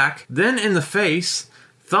the back, then in the face,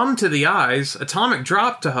 thumb to the eyes, atomic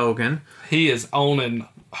drop to Hogan. He is owning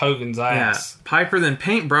Hogan's ass. Yeah. Piper then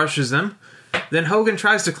paintbrushes him. Then Hogan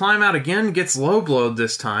tries to climb out again, gets low-blowed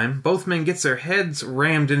this time. Both men gets their heads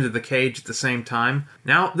rammed into the cage at the same time.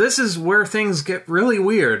 Now, this is where things get really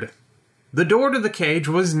weird. The door to the cage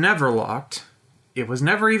was never locked. It was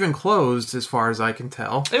never even closed, as far as I can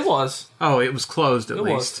tell. It was. Oh, it was closed at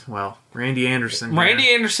least. Well, Randy Anderson. Randy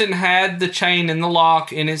Anderson had the chain and the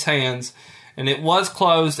lock in his hands, and it was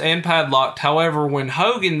closed and padlocked. However, when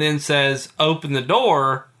Hogan then says, open the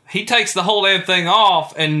door, he takes the whole damn thing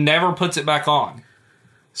off and never puts it back on.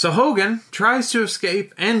 So Hogan tries to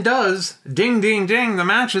escape and does. Ding, ding, ding, the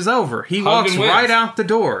match is over. He walks right out the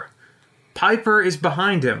door. Piper is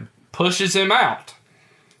behind him. Pushes him out.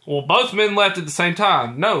 Well, both men left at the same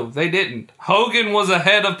time. No, they didn't. Hogan was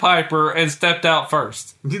ahead of Piper and stepped out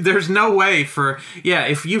first. There's no way for... Yeah,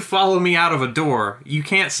 if you follow me out of a door, you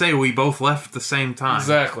can't say we both left at the same time.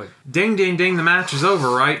 Exactly. Ding, ding, ding, the match is over,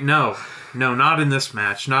 right? No. No, not in this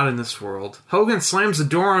match. Not in this world. Hogan slams the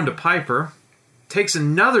door onto Piper, takes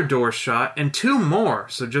another door shot, and two more.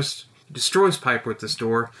 So just destroys Piper with this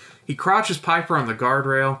door. He crotches Piper on the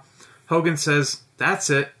guardrail. Hogan says, that's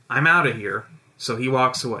it. I'm out of here. So he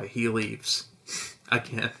walks away. He leaves.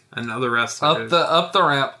 Again, another wrestler. Up the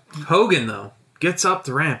ramp. Hogan, though, gets up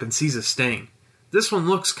the ramp and sees a Sting. This one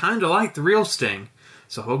looks kind of like the real Sting.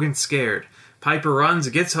 So Hogan's scared. Piper runs,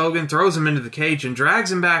 gets Hogan, throws him into the cage, and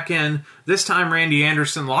drags him back in. This time Randy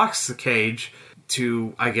Anderson locks the cage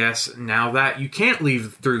to, I guess, now that you can't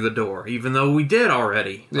leave through the door, even though we did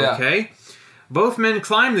already. Yeah. Okay? Both men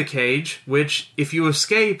climb the cage, which, if you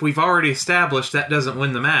escape, we've already established that doesn't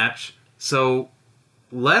win the match. So,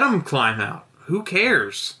 let them climb out. Who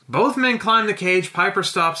cares? Both men climb the cage. Piper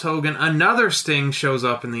stops Hogan. Another Sting shows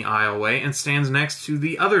up in the aisleway and stands next to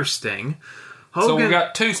the other Sting. Hogan, so we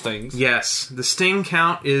got two Stings. Yes. The Sting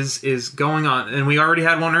count is going on. And we already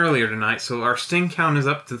had one earlier tonight, so our Sting count is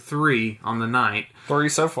up to 3 on the night. 3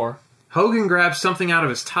 so far. Hogan grabs something out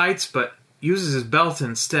of his tights, but uses his belt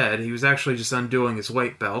instead. He was actually just undoing his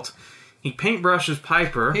weight belt. He paintbrushes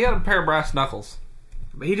Piper. He had a pair of brass knuckles.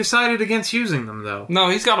 He decided against using them, though. No,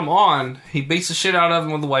 he's got them on. He beats the shit out of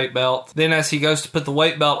him with the weight belt. Then as he goes to put the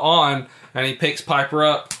weight belt on, and he picks Piper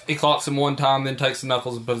up, he clocks him one time, then takes the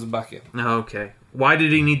knuckles and puts them back in. Okay. Why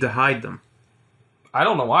did he need to hide them? I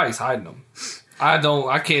don't know why he's hiding them.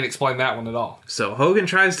 I can't explain that one at all. So Hogan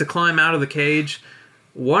tries to climb out of the cage.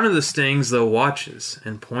 One of the Stings, though, watches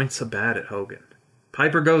and points a bat at Hogan.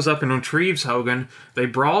 Piper goes up and retrieves Hogan. They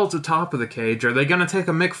brawl at the top of the cage. Are they going to take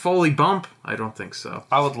a Mick Foley bump? I don't think so.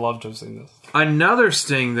 I would love to have seen this. Another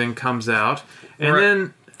Sting then comes out. And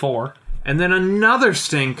then 4. And then another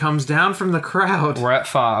Sting comes down from the crowd. We're at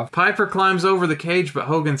 5. Piper climbs over the cage, but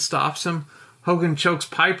Hogan stops him. Hogan chokes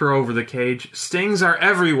Piper over the cage. Stings are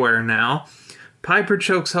everywhere now. Piper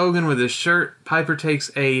chokes Hogan with his shirt. Piper takes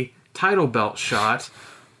a title belt shot.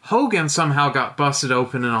 Hogan somehow got busted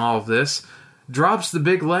open in all of this. Drops the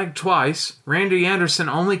big leg twice. Randy Anderson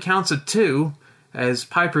only counts at 2 as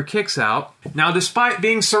Piper kicks out. Now, despite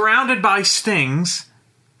being surrounded by Stings,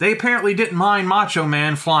 they apparently didn't mind Macho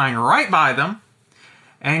Man flying right by them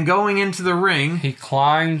and going into the ring. He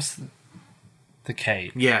climbs the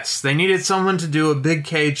cage. Yes, they needed someone to do a big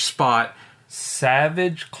cage spot.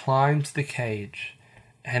 Savage climbs the cage.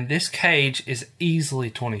 And this cage is easily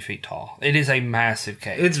 20 feet tall. It is a massive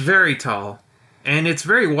cage. It's very tall. And it's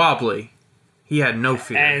very wobbly. He had no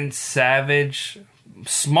fear. And Savage,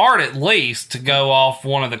 smart at least, to go off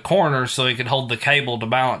one of the corners so he could hold the cable to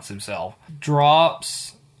balance himself,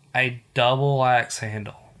 drops a double axe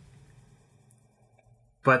handle.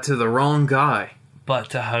 But to the wrong guy. But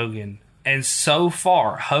to Hogan. And so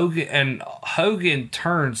far, Hogan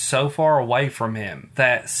turns so far away from him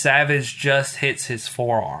that Savage just hits his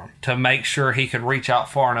forearm to make sure he could reach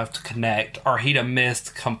out far enough to connect, or he'd have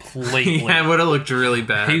missed completely. Yeah, it would have looked really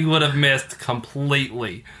bad. He would have missed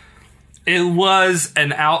completely. It was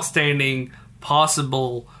an outstanding,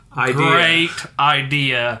 great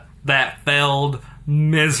idea that failed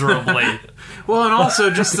miserably. Well, and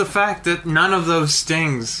also just the fact that none of those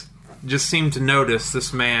Stings just seemed to notice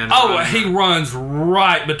this man. Oh, he runs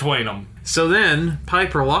right between them. So then,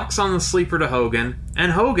 Piper locks on the sleeper to Hogan,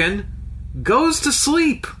 and Hogan goes to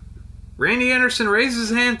sleep. Randy Anderson raises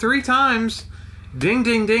his hand 3 times. Ding,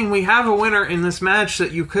 ding, ding. We have a winner in this match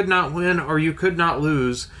that you could not win or you could not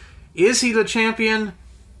lose. Is he the champion?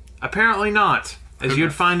 Apparently not, as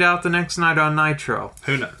you'd find out the next night on Nitro.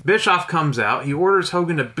 Who knows? Bischoff comes out. He orders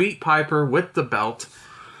Hogan to beat Piper with the belt.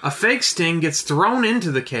 A fake Sting gets thrown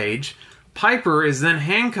into the cage. Piper is then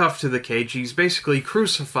handcuffed to the cage. He's basically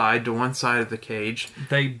crucified to one side of the cage.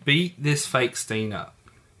 They beat this fake Sting up.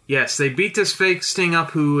 Yes, they beat this fake Sting up,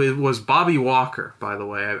 who was Bobby Walker, by the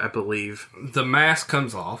way, I believe. The mask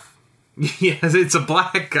comes off. Yes, it's a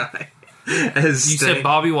black guy. As you said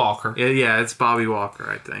Bobby Walker. Yeah, it's Bobby Walker,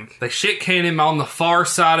 I think. They shit-can him on the far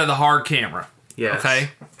side of the hard camera. Yes. Okay?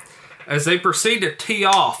 As they proceed to tee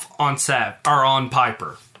off on on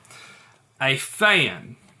Piper. A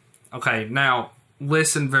fan. Okay, now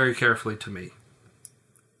listen very carefully to me.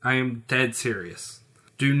 I am dead serious.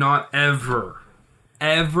 Do not ever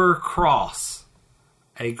cross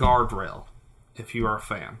a guardrail if you are a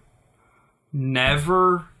fan.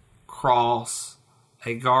 Never cross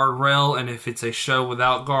a guardrail, and if it's a show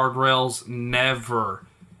without guardrails, never,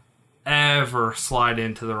 ever slide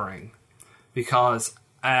into the ring. Because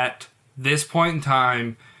at this point in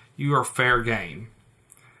time, you are fair game.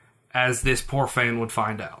 As this poor fan would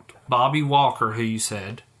find out. Bobby Walker, who you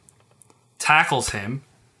said, tackles him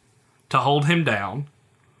to hold him down.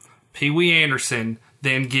 Pee Wee Anderson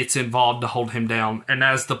then gets involved to hold him down. And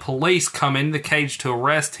as the police come in the cage to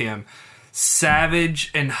arrest him, Savage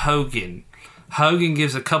and Hogan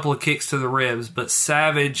gives a couple of kicks to the ribs, but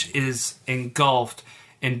Savage is engulfed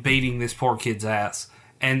in beating this poor kid's ass.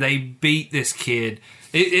 And they beat this kid.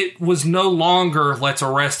 It was no longer, let's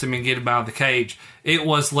arrest him and get him out of the cage. It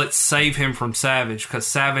was, let's save him from Savage, because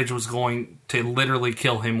Savage was going to literally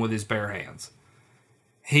kill him with his bare hands.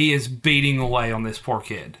 He is beating away on this poor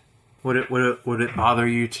kid. Would it bother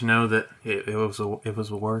you to know that it was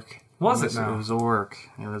a work? Was it now? It was a work.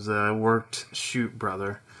 It was a worked shoot,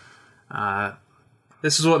 brother.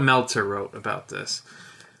 This is what Meltzer wrote about this.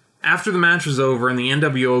 After the match was over, and the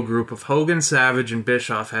NWO group of Hogan, Savage, and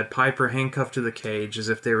Bischoff had Piper handcuffed to the cage as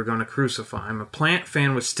if they were going to crucify him, a Plant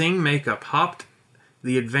fan with Sting makeup hopped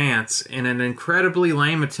the advance in an incredibly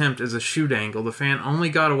lame attempt as a shoot angle. The fan only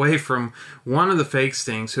got away from one of the fake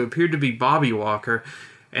Stings, who appeared to be Bobby Walker,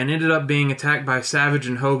 and ended up being attacked by Savage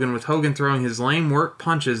and Hogan, with Hogan throwing his lame work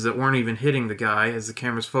punches that weren't even hitting the guy, as the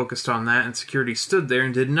cameras focused on that, and security stood there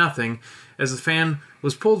and did nothing, as the fan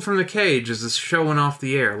was pulled from the cage as the show went off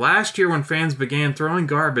the air. Last year, when fans began throwing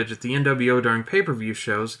garbage at the NWO during pay-per-view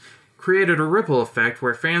shows, created a ripple effect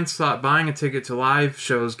where fans thought buying a ticket to live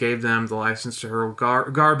shows gave them the license to hurl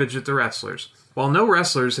garbage at the wrestlers. While no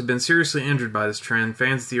wrestlers have been seriously injured by this trend,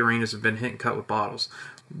 fans at the arenas have been hit and cut with bottles.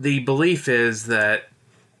 The belief is that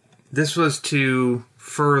this was to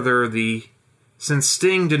further since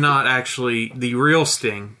Sting did not actually, the real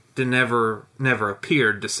Sting, never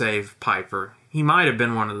appeared to save Piper. He might have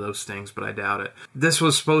been one of those things, but I doubt it. This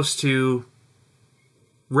was supposed to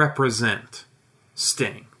represent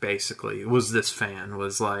Sting, basically. It was this fan. It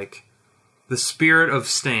was like the spirit of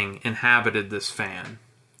Sting inhabited this fan.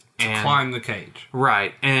 And climb the cage.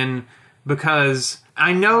 Right. And because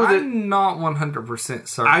I know that... I'm not 100%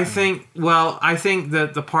 certain. I think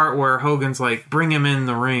that the part where Hogan's like, bring him in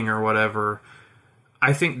the ring or whatever...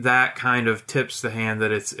 I think that kind of tips the hand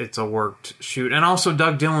that it's a worked shoot. And also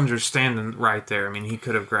Doug Dillinger's standing right there. I mean, he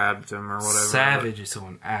could have grabbed him or whatever. Savage is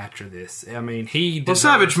going after this. I mean,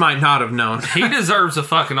 Savage might not have known. He deserves a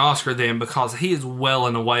fucking Oscar then, because he is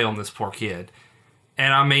welling away on this poor kid.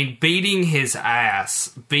 And I mean, beating his ass,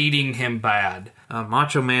 beating him bad.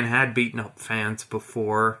 Macho Man had beaten up fans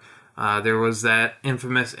before. There was that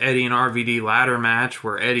infamous Eddie and RVD ladder match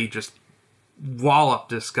where Eddie just walloped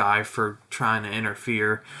this guy for trying to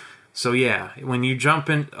interfere. So yeah, when you jump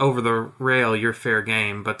in over the rail, you're fair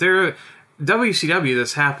game. But WCW,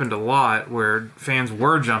 this happened a lot where fans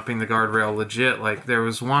were jumping the guardrail legit. Like there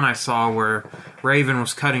was one I saw where Raven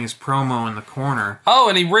was cutting his promo in the corner. Oh,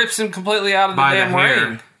 and he rips him completely out of the damn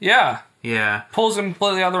ring. Yeah. Yeah. Pulls him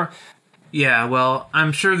completely out of the ring. Yeah, well,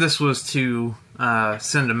 I'm sure this was to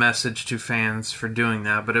send a message to fans for doing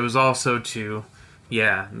that, but it was also to,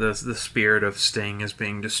 the spirit of Sting is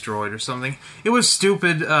being destroyed or something. It was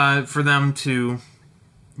stupid for them to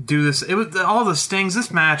do this. It was all the Stings. This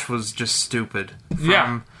match was just stupid.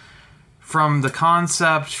 From the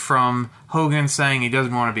concept, from Hogan saying he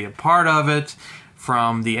doesn't want to be a part of it,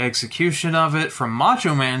 from the execution of it, from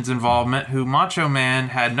Macho Man's involvement, who Macho Man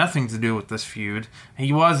had nothing to do with this feud.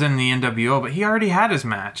 He was in the NWO, but he already had his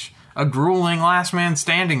match. A grueling last man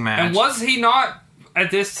standing match. And was he not, at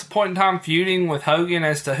this point in time, feuding with Hogan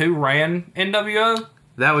as to who ran NWO?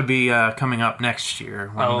 That would be coming up next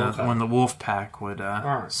year when the Wolfpack would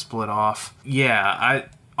split off. Yeah,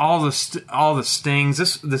 all the Stings.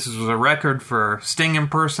 This was a record for Sting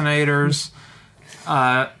impersonators.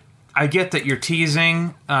 I get that you're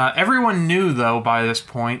teasing. Everyone knew though by this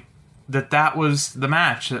point that was the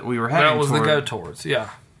match that we were heading toward. That was the go towards. Yeah.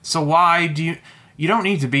 So why do you don't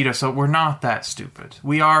need to beat us up. We're not that stupid.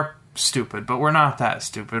 We are stupid, but we're not that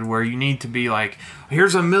stupid where you need to be like,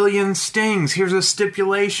 here's a million Stings. Here's a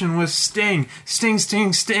stipulation with Sting. Sting,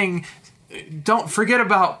 Sting, Sting. Don't forget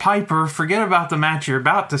about Piper. Forget about the match you're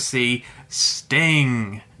about to see.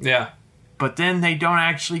 Sting. Yeah. But then they don't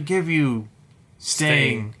actually give you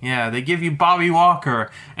Sting. Yeah, they give you Bobby Walker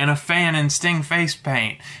and a fan in Sting face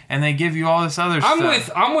paint, and they give you all this other stuff.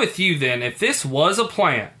 I'm with you then. If this was a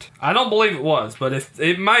plant, I don't believe it was, but if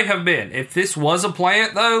it may have been. If this was a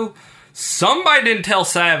plant, though, somebody didn't tell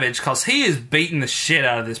Savage because he is beating the shit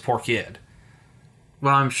out of this poor kid.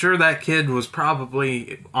 Well, I'm sure that kid was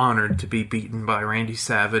probably honored to be beaten by Randy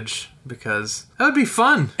Savage because that would be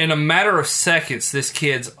fun. In a matter of seconds, this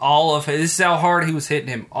is how hard he was hitting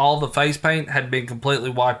him. All the face paint had been completely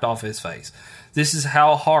wiped off his face. This is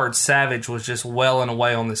how hard Savage was just welling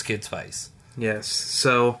away on this kid's face. Yes,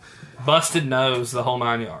 so... Busted nose, the whole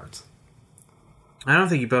 9 yards. I don't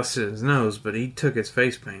think he busted his nose, but he took his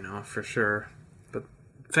face paint off for sure. But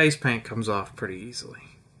face paint comes off pretty easily.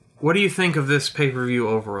 What do you think of this pay-per-view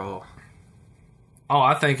overall? Oh,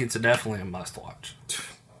 I think it's definitely a must-watch.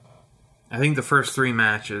 I think the first 3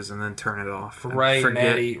 matches and then turn it off. Ray and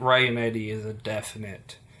Eddie is a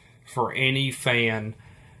definite. For any fan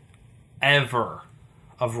ever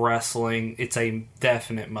of wrestling, it's a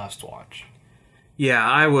definite must-watch. Yeah,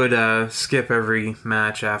 I would skip every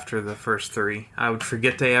match after the first 3. I would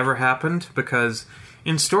forget they ever happened because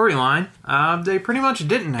in storyline, they pretty much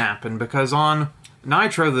didn't happen because on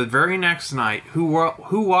Nitro the very next night, who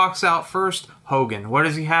walks out first? Hogan. What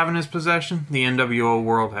does he have in his possession? The NWO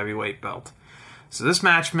World Heavyweight Belt. So this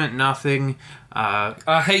match meant nothing.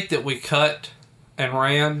 I hate that we cut and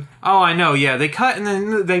ran. Oh, I know, yeah. They cut and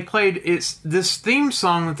then they played... It's this theme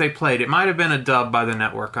song that they played. It might have been a dub by the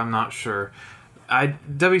network, I'm not sure.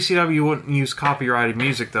 WCW wouldn't use copyrighted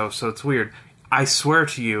music, though, so it's weird. I swear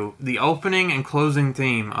to you, the opening and closing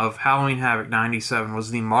theme of Halloween Havoc 97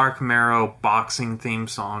 was the Mark Marrow boxing theme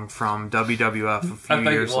song from WWF a few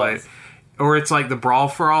years later. Or it's like the Brawl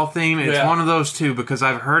for All theme. It's one of those two because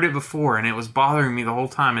I've heard it before and it was bothering me the whole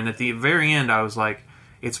time. And at the very end, I was like,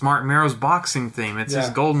 it's Mark Marrow's boxing theme. It's his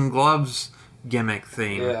Golden Gloves gimmick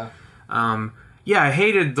theme. Yeah, I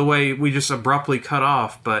hated the way we just abruptly cut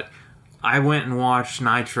off, but... I went and watched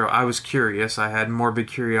Nitro. I was curious. I had morbid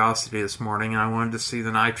curiosity this morning, and I wanted to see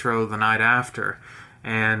the Nitro the night after.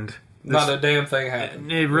 And not a damn thing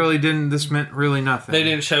happened. It really didn't. This meant really nothing. They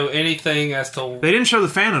didn't show anything as to... They didn't show the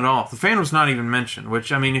fan at all. The fan was not even mentioned,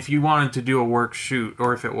 which, I mean, if you wanted to do a work shoot,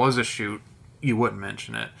 or if it was a shoot, you wouldn't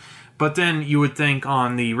mention it. But then you would think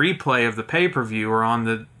on the replay of the pay-per-view, or on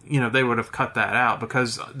the... they would have cut that out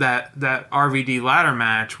because that RVD ladder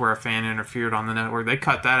match where a fan interfered on the network, they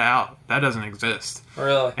cut that out. That doesn't exist.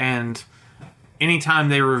 Really? And anytime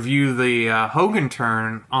they review the Hogan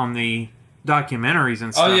turn on the documentaries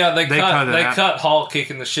and stuff, they cut Hall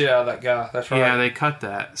kicking the shit out of that guy. That's right. Yeah, they cut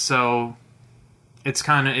that. So it's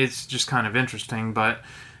just kind of interesting. But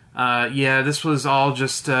this was all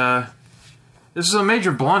just this is a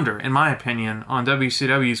major blunder in my opinion on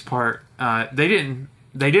WCW's part. They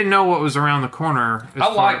didn't know what was around the corner.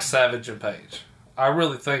 I like Savage and Page. I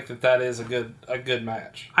really think that is a good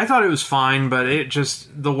match. I thought it was fine, but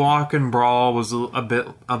the walk and brawl was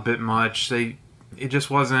a bit much. It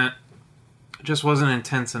just wasn't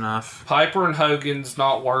intense enough. Piper and Hogan's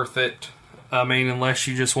not worth it. I mean, unless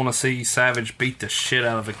you just want to see Savage beat the shit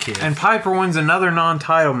out of a kid. And Piper wins another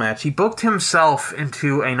non-title match. He booked himself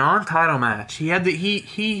into a non-title match. He had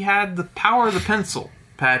the power of the pencil,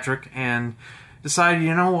 Patrick, and decided,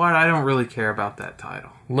 you know what, I don't really care about that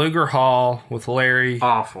title. Luger Hall with Larry.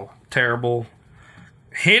 Awful. Terrible.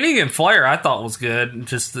 Hennig and Flair, I thought was good,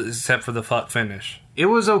 just except for the fuck finish. It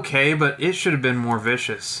was okay, but it should have been more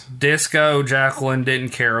vicious. Disco, Jacqueline didn't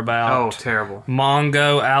care about. Oh, terrible.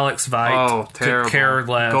 Mongo, Alex Veit terrible. could care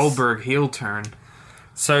less. Goldberg heel turn.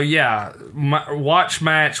 So yeah, watch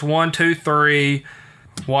match 1, 2, 3,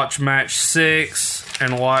 watch match 6,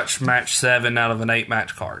 and watch match 7 out of an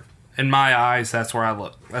 8-match card. In my eyes, that's where I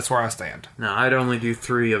look. That's where I stand. No, I'd only do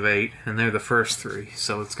 3 of 8, and they're the first 3,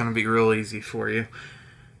 so it's going to be real easy for you.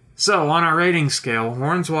 So, on our rating scale,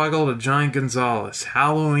 Hornswoggle to Giant Gonzalez,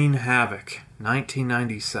 Halloween Havoc,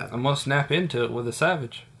 1997. I'm going to snap into it with a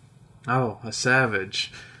Savage. Oh, a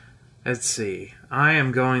Savage. Let's see.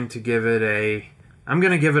 I'm going to give it a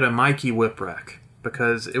Mikey Whipwreck,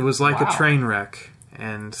 because it was like a train wreck.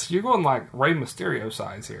 And you're going like Rey Mysterio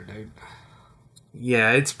size here, dude.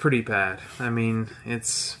 Yeah, it's pretty bad. I mean,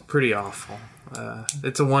 it's pretty awful.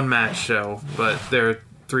 It's a 1-match show, but there are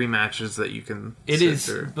 3 matches that you can sit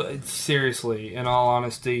through. But seriously, in all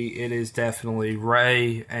honesty, it is definitely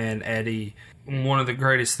Ray and Eddie, one of the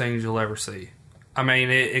greatest things you'll ever see. I mean,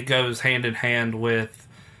 it goes hand in hand with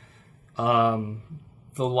the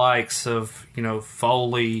likes of,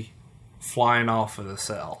 Foley flying off of the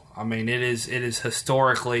cell. I mean, it is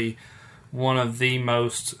historically one of the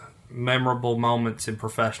most memorable moments in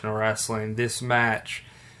professional wrestling. This match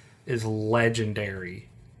is legendary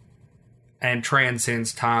and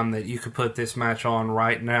transcends time. That you could put this match on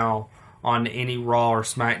right now on any Raw or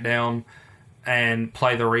SmackDown and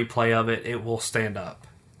play the replay of it. It will stand up.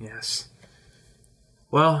 Yes.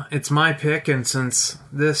 Well, it's my pick, and since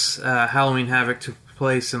this Halloween Havoc took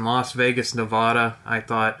place in Las Vegas, Nevada, I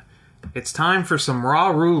thought it's time for some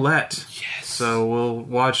Raw Roulette. Yes. So we'll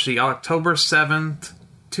watch the October 7th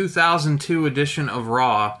 2002 edition of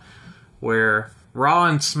Raw, where Raw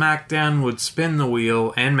and SmackDown would spin the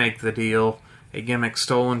wheel and make the deal, a gimmick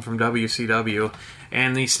stolen from WCW,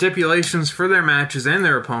 and the stipulations for their matches and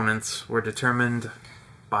their opponents were determined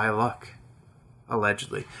by luck,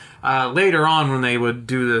 allegedly. Later on, when they would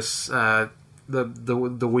do this,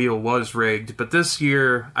 the wheel was rigged, but this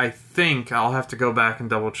year, I think, I'll have to go back and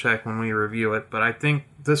double check when we review it, but I think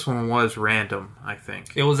this one was random, I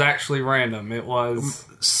think. It was actually random. It was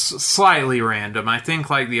slightly random. I think,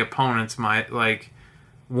 the opponents might,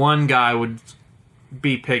 one guy would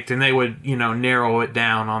be picked, and they would, narrow it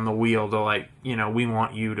down on the wheel to, we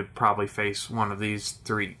want you to probably face one of these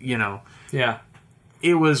 3, Yeah.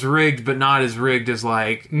 It was rigged, but not as rigged as,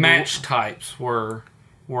 match types were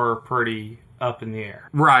pretty up in the air.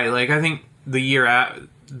 Right, I think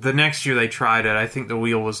the next year they tried it, I think the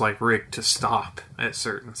wheel was rigged to stop at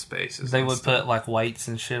certain spaces. They would put weights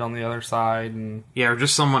and shit on the other side, and or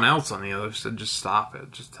just someone else on the other side, just stop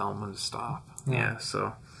it, just tell them when to stop. Yeah,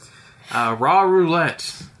 so Raw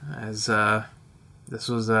Roulette, as this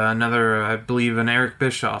was another, I believe, an Eric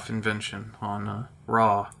Bischoff invention on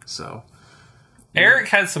Raw. So Eric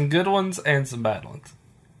had some good ones and some bad ones.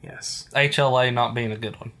 Yes, HLA not being a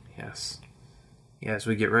good one. Yes, as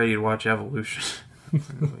we get ready to watch Evolution.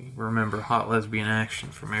 We remember Hot Lesbian Action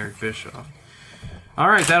from Eric Bischoff.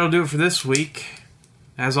 Alright, that'll do it for this week.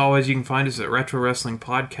 As always, you can find us at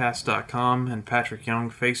RetroWrestlingPodcast.com and Patrick Young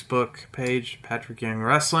Facebook page, Patrick Young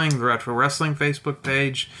Wrestling, the Retro Wrestling Facebook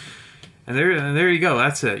page. And there you go,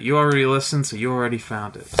 that's it. You already listened, so you already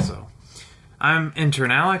found it. So, I'm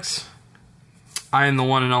Intern Alex. I am the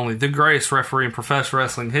one and only, the greatest referee in professional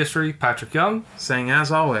wrestling history, Patrick Young. Saying,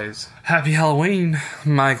 as always, Happy Halloween.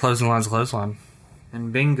 My closing line's clothesline.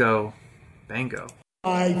 And bingo, bango.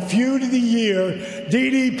 My feud of the year,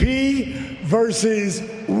 DDP versus,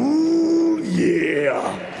 ooh yeah,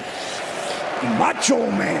 Macho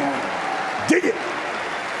Man. Dig it.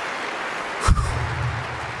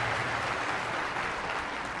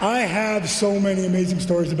 I have so many amazing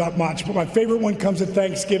stories about Macho, but my favorite one comes at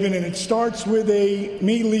Thanksgiving, and it starts with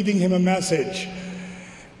me leaving him a message.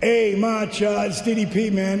 Hey, Macho, it's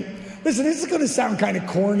DDP, man. Listen, this is going to sound kind of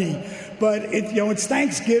corny, but it's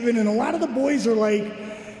Thanksgiving, and a lot of the boys are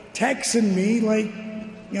texting me,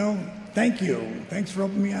 thank you, thanks for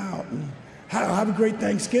helping me out, and have a great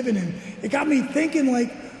Thanksgiving. And it got me thinking,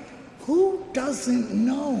 who doesn't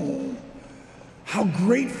know how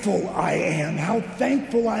grateful I am, how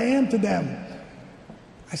thankful I am to them?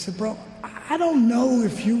 I said, bro, I don't know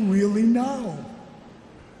if you really know.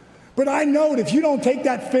 But I know that if you don't take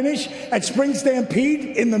that finish at Spring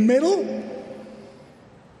Stampede in the middle,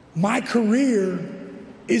 my career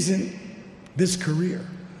isn't this career.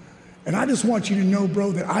 And I just want you to know,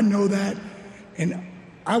 bro, that I know that, and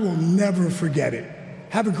I will never forget it.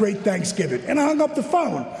 Have a great Thanksgiving. And I hung up the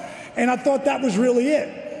phone, and I thought that was really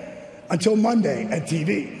it until Monday at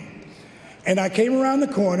TV. And I came around the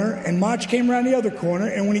corner, and Mach came around the other corner,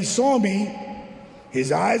 and when he saw me,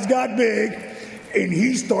 his eyes got big, and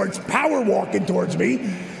he starts power walking towards me.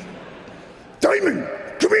 Diamond,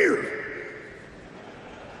 come here.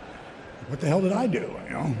 What the hell did I do, you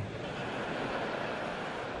know?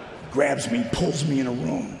 Grabs me, pulls me in a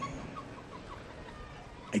room.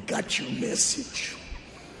 I got your message.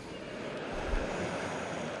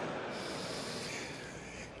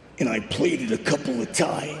 And I played it a couple of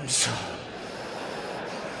times.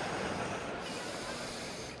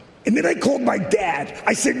 And then I called my dad.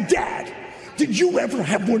 I said, Dad, did you ever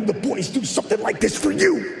have one of the boys do something like this for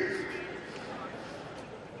you?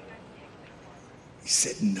 He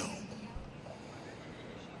said, no.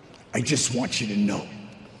 I just want you to know,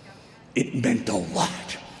 it meant a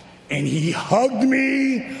lot. And he hugged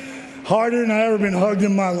me harder than I ever been hugged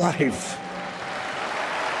in my life.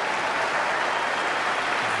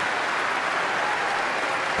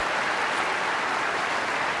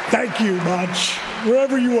 Thank you, Mach,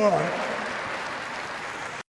 wherever you are.